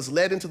Spirit, so he was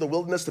led into the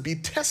wilderness to be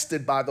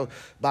tested by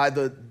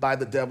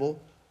the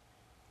devil.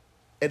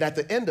 And at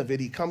the end of it,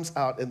 he comes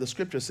out, and the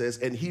scripture says,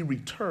 and he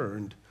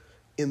returned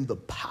in the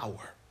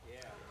power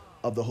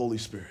of the Holy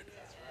Spirit.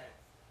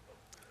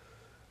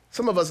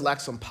 Some of us lack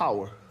some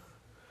power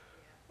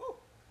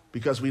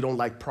because we don't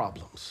like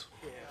problems.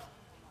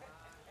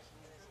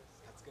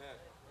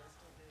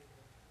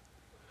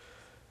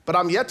 But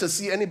I'm yet to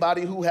see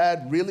anybody who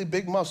had really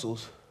big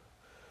muscles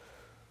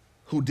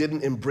who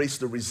didn't embrace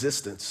the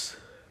resistance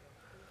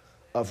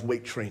of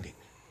weight training.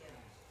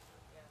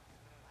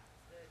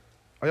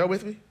 Are y'all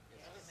with me?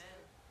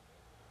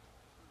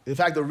 In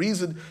fact, the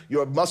reason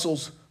your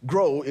muscles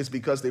grow is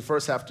because they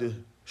first have to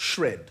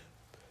shred.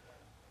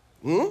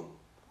 But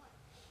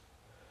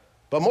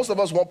most of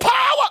us want power.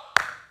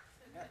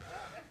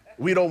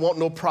 We don't want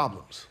no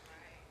problems.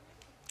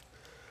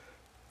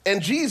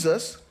 And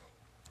Jesus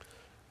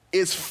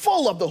is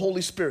full of the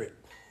Holy Spirit.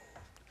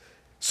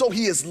 So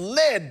he is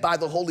led by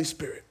the Holy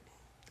Spirit.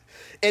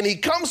 And he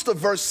comes to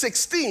verse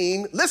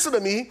 16, listen to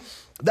me,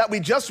 that we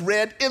just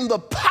read, in the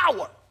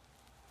power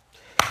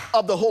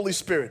of the Holy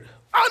Spirit,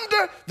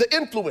 under the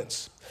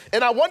influence.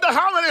 And I wonder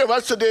how many of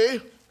us today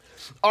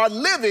are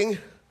living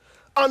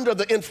under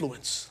the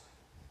influence.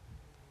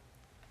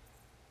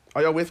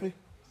 Are y'all with me?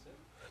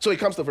 So he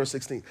comes to verse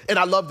 16. And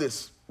I love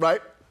this,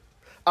 right?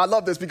 I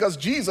love this because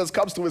Jesus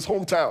comes to his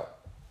hometown.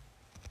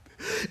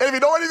 And if you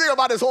know anything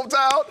about his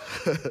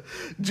hometown,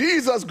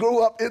 Jesus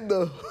grew up in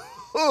the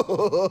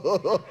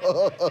hood.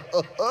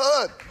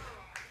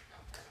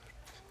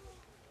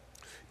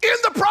 In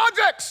the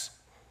projects.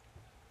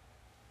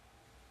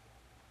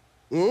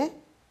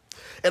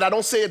 And I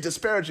don't say it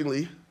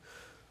disparagingly,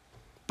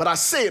 but I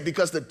say it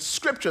because the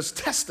scriptures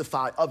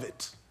testify of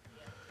it.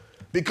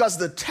 Because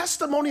the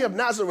testimony of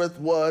Nazareth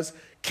was,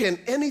 can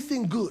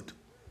anything good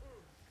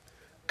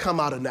come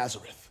out of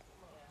Nazareth?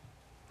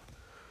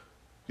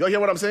 Y'all hear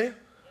what I'm saying?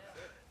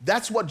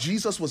 That's what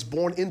Jesus was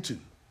born into.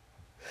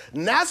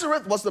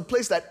 Nazareth was the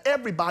place that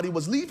everybody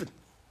was leaving.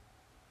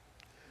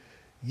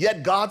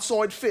 Yet God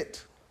saw it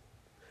fit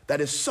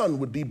that his son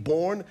would be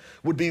born,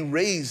 would be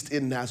raised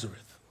in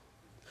Nazareth.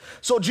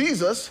 So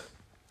Jesus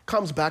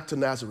comes back to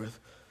Nazareth,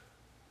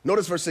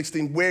 Notice verse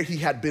 16, where he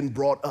had been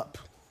brought up.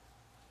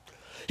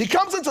 He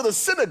comes into the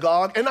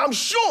synagogue, and I'm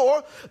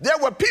sure there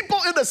were people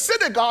in the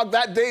synagogue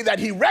that day that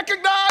he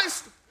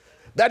recognized,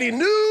 that he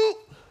knew,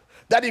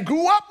 that he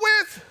grew up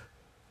with,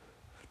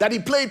 that he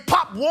played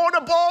Pop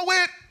Warner ball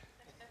with.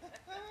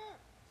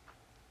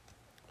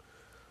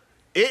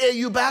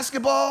 AAU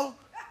basketball.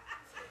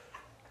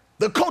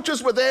 The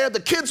coaches were there,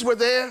 the kids were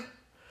there,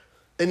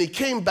 and he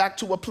came back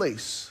to a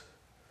place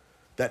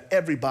that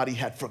everybody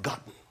had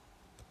forgotten.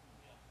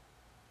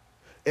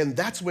 And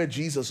that's where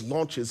Jesus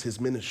launches his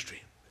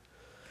ministry.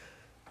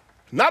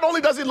 Not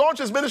only does he launch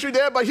his ministry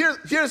there, but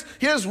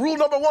here's rule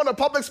number 1 of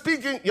public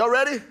speaking. Y'all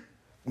ready?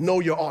 Know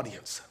your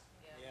audience.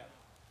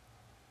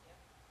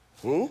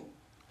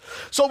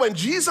 So when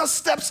Jesus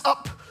steps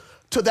up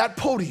to that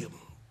podium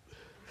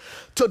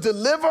to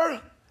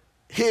deliver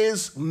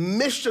his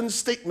mission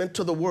statement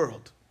to the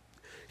world,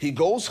 he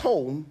goes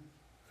home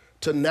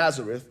to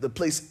Nazareth, the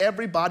place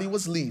everybody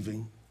was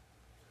leaving,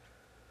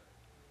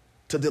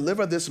 to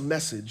deliver this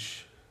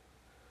message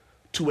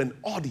to an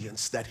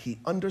audience that he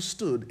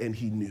understood and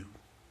he knew.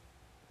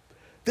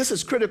 This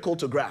is critical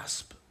to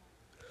grasp.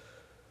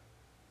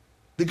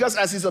 Because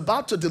as he's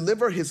about to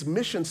deliver his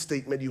mission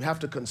statement, you have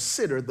to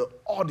consider the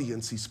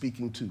audience he's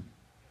speaking to.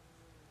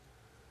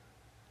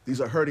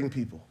 These are hurting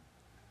people.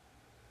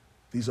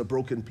 These are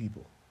broken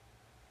people.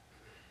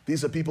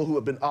 These are people who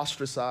have been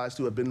ostracized,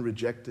 who have been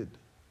rejected.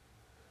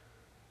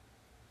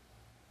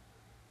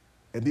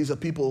 And these are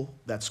people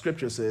that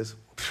scripture says,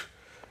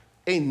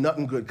 ain't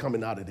nothing good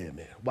coming out of there,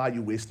 man. Why are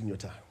you wasting your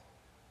time?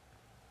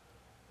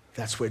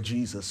 That's where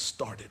Jesus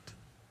started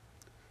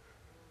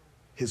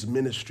his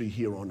ministry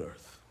here on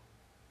earth.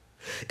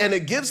 And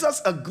it gives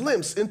us a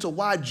glimpse into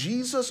why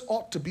Jesus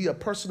ought to be a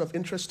person of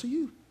interest to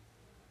you.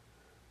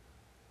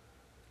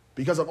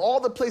 Because of all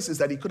the places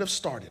that he could have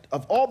started,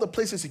 of all the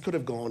places he could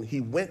have gone,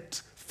 he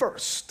went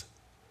first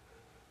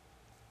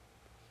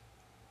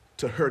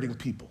to hurting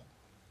people.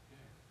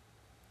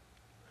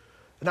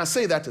 And I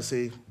say that to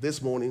say,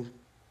 this morning,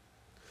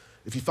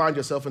 if you find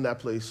yourself in that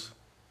place,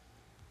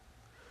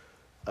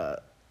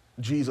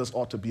 Jesus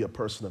ought to be a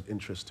person of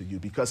interest to you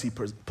because he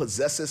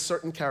possesses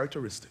certain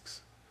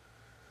characteristics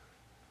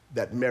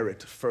that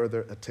merit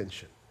further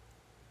attention.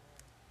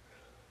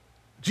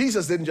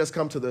 Jesus didn't just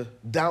come to the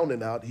down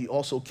and out, he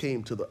also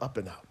came to the up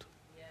and out.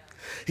 Yeah.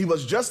 He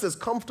was just as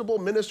comfortable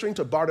ministering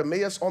to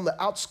Bartimaeus on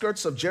the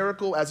outskirts of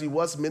Jericho as he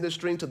was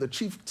ministering to the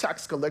chief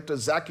tax collector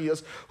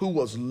Zacchaeus, who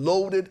was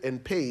loaded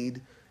and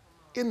paid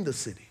in the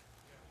city.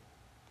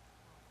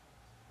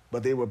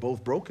 But they were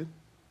both broken.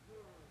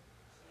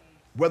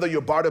 Whether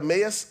you're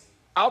Bartimaeus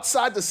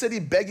outside the city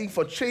begging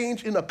for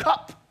change in a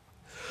cup,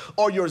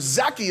 or you're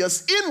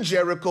Zacchaeus in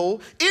Jericho,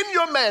 in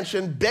your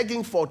mansion,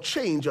 begging for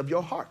change of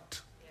your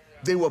heart.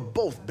 They were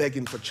both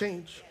begging for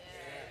change.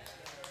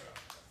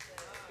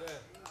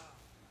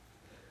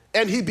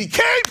 And he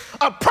became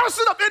a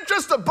person of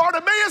interest to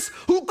Bartimaeus,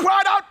 who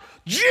cried out,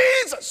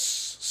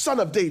 Jesus, Son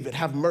of David,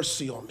 have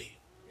mercy on me.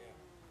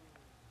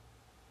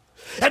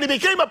 And he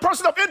became a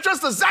person of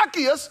interest to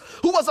Zacchaeus,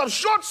 who was of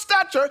short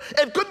stature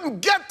and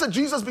couldn't get to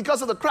Jesus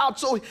because of the crowd.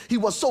 So he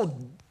was so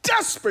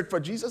desperate for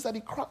Jesus that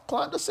he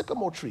climbed a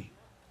sycamore tree.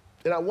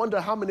 And I wonder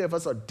how many of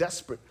us are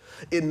desperate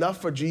enough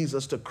for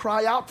Jesus to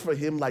cry out for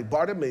him like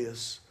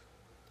Bartimaeus,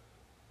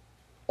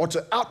 or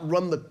to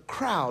outrun the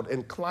crowd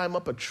and climb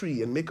up a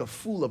tree and make a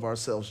fool of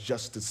ourselves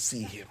just to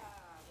see him.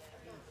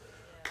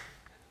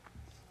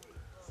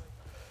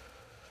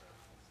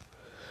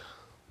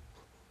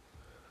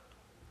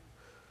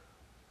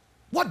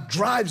 What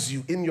drives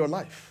you in your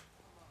life?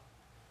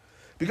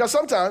 Because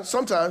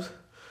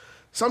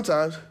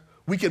sometimes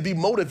we can be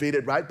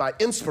motivated, right, by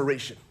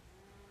inspiration.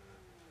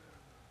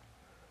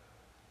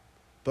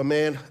 But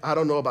man, I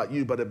don't know about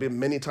you, but there have been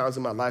many times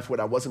in my life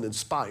where I wasn't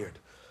inspired.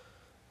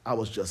 I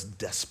was just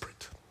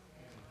desperate.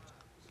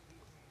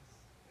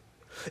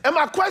 And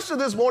my question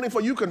this morning for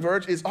you,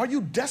 Converge, is, are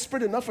you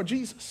desperate enough for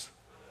Jesus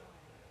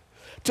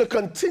to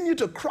continue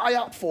to cry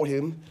out for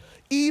him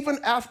even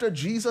after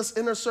Jesus'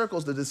 inner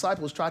circles, the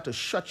disciples, tried to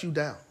shut you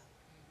down?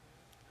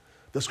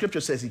 The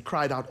scripture says he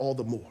cried out all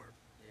the more.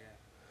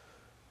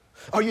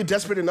 Are you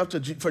desperate enough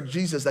for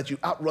Jesus that you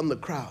outrun the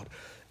crowd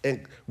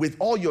and with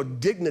all your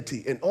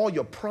dignity and all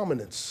your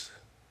prominence,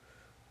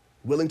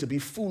 willing to be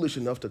foolish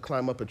enough to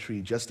climb up a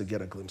tree just to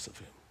get a glimpse of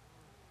him?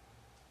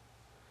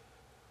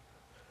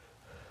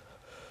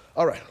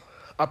 All right,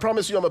 I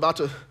promise you I'm going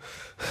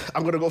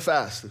to go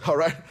fast, all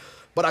right?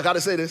 But I got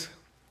to say this.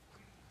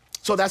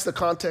 So that's the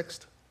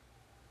context.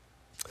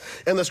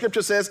 And the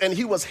scripture says, and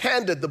he was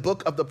handed the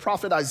book of the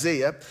prophet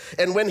Isaiah.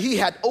 And when he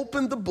had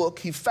opened the book,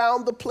 he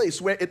found the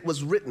place where it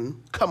was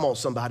written. Come on,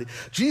 somebody.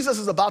 Jesus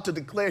is about to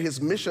declare his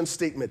mission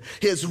statement.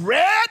 His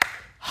red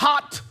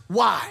hot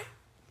why.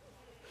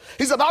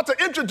 He's about to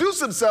introduce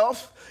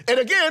himself. And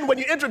again, when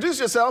you introduce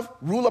yourself,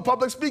 rule of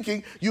public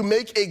speaking, you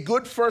make a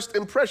good first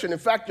impression. In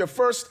fact, your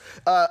first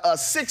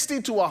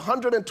 60 to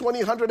 120,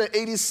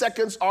 180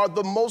 seconds are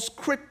the most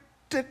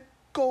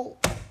critical.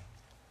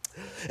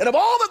 And of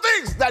all the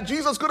things that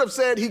Jesus could have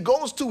said, he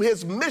goes to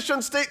his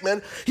mission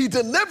statement. He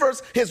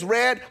delivers his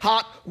red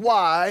hot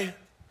why,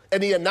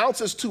 and he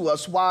announces to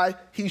us why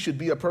he should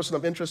be a person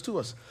of interest to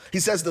us. He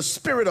says, the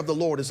Spirit of the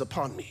Lord is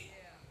upon me.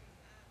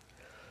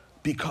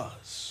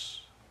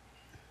 Because.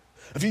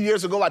 A few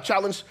years ago, I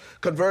challenged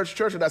Converge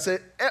Church, and I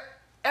said,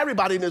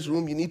 everybody in this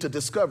room, you need to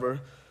discover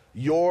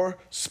your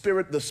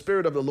spirit, the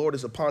Spirit of the Lord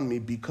is upon me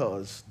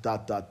because ...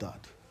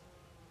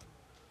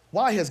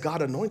 Why has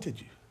God anointed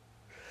you?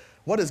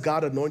 What has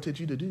God anointed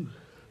you to do?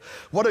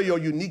 What are your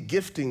unique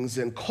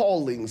giftings and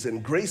callings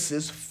and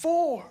graces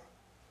for?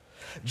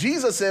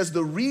 Jesus says,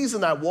 the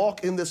reason I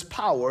walk in this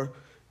power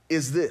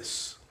is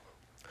this.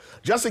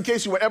 Just in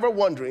case you were ever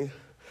wondering,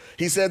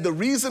 he said, the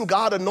reason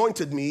God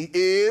anointed me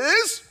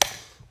is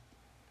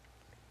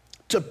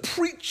to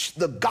preach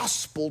the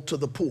gospel to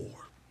the poor.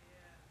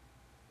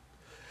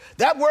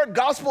 That word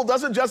gospel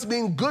doesn't just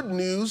mean good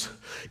news.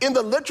 In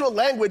the literal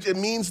language, it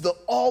means the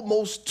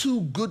almost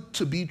too good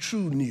to be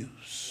true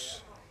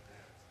news.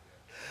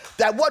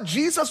 That what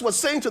Jesus was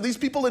saying to these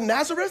people in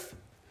Nazareth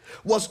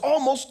was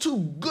almost too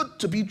good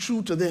to be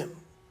true to them.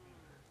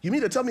 You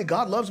mean to tell me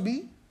God loves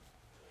me?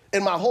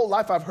 In my whole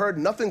life, I've heard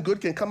nothing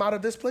good can come out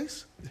of this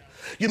place?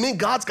 You mean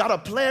God's got a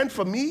plan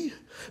for me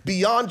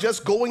beyond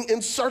just going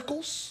in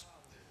circles?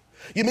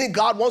 You mean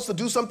God wants to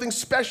do something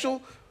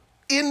special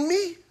in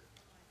me?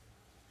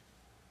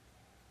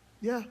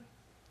 Yeah.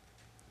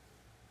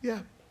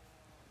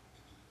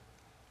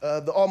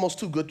 The almost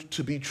too good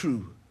to be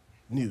true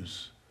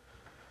news.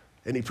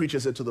 And he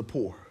preaches it to the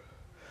poor.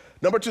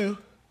 Number 2,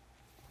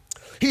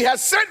 he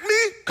has sent me,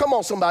 come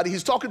on somebody,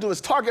 he's talking to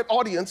his target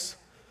audience,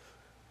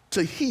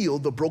 to heal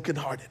the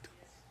brokenhearted.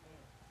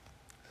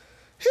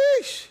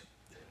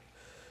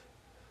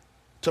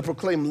 To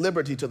proclaim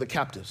liberty to the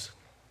captives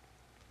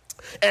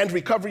and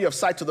recovery of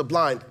sight to the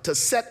blind, to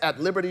set at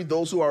liberty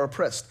those who are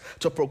oppressed,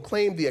 to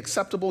proclaim the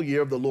acceptable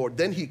year of the Lord.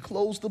 Then he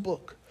closed the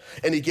book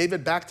and he gave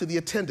it back to the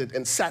attendant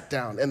and sat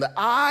down. And the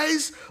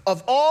eyes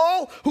of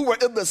all who were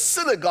in the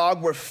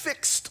synagogue were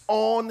fixed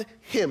on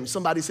him.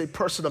 Somebody say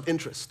person of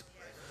interest.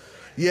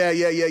 Yeah.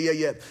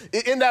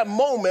 In that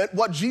moment,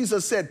 what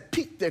Jesus said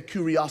piqued their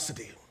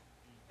curiosity.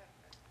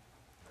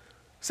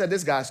 Said,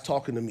 this guy's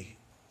talking to me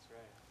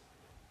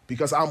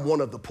because I'm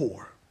one of the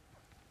poor.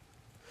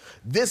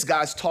 This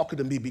guy's talking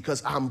to me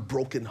because I'm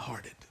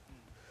brokenhearted.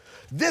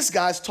 This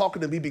guy's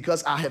talking to me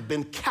because I have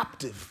been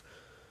captive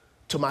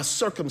to my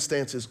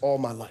circumstances all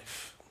my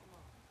life.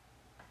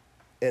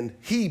 And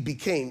he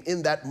became,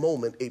 in that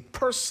moment, a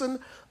person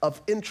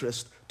of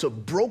interest to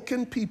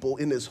broken people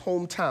in his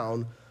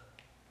hometown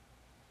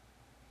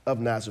of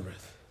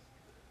Nazareth.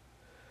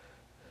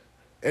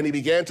 And he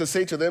began to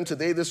say to them,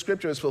 today this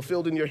scripture is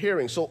fulfilled in your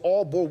hearing. So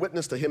all bore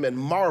witness to him and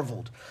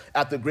marveled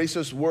at the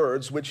gracious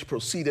words which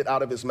proceeded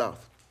out of his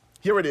mouth.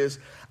 Here it is.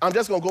 I'm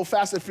just going to go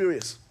fast and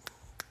furious.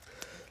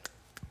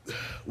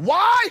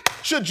 Why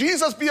should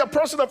Jesus be a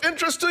person of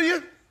interest to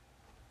you?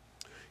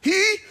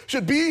 He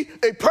should be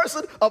a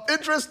person of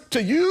interest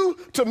to you,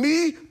 to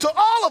me, to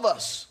all of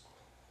us.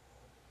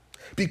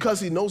 Because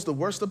he knows the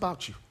worst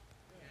about you,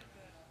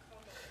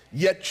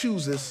 yet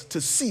chooses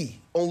to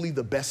see only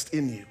the best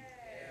in you.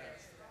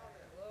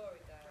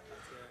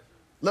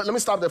 Let me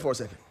stop there for a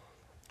second.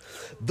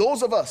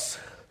 Those of us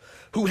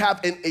who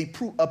have an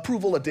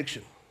approval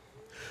addiction,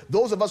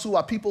 those of us who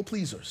are people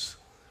pleasers,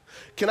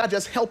 can I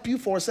just help you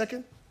for a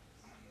second?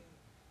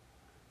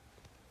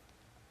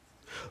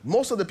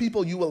 Most of the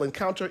people you will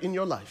encounter in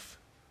your life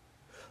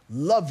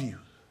love you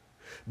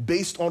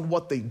based on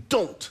what they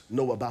don't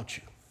know about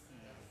you.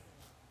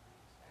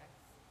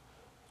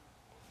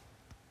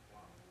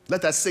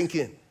 Let that sink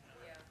in.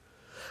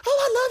 Oh,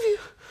 I love you.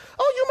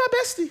 Oh, you're my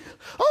bestie.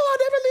 Oh, I'll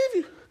never leave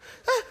you.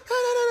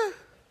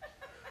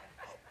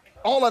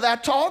 All of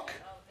that talk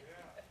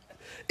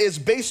is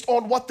based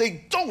on what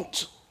they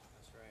don't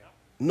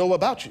know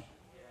about you.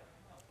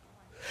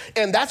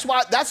 And that's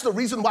the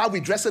reason why we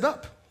dress it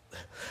up.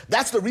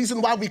 That's the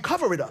reason why we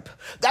cover it up.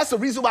 That's the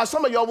reason why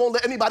some of y'all won't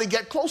let anybody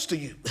get close to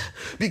you.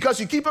 Because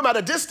you keep them at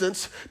a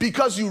distance,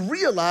 because you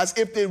realize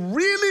if they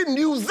really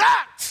knew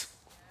that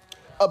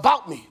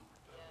about me,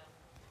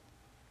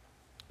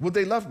 would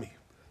they love me?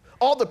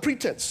 All the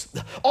pretense,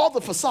 all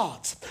the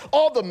facades,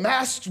 all the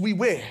masks we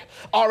wear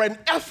are an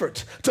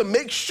effort to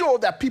make sure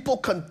that people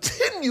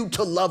continue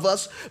to love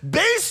us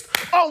based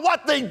on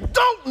what they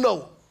don't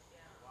know.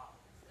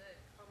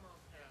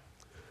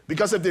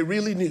 Because if they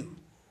really knew,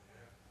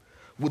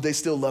 would they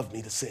still love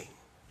me the same?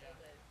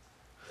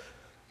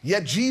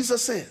 Yet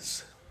Jesus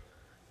says,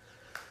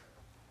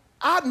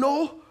 I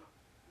know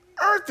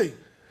everything,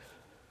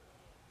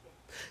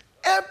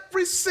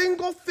 every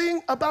single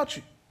thing about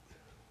you.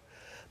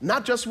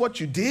 Not just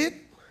what you did,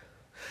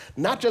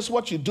 not just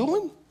what you're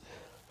doing,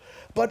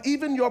 but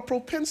even your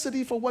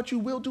propensity for what you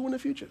will do in the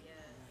future.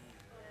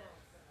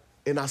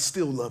 And I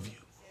still love you.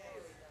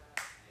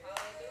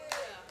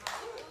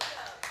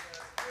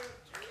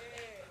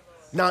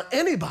 Now,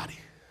 anybody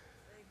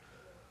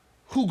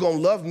who gonna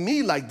love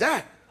me like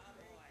that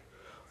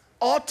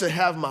ought to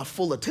have my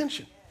full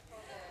attention.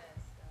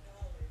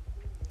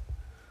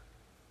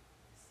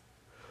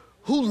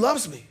 who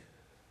loves me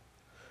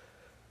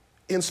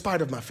in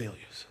spite of my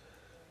failures.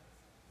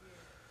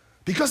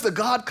 Because the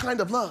God kind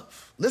of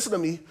love, listen to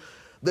me,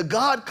 the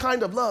God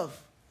kind of love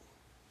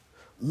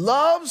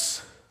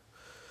loves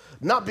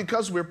not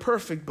because we're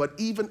perfect, but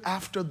even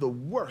after the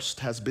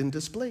worst has been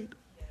displayed.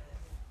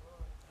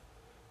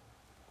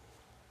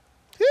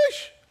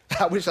 Yeesh.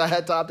 I wish I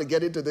had time to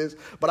get into this,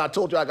 but I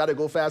told you I got to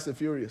go fast and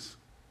furious.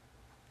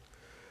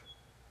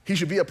 He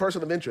should be a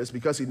person of interest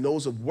because he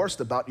knows the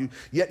worst about you,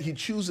 yet he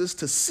chooses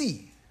to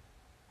see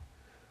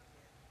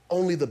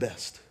only the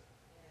best.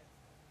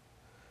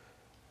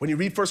 When you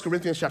read 1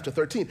 Corinthians chapter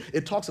 13,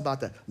 it talks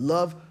about that.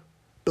 Love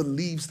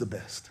believes the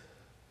best.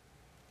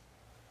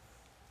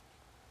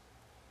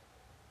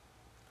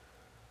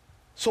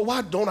 So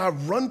why don't I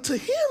run to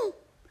him?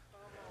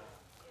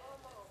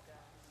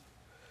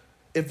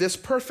 If this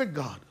perfect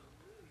God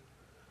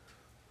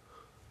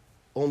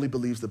only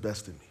believes the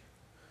best in me.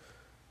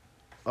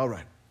 All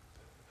right.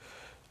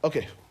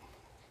 Okay.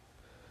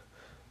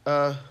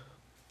 I'm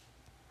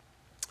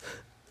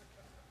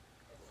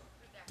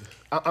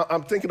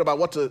thinking about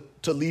what to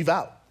leave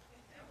out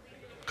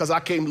because I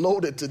came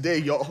loaded today,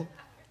 y'all.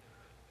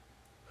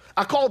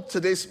 I called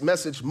today's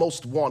message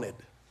Most Wanted.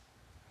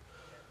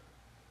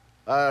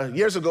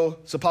 Years ago,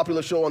 it's a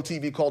popular show on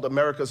TV called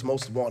America's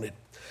Most Wanted.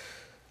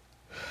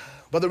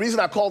 But the reason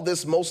I called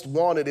this Most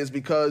Wanted is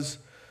because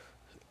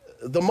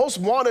the Most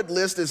Wanted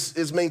list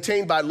is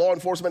maintained by law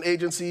enforcement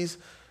agencies,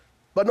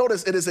 but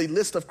notice it is a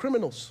list of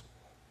criminals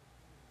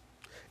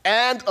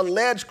and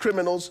alleged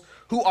criminals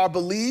who are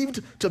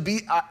believed to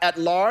be at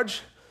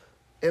large,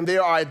 and they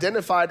are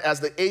identified as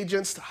the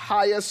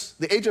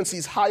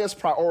agency's highest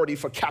priority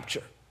for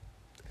capture.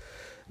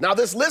 Now,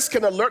 this list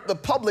can alert the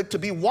public to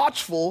be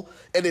watchful,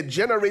 and it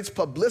generates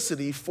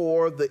publicity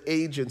for the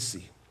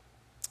agency.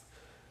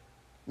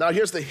 Now,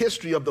 here's the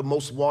history of the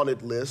Most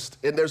Wanted list,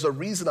 and there's a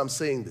reason I'm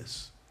saying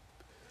this.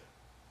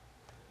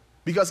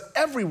 Because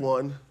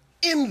everyone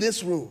in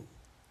this room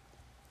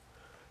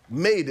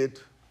made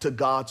it to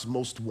God's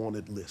Most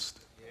Wanted list.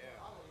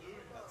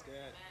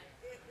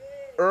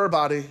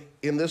 Everybody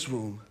in this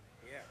room,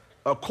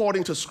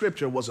 according to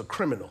Scripture, was a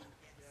criminal,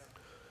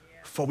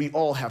 for we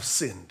all have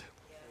sinned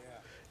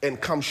and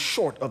come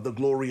short of the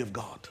glory of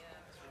God.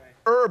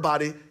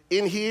 Everybody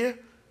in here,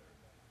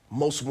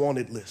 Most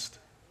Wanted list.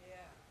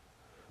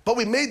 But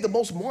we made the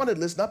Most Wanted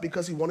list not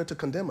because he wanted to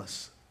condemn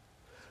us.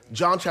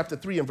 John chapter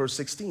 3 and verse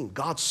 16,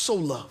 God so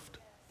loved.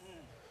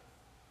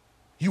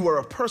 You were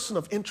a person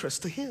of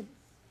interest to him,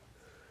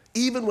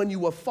 even when you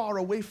were far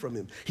away from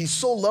him. He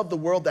so loved the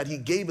world that he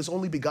gave his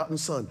only begotten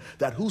son,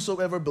 that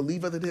whosoever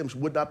believeth in him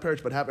would not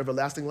perish but have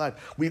everlasting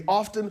life. We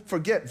often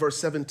forget verse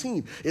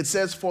 17. It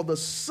says, for the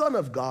Son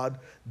of God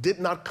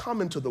did not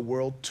come into the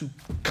world to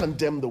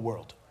condemn the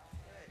world.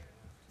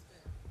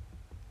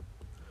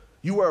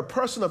 You were a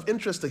person of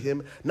interest to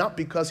him, not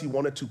because he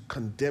wanted to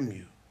condemn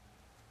you,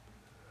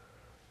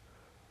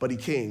 but he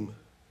came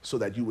so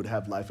that you would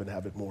have life and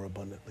have it more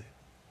abundantly.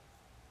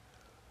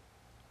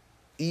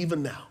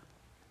 Even now,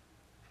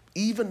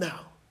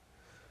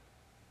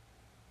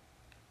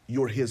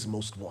 you're his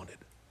most wanted.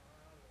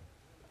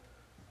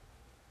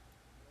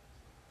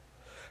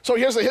 So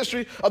here's the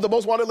history of the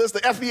most wanted list. The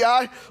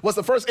FBI was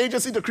the first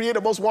agency to create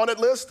a most wanted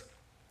list.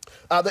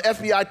 The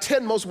FBI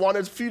 10 most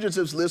wanted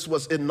fugitives list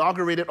was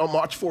inaugurated on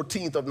March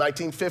 14th of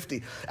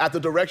 1950 at the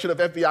direction of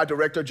FBI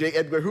Director J.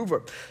 Edgar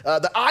Hoover.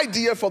 The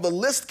idea for the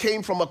list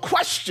came from a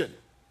question,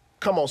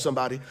 come on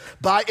somebody,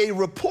 by a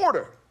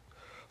reporter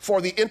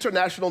for the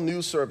International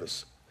News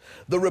Service.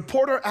 The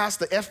reporter asked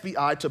the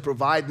FBI to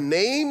provide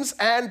names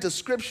and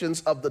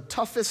descriptions of the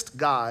toughest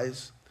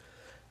guys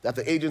that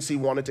the agency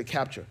wanted to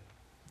capture.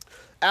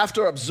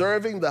 After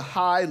observing the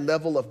high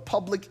level of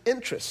public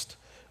interest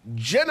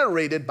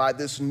generated by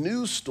this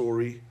news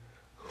story,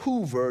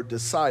 Hoover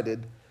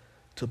decided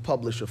to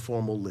publish a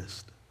formal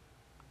list.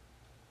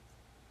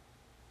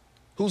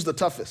 Who's the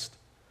toughest?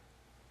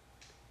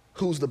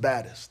 Who's the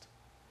baddest?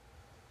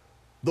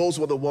 Those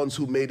were the ones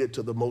who made it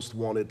to the most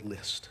wanted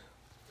list.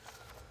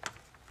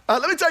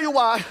 Let me tell you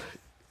why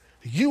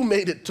you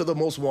made it to the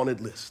most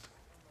wanted list.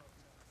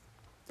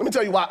 Let me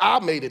tell you why I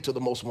made it to the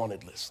most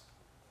wanted list.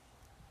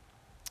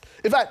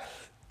 In fact,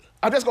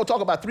 I'm just going to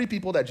talk about 3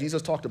 people that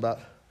Jesus talked about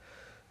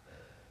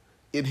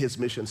in his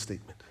mission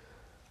statement.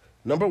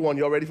 Number 1,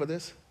 y'all ready for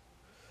this?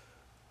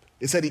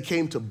 It said he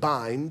came to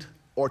bind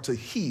or to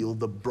heal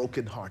the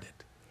brokenhearted.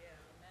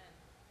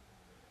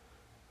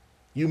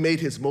 You made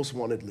his most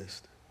wanted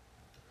list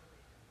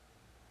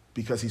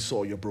because he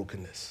saw your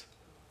brokenness.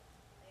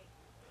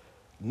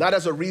 Not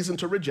as a reason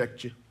to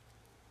reject you,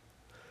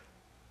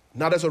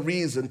 not as a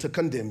reason to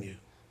condemn you,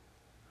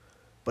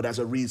 but as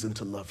a reason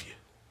to love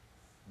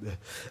you.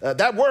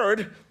 That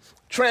word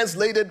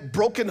translated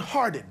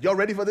brokenhearted. Y'all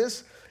ready for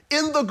this?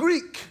 In the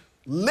Greek,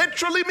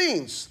 literally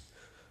means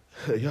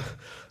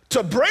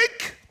to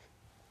break,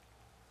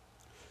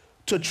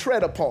 to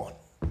tread upon.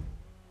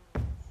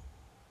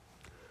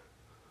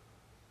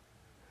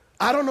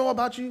 I don't know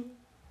about you,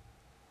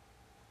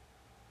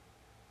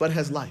 but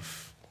has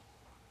life.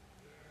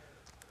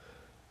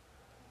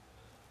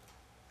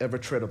 ever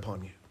tread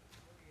upon you?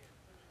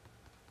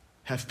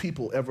 Have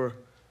people ever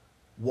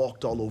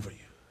walked all over you?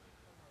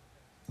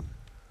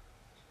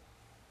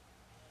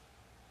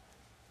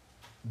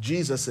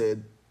 Jesus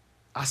said,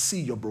 I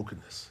see your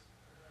brokenness.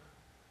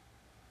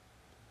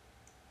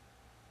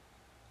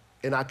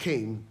 And I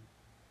came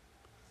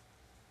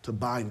to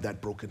bind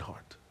that broken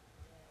heart.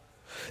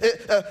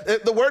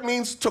 The word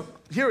means to,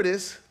 here it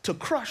is, to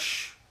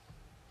crush.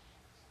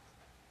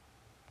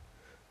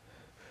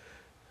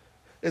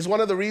 It's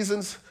one of the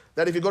reasons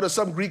that if you go to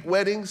some Greek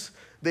weddings,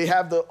 they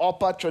have the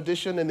opa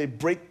tradition and they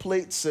break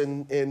plates,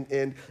 and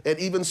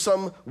even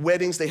some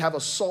weddings, they have a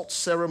salt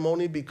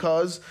ceremony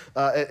because,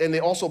 and they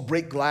also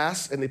break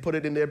glass and they put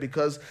it in there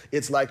because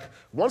it's like,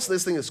 once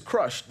this thing is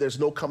crushed, there's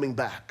no coming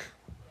back.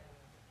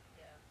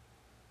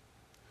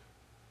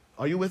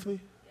 Are you with me?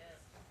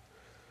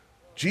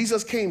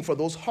 Jesus came for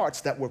those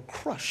hearts that were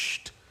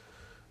crushed.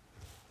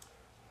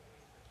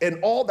 And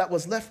all that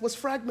was left was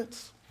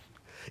fragments.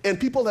 And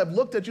people have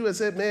looked at you and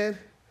said, man,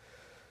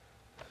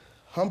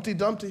 Humpty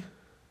Dumpty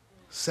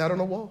sat on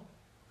a wall.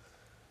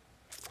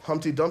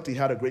 Humpty Dumpty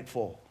had a great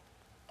fall.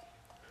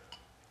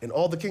 And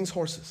all the king's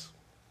horses.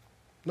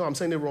 No, I'm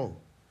saying it wrong.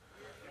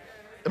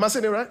 Am I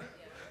saying it right?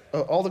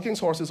 All the king's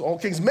horses, all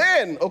king's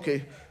men,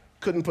 okay,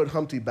 couldn't put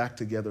Humpty back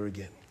together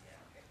again.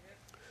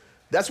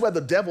 That's where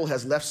the devil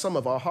has left some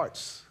of our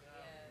hearts.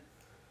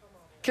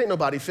 Can't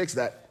nobody fix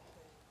that.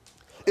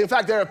 In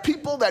fact, there are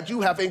people that you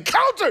have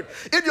encountered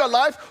in your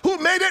life who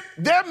made it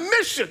their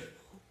mission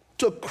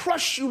to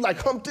crush you like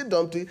Humpty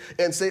Dumpty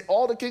and say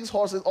all the king's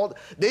horses,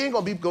 they ain't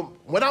gonna be,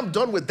 when I'm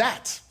done with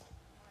that,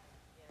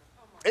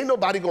 ain't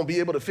nobody gonna be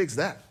able to fix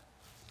that.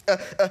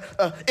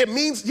 It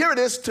means, here it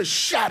is, to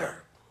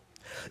shatter.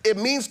 It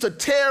means to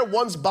tear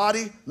one's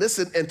body,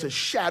 listen, and to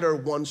shatter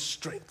one's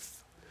strength.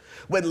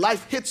 When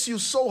life hits you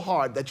so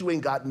hard that you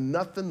ain't got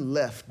nothing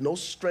left, no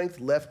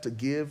strength left to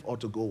give or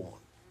to go on.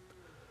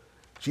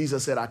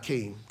 Jesus said, I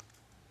came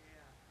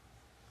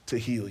to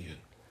heal you.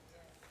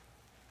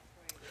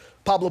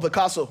 Pablo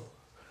Picasso,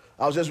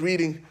 I was just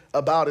reading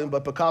about him,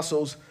 but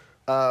Picasso's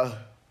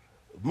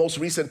most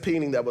recent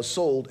painting that was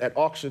sold at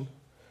auction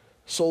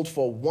sold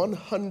for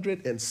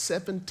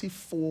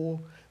 $174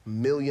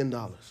 million.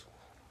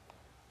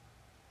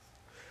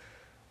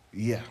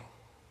 Yeah.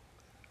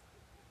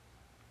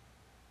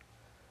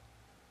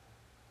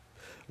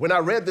 When I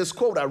read this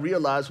quote, I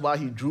realized why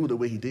he drew the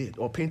way he did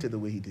or painted the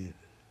way he did.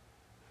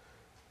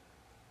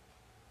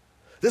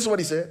 This is what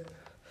he said.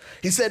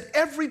 He said,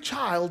 every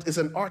child is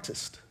an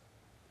artist.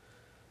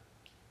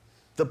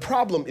 The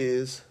problem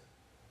is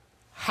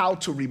how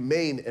to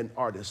remain an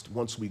artist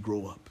once we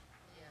grow up.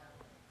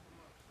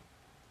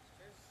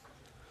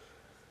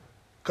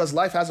 Because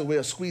life has a way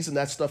of squeezing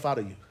that stuff out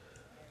of you.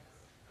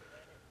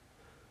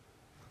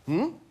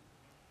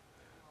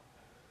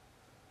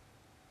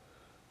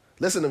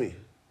 Listen to me.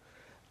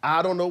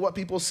 I don't know what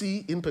people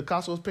see in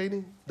Picasso's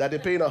painting, that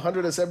they're paying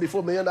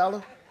 $174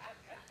 million.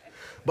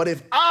 But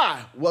if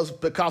I was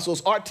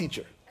Picasso's art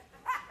teacher,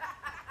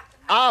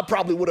 I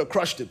probably would have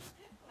crushed him.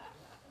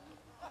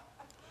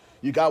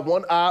 You got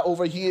one eye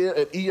over here,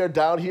 an ear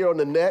down here on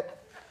the neck.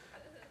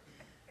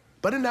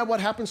 But isn't that what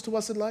happens to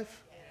us in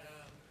life?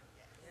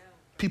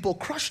 People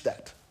crush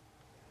that.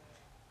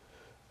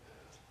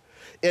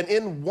 And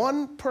in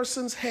one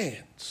person's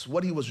hands,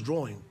 what he was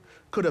drawing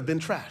could have been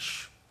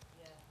trash.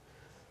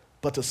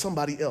 But to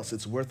somebody else,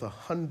 it's worth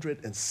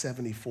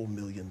 $174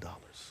 million.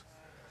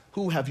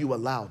 Who have you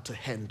allowed to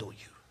handle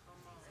you?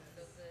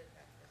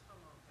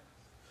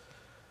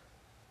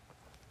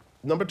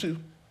 Number 2.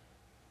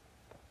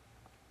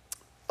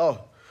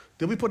 Oh,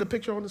 did we put a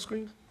picture on the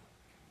screen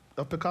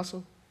of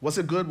Picasso? Was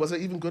it good? Was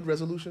it even good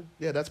resolution?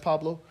 Yeah, that's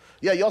Pablo.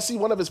 Yeah, y'all see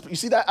one of his, you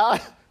see that eye?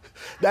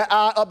 That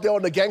eye up there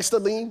on the gangster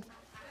lean?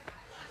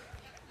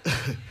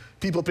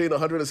 People paying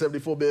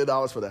 $174 million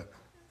for that.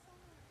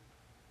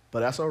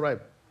 But that's all right.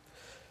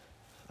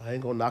 I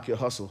ain't gonna knock your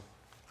hustle.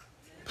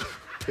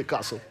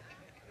 Picasso.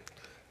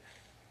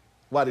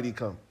 Why did he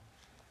come?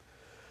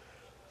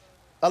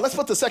 Let's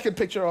put the second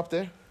picture up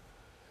there.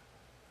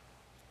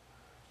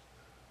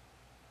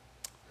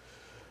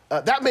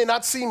 That may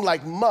not seem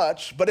like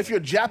much, but if you're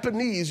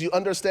Japanese, you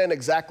understand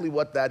exactly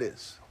what that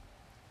is.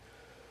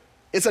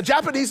 It's a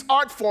Japanese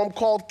art form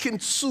called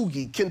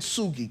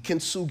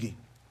kintsugi,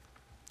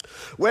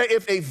 where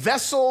if a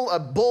vessel, a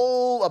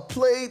bowl, a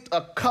plate,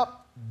 a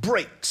cup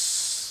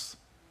breaks,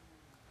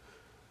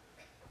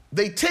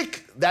 they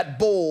take that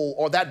bowl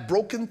or that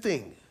broken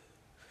thing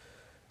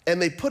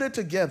and they put it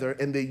together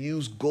and they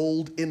use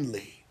gold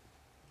inlay.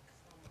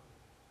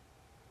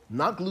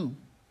 Not glue,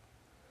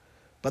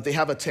 but they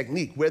have a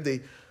technique where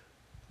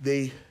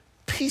they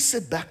piece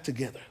it back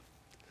together,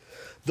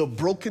 the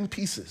broken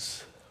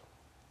pieces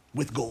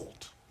with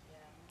gold.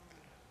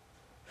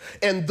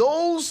 And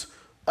those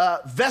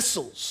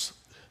vessels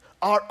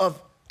are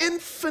of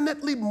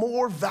infinitely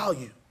more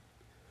value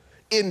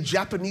in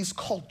Japanese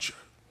culture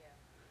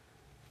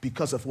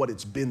because of what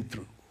it's been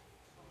through.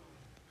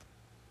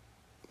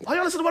 Are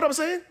you listening to what I'm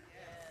saying?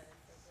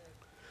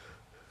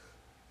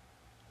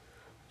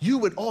 You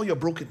with all your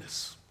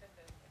brokenness,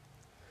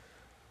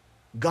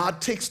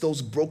 God takes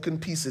those broken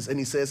pieces and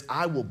he says,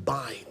 I will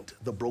bind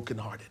the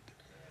brokenhearted.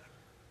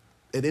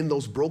 And in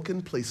those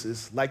broken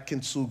places, like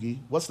Kintsugi,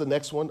 what's the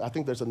next one? I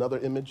think there's another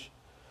image.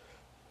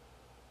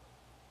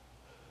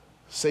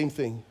 Same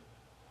thing.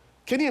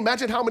 Can you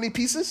imagine how many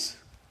pieces?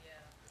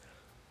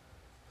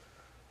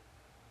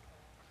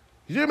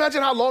 Can you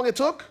imagine how long it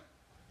took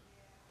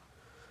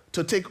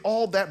to take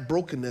all that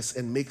brokenness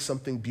and make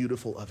something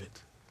beautiful of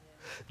it?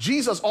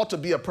 Jesus ought to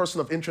be a person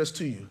of interest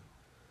to you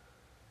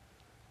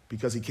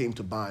because he came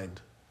to bind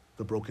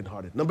the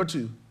brokenhearted. Number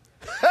 2.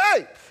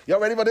 Hey, y'all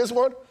ready for this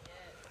one?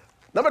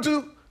 Number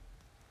 2,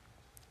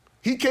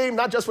 he came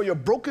not just for your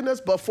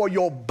brokenness, but for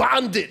your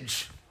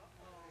bondage.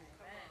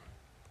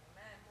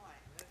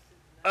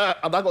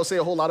 I'm not going to say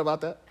a whole lot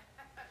about that.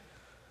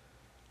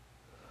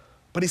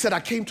 But he said, I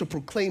came to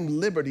proclaim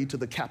liberty to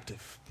the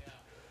captive.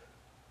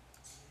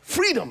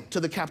 Freedom to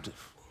the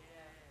captive.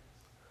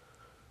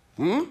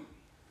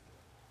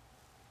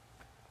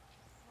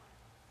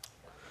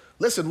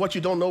 Listen, what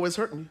you don't know is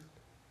hurting you.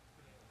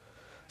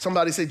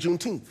 Somebody say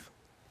Juneteenth.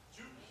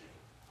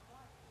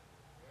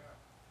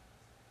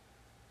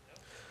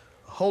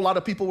 A whole lot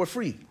of people were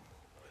free.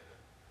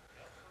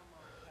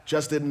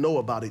 Just didn't know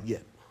about it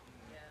yet.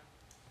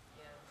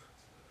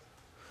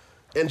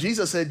 And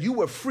Jesus said, you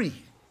were free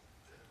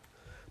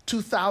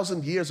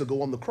 2,000 years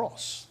ago on the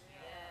cross.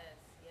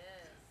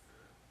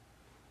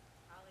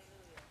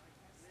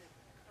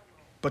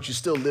 But you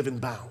still live in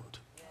bound.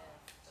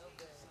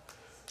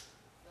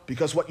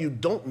 Because what you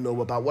don't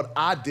know about what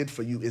I did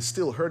for you is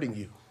still hurting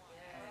you.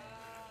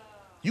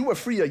 You were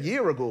free a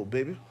year ago,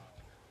 baby.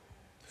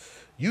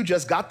 You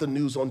just got the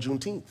news on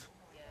Juneteenth.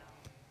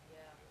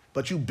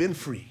 But you've been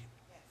free.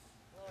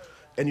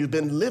 And you've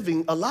been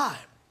living a lie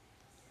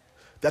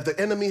that the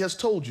enemy has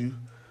told you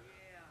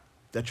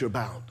that you're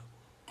bound.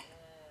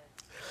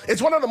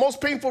 It's one of the most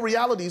painful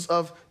realities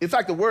of, in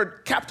fact, the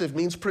word captive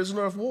means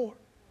prisoner of war.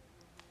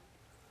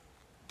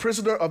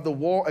 Prisoner of the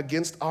war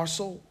against our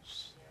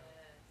souls.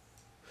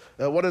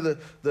 One of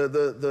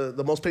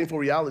the most painful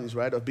realities,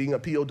 right, of being a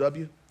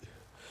POW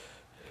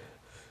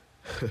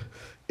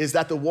is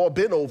that the war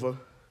been over,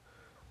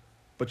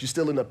 but you're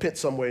still in a pit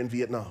somewhere in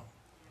Vietnam.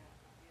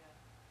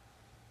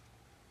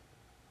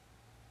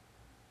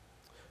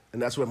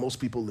 And that's where most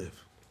people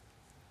live.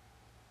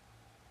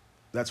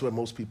 That's where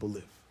most people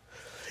live.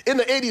 In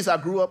the 80s,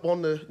 I grew up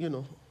on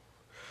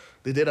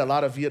they did a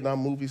lot of Vietnam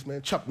movies,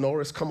 man. Chuck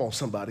Norris, come on,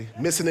 somebody.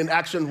 Missing in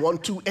Action 1,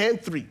 2,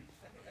 and 3.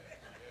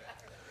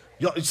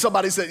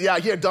 Somebody said, yeah,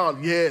 I hear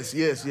Don. Yes.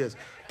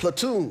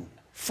 Platoon,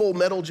 Full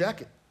Metal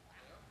Jacket.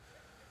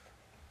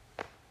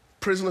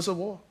 Prisoners of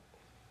war.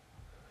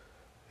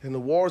 And the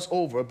war's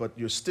over, but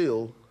you're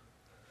still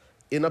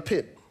in a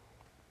pit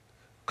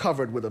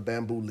covered with a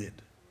bamboo lid.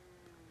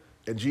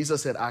 And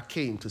Jesus said, I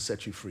came to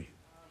set you free.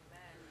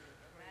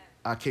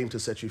 I came to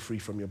set you free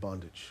from your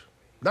bondage.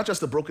 Not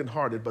just the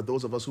brokenhearted, but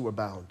those of us who are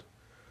bound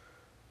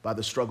by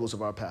the struggles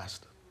of our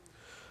past.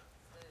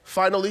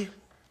 Finally,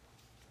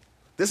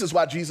 this is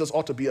why Jesus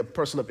ought to be a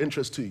person of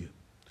interest to you.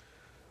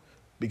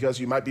 Because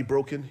you might be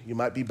broken, you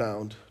might be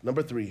bound.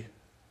 Number 3,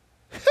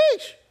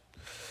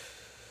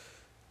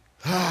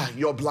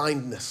 your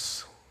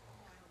blindness.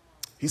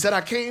 He said,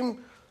 I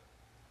came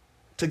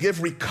to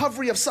give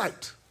recovery of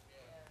sight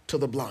to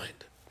the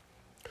blind.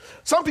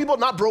 Some people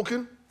not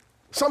broken,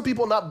 some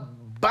people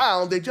not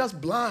bound, they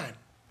just blind.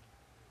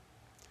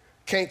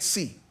 Can't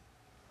see.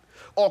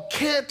 Or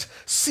can't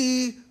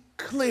see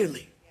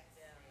clearly.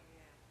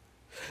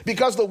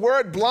 Because the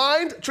word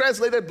blind,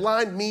 translated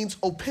blind, means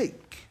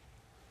opaque.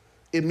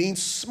 It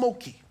means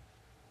smoky.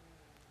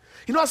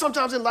 You know how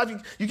sometimes in life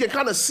you can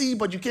kind of see,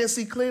 but you can't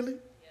see clearly?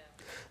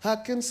 I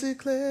can see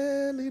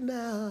clearly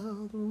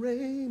now, the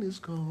rain is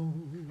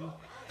gone.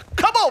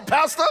 Come on,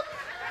 Pastor.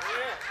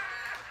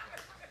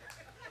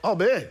 Oh,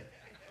 man.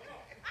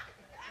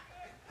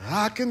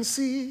 I can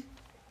see.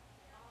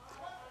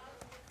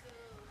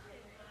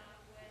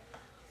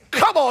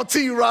 Come on,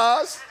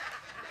 T-Roz.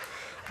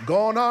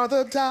 Gone are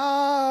the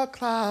dark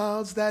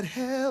clouds that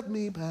held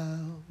me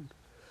bound.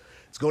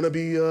 It's going to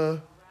be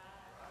a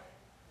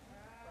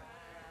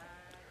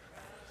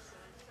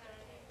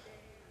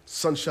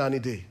sunshiny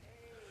day.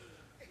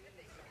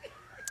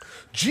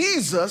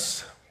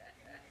 Jesus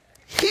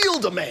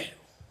healed a man.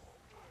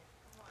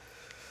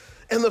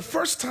 And the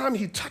first time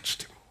he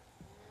touched him,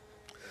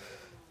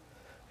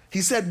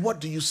 he said, what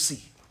do you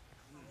see?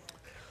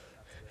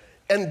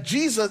 And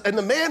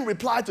the man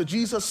replied to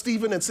Jesus,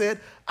 Stephen, and said,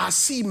 I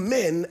see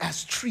men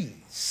as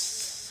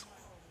trees.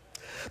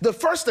 The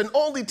first and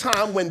only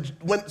time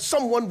when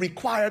someone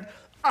required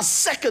a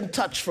second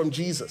touch from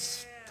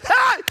Jesus. Hey,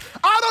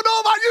 I don't know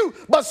about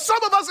you, but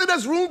some of us in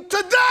this room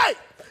today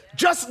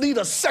just need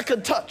a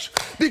second touch.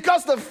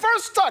 Because the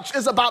first touch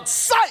is about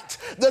sight.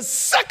 The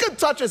second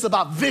touch is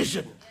about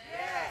vision.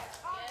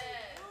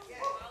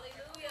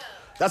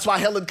 That's why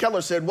Helen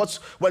Keller said,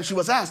 when she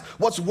was asked,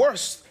 what's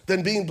worse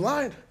than being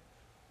blind?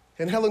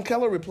 And Helen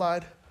Keller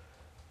replied,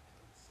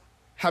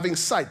 having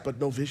sight but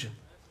no vision.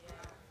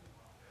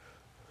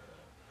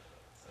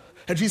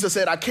 And Jesus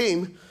said, I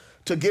came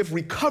to give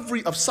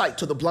recovery of sight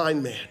to the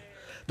blind man,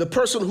 the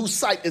person whose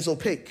sight is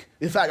opaque.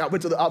 In fact, I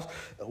went to the,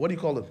 what do you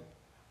call them?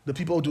 The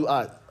people who do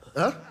eye,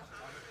 huh?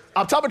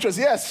 Optometrists,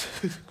 yes.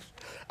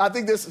 I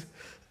think this,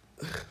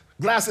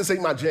 glasses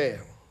ain't my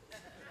jam.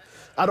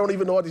 I don't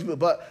even know what these people,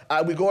 but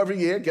we go every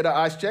year, get our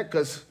eyes checked,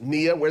 because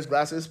Nia wears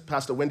glasses,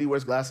 Pastor Wendy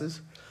wears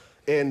glasses,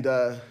 and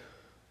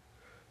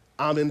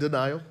I'm in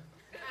denial.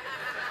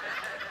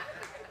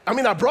 I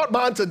mean, I brought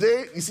mine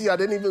today. You see,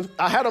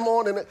 I had them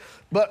on,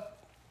 but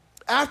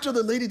after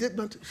the lady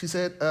did, she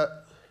said,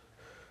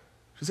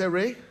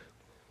 Ray,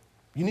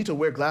 you need to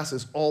wear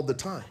glasses all the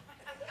time.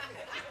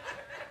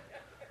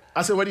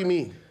 I said, what do you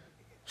mean?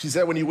 She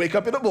said, when you wake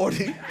up in the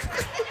morning,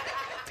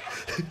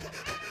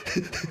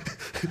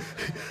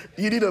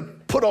 you need to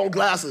put on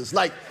glasses.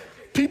 Like,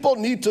 people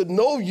need to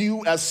know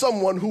you as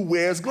someone who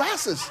wears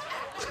glasses.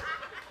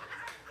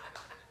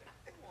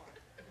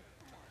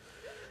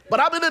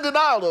 But I've been in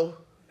denial, though.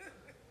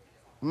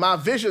 My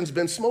vision's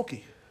been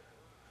smoky,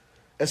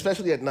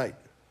 especially at night.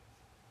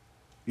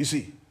 You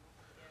see.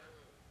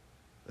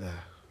 Yeah.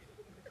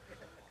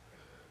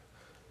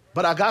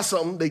 But I got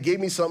something. They gave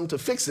me something to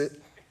fix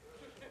it,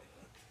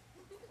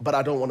 but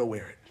I don't want to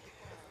wear it.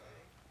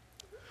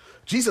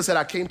 Jesus said,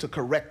 I came to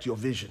correct your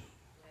vision.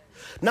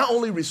 Not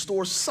only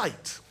restore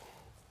sight,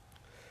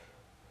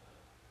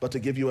 but to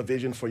give you a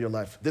vision for your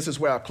life. This is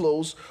where I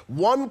close.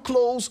 One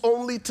close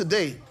only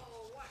today.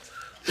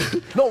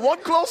 No,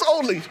 one close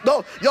only.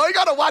 No, y'all, you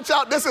gotta watch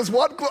out. This is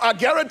one close. I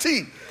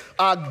guarantee.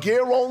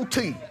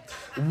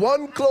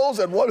 One close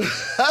and one.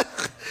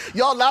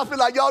 Y'all laughing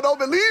like y'all don't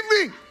believe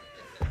me.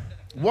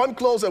 One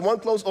close and one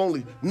close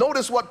only.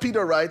 Notice what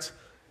Peter writes.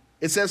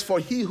 It says, for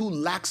he who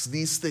lacks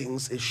these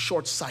things is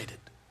short-sighted,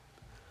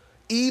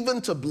 even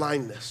to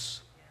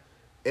blindness,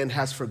 and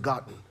has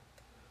forgotten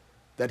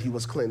that he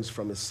was cleansed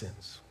from his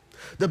sins.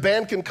 The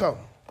band can come.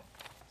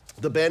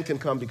 The band can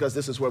come because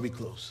this is where we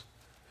close.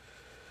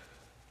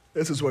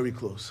 This is where we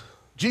close.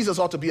 Jesus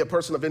ought to be a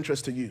person of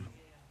interest to you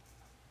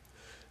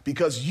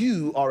because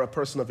you are a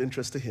person of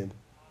interest to him.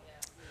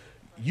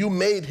 You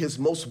made his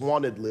most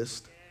wanted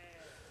list,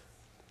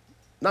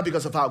 not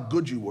because of how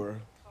good you were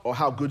or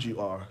how good you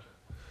are,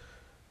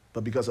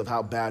 but because of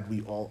how bad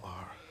we all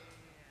are.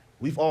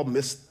 We've all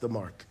missed the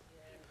mark.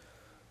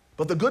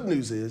 But the good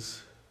news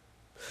is,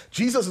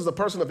 Jesus is a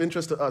person of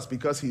interest to us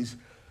because he's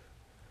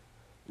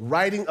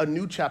writing a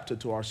new chapter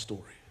to our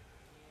story.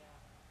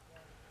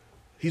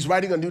 He's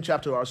writing a new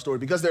chapter to our story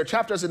because there are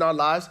chapters in our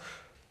lives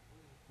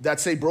that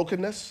say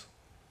brokenness.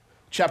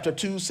 Chapter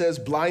 2 says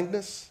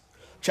blindness.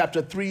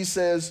 Chapter 3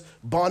 says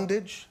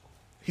bondage.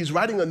 He's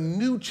writing a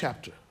new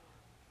chapter.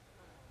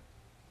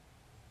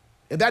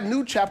 And that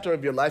new chapter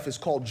of your life is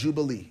called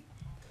Jubilee.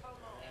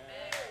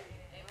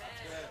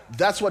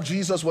 That's what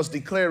Jesus was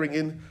declaring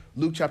in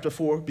Luke chapter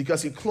 4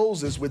 because he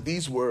closes with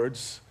these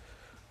words.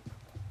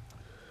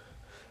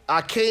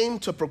 I came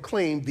to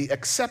proclaim the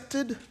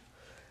accepted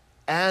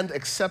and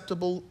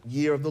acceptable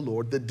year of the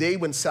Lord, the day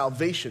when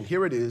salvation,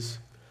 here it is,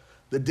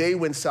 the day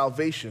when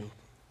salvation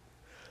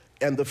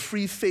and the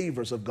free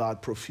favors of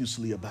God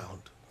profusely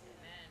abound.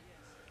 Amen.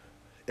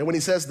 And when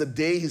he says the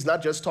day, he's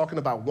not just talking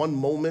about one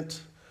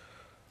moment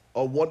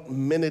or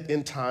 1 minute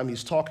in time.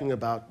 He's talking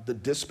about the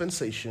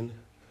dispensation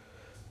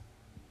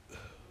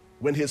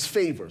when his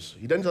favors,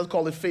 he doesn't just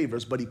call it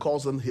favors, but he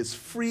calls them his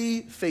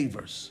free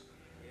favors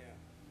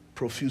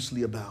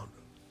profusely abound.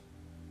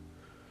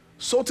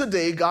 So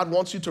today, God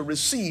wants you to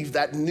receive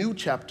that new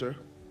chapter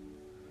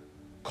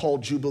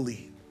called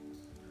Jubilee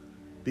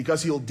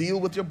because he'll deal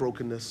with your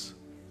brokenness.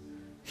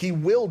 He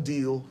will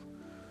deal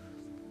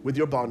with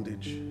your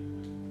bondage,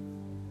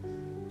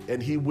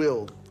 and he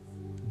will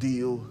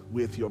deal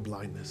with your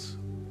blindness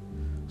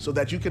so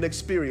that you can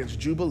experience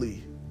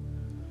Jubilee,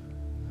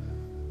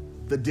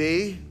 the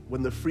day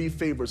when the free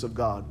favors of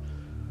God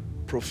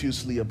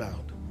profusely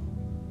abound.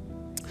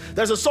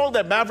 There's a song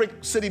that Maverick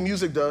City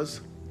Music does,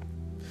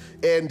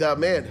 and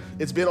man,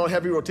 it's been on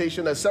heavy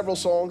rotation. There's several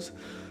songs,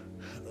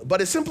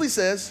 but it simply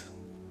says,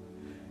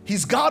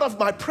 he's God of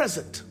my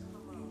present.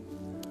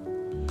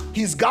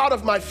 He's God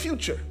of my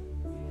future.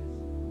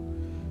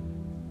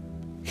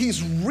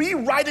 He's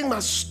rewriting my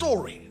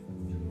story.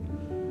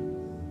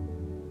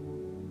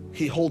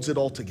 He holds it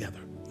all together.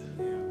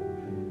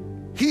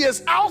 He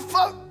is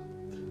Alpha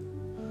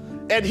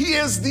and he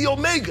is the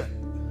Omega.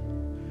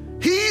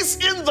 He's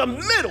in the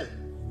middle.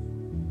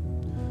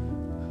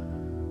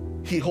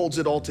 He holds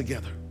it all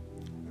together.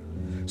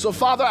 So,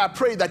 Father, I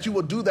pray that you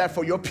will do that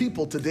for your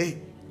people today.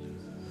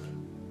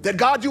 That,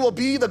 God, you will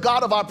be the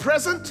God of our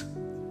present,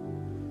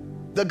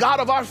 the God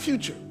of our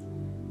future.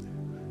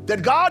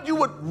 That, God, you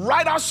would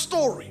write our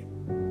story.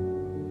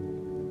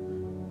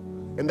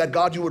 And that,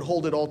 God, you would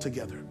hold it all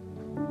together.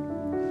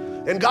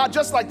 And, God,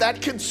 just like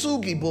that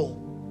kintsugi bowl,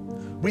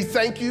 we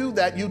thank you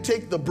that you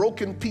take the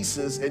broken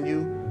pieces and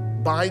you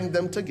bind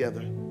them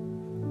together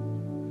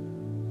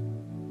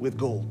with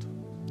gold.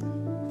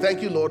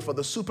 Thank you, Lord, for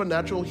the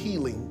supernatural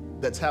healing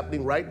that's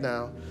happening right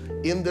now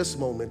in this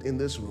moment, in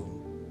this room.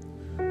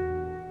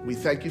 We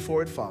thank you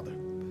for it, Father.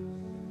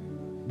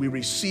 We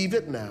receive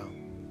it now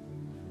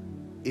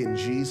in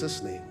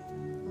Jesus' name.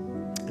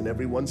 And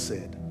everyone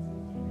said,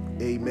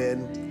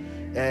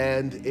 amen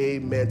and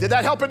amen. Did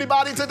that help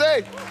anybody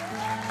today?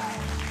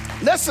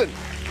 Listen,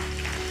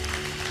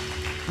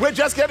 we're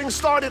just getting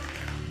started.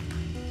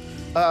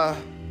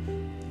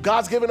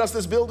 God's given us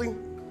this building,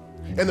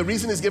 and the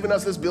reason He's given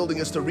us this building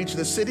is to reach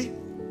this city,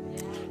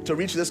 to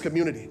reach this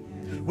community.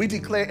 We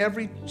declare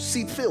every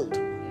seat filled.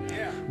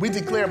 We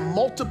declare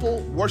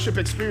multiple worship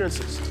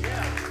experiences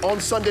on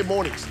Sunday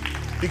mornings,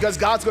 because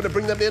God's going to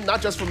bring them in,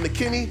 not just from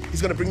McKinney.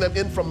 He's going to bring them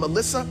in from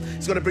Melissa.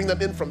 He's going to bring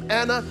them in from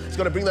Anna. He's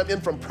going to bring them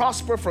in from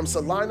Prosper, from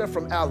Salina,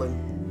 from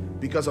Alan,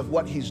 because of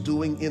what He's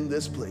doing in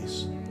this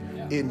place.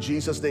 In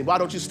Jesus' name. Why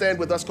don't you stand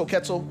with us,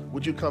 Koketso?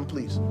 Would you come,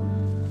 please?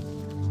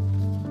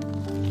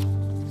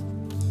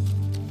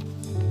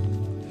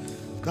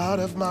 God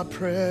of my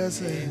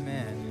present,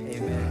 amen,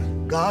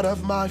 amen. God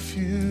of my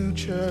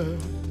future,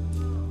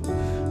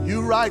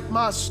 you write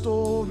my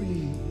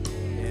story,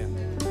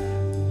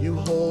 you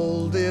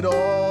hold it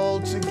all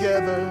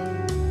together.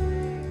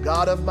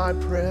 God of my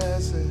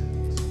present,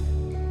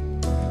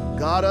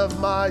 God of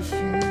my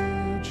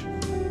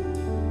future,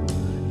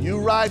 you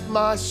write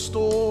my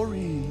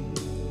story,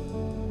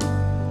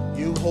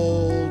 you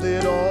hold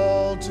it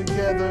all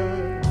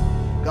together.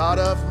 God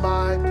of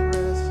my present,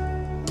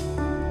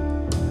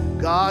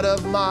 God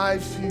of my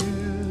future,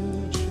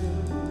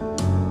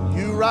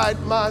 you write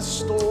my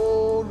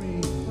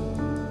story,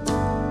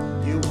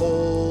 you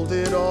hold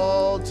it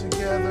all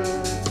together.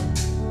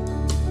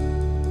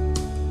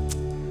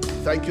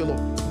 Thank you,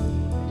 Lord.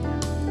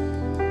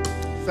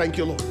 Thank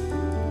you, Lord.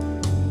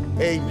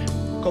 Amen.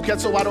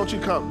 Koketso, why don't you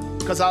come?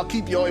 Because I'll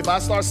keep you. If I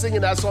start singing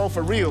that song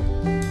for real,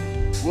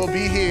 we'll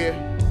be here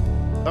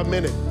a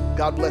minute.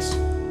 God bless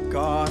you.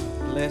 God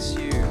bless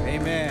you.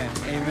 Amen.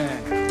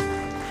 Amen.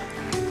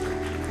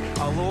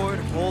 Our Lord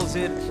holds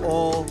it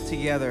all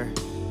together.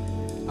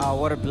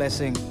 What a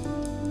blessing.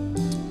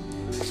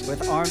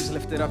 With arms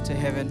lifted up to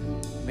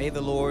heaven, may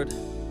the Lord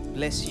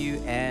bless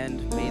you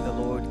and may the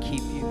Lord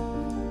keep you.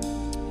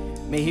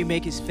 May He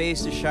make His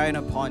face to shine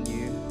upon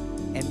you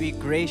and be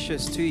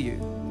gracious to you.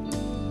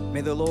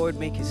 May the Lord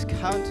make His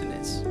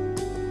countenance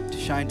to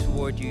shine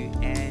toward you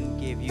and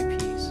give you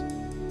peace.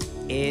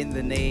 In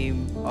the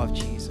name of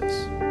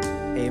Jesus.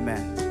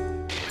 Amen.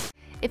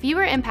 If you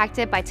were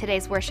impacted by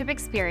today's worship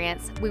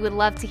experience, we would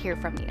love to hear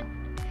from you.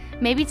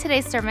 Maybe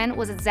today's sermon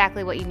was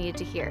exactly what you needed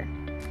to hear,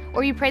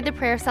 or you prayed the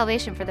prayer of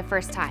salvation for the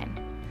first time.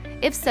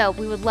 If so,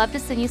 we would love to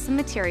send you some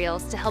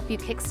materials to help you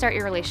kickstart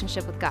your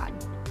relationship with God.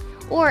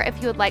 Or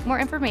if you would like more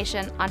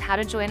information on how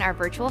to join our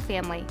virtual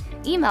family,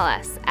 email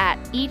us at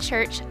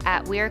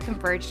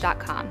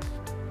echurch@weareconverge.com.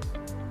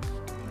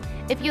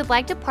 If you'd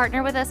like to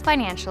partner with us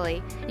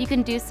financially, you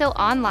can do so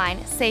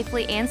online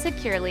safely and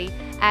securely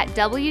at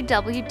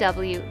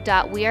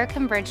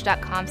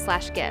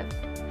www.weareconverge.com/give.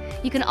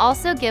 You can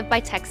also give by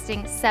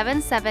texting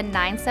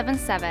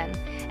 77977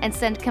 and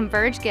send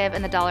Converge Give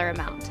in the dollar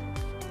amount.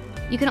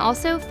 You can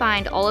also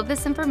find all of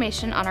this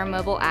information on our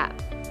mobile app.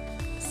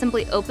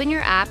 Simply open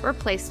your app or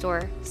Play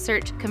Store,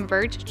 search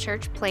Converge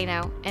Church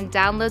Plano, and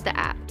download the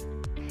app.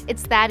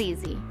 It's that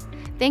easy.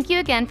 Thank you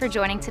again for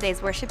joining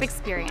today's worship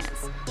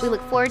experience. We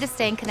look forward to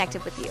staying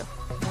connected with you.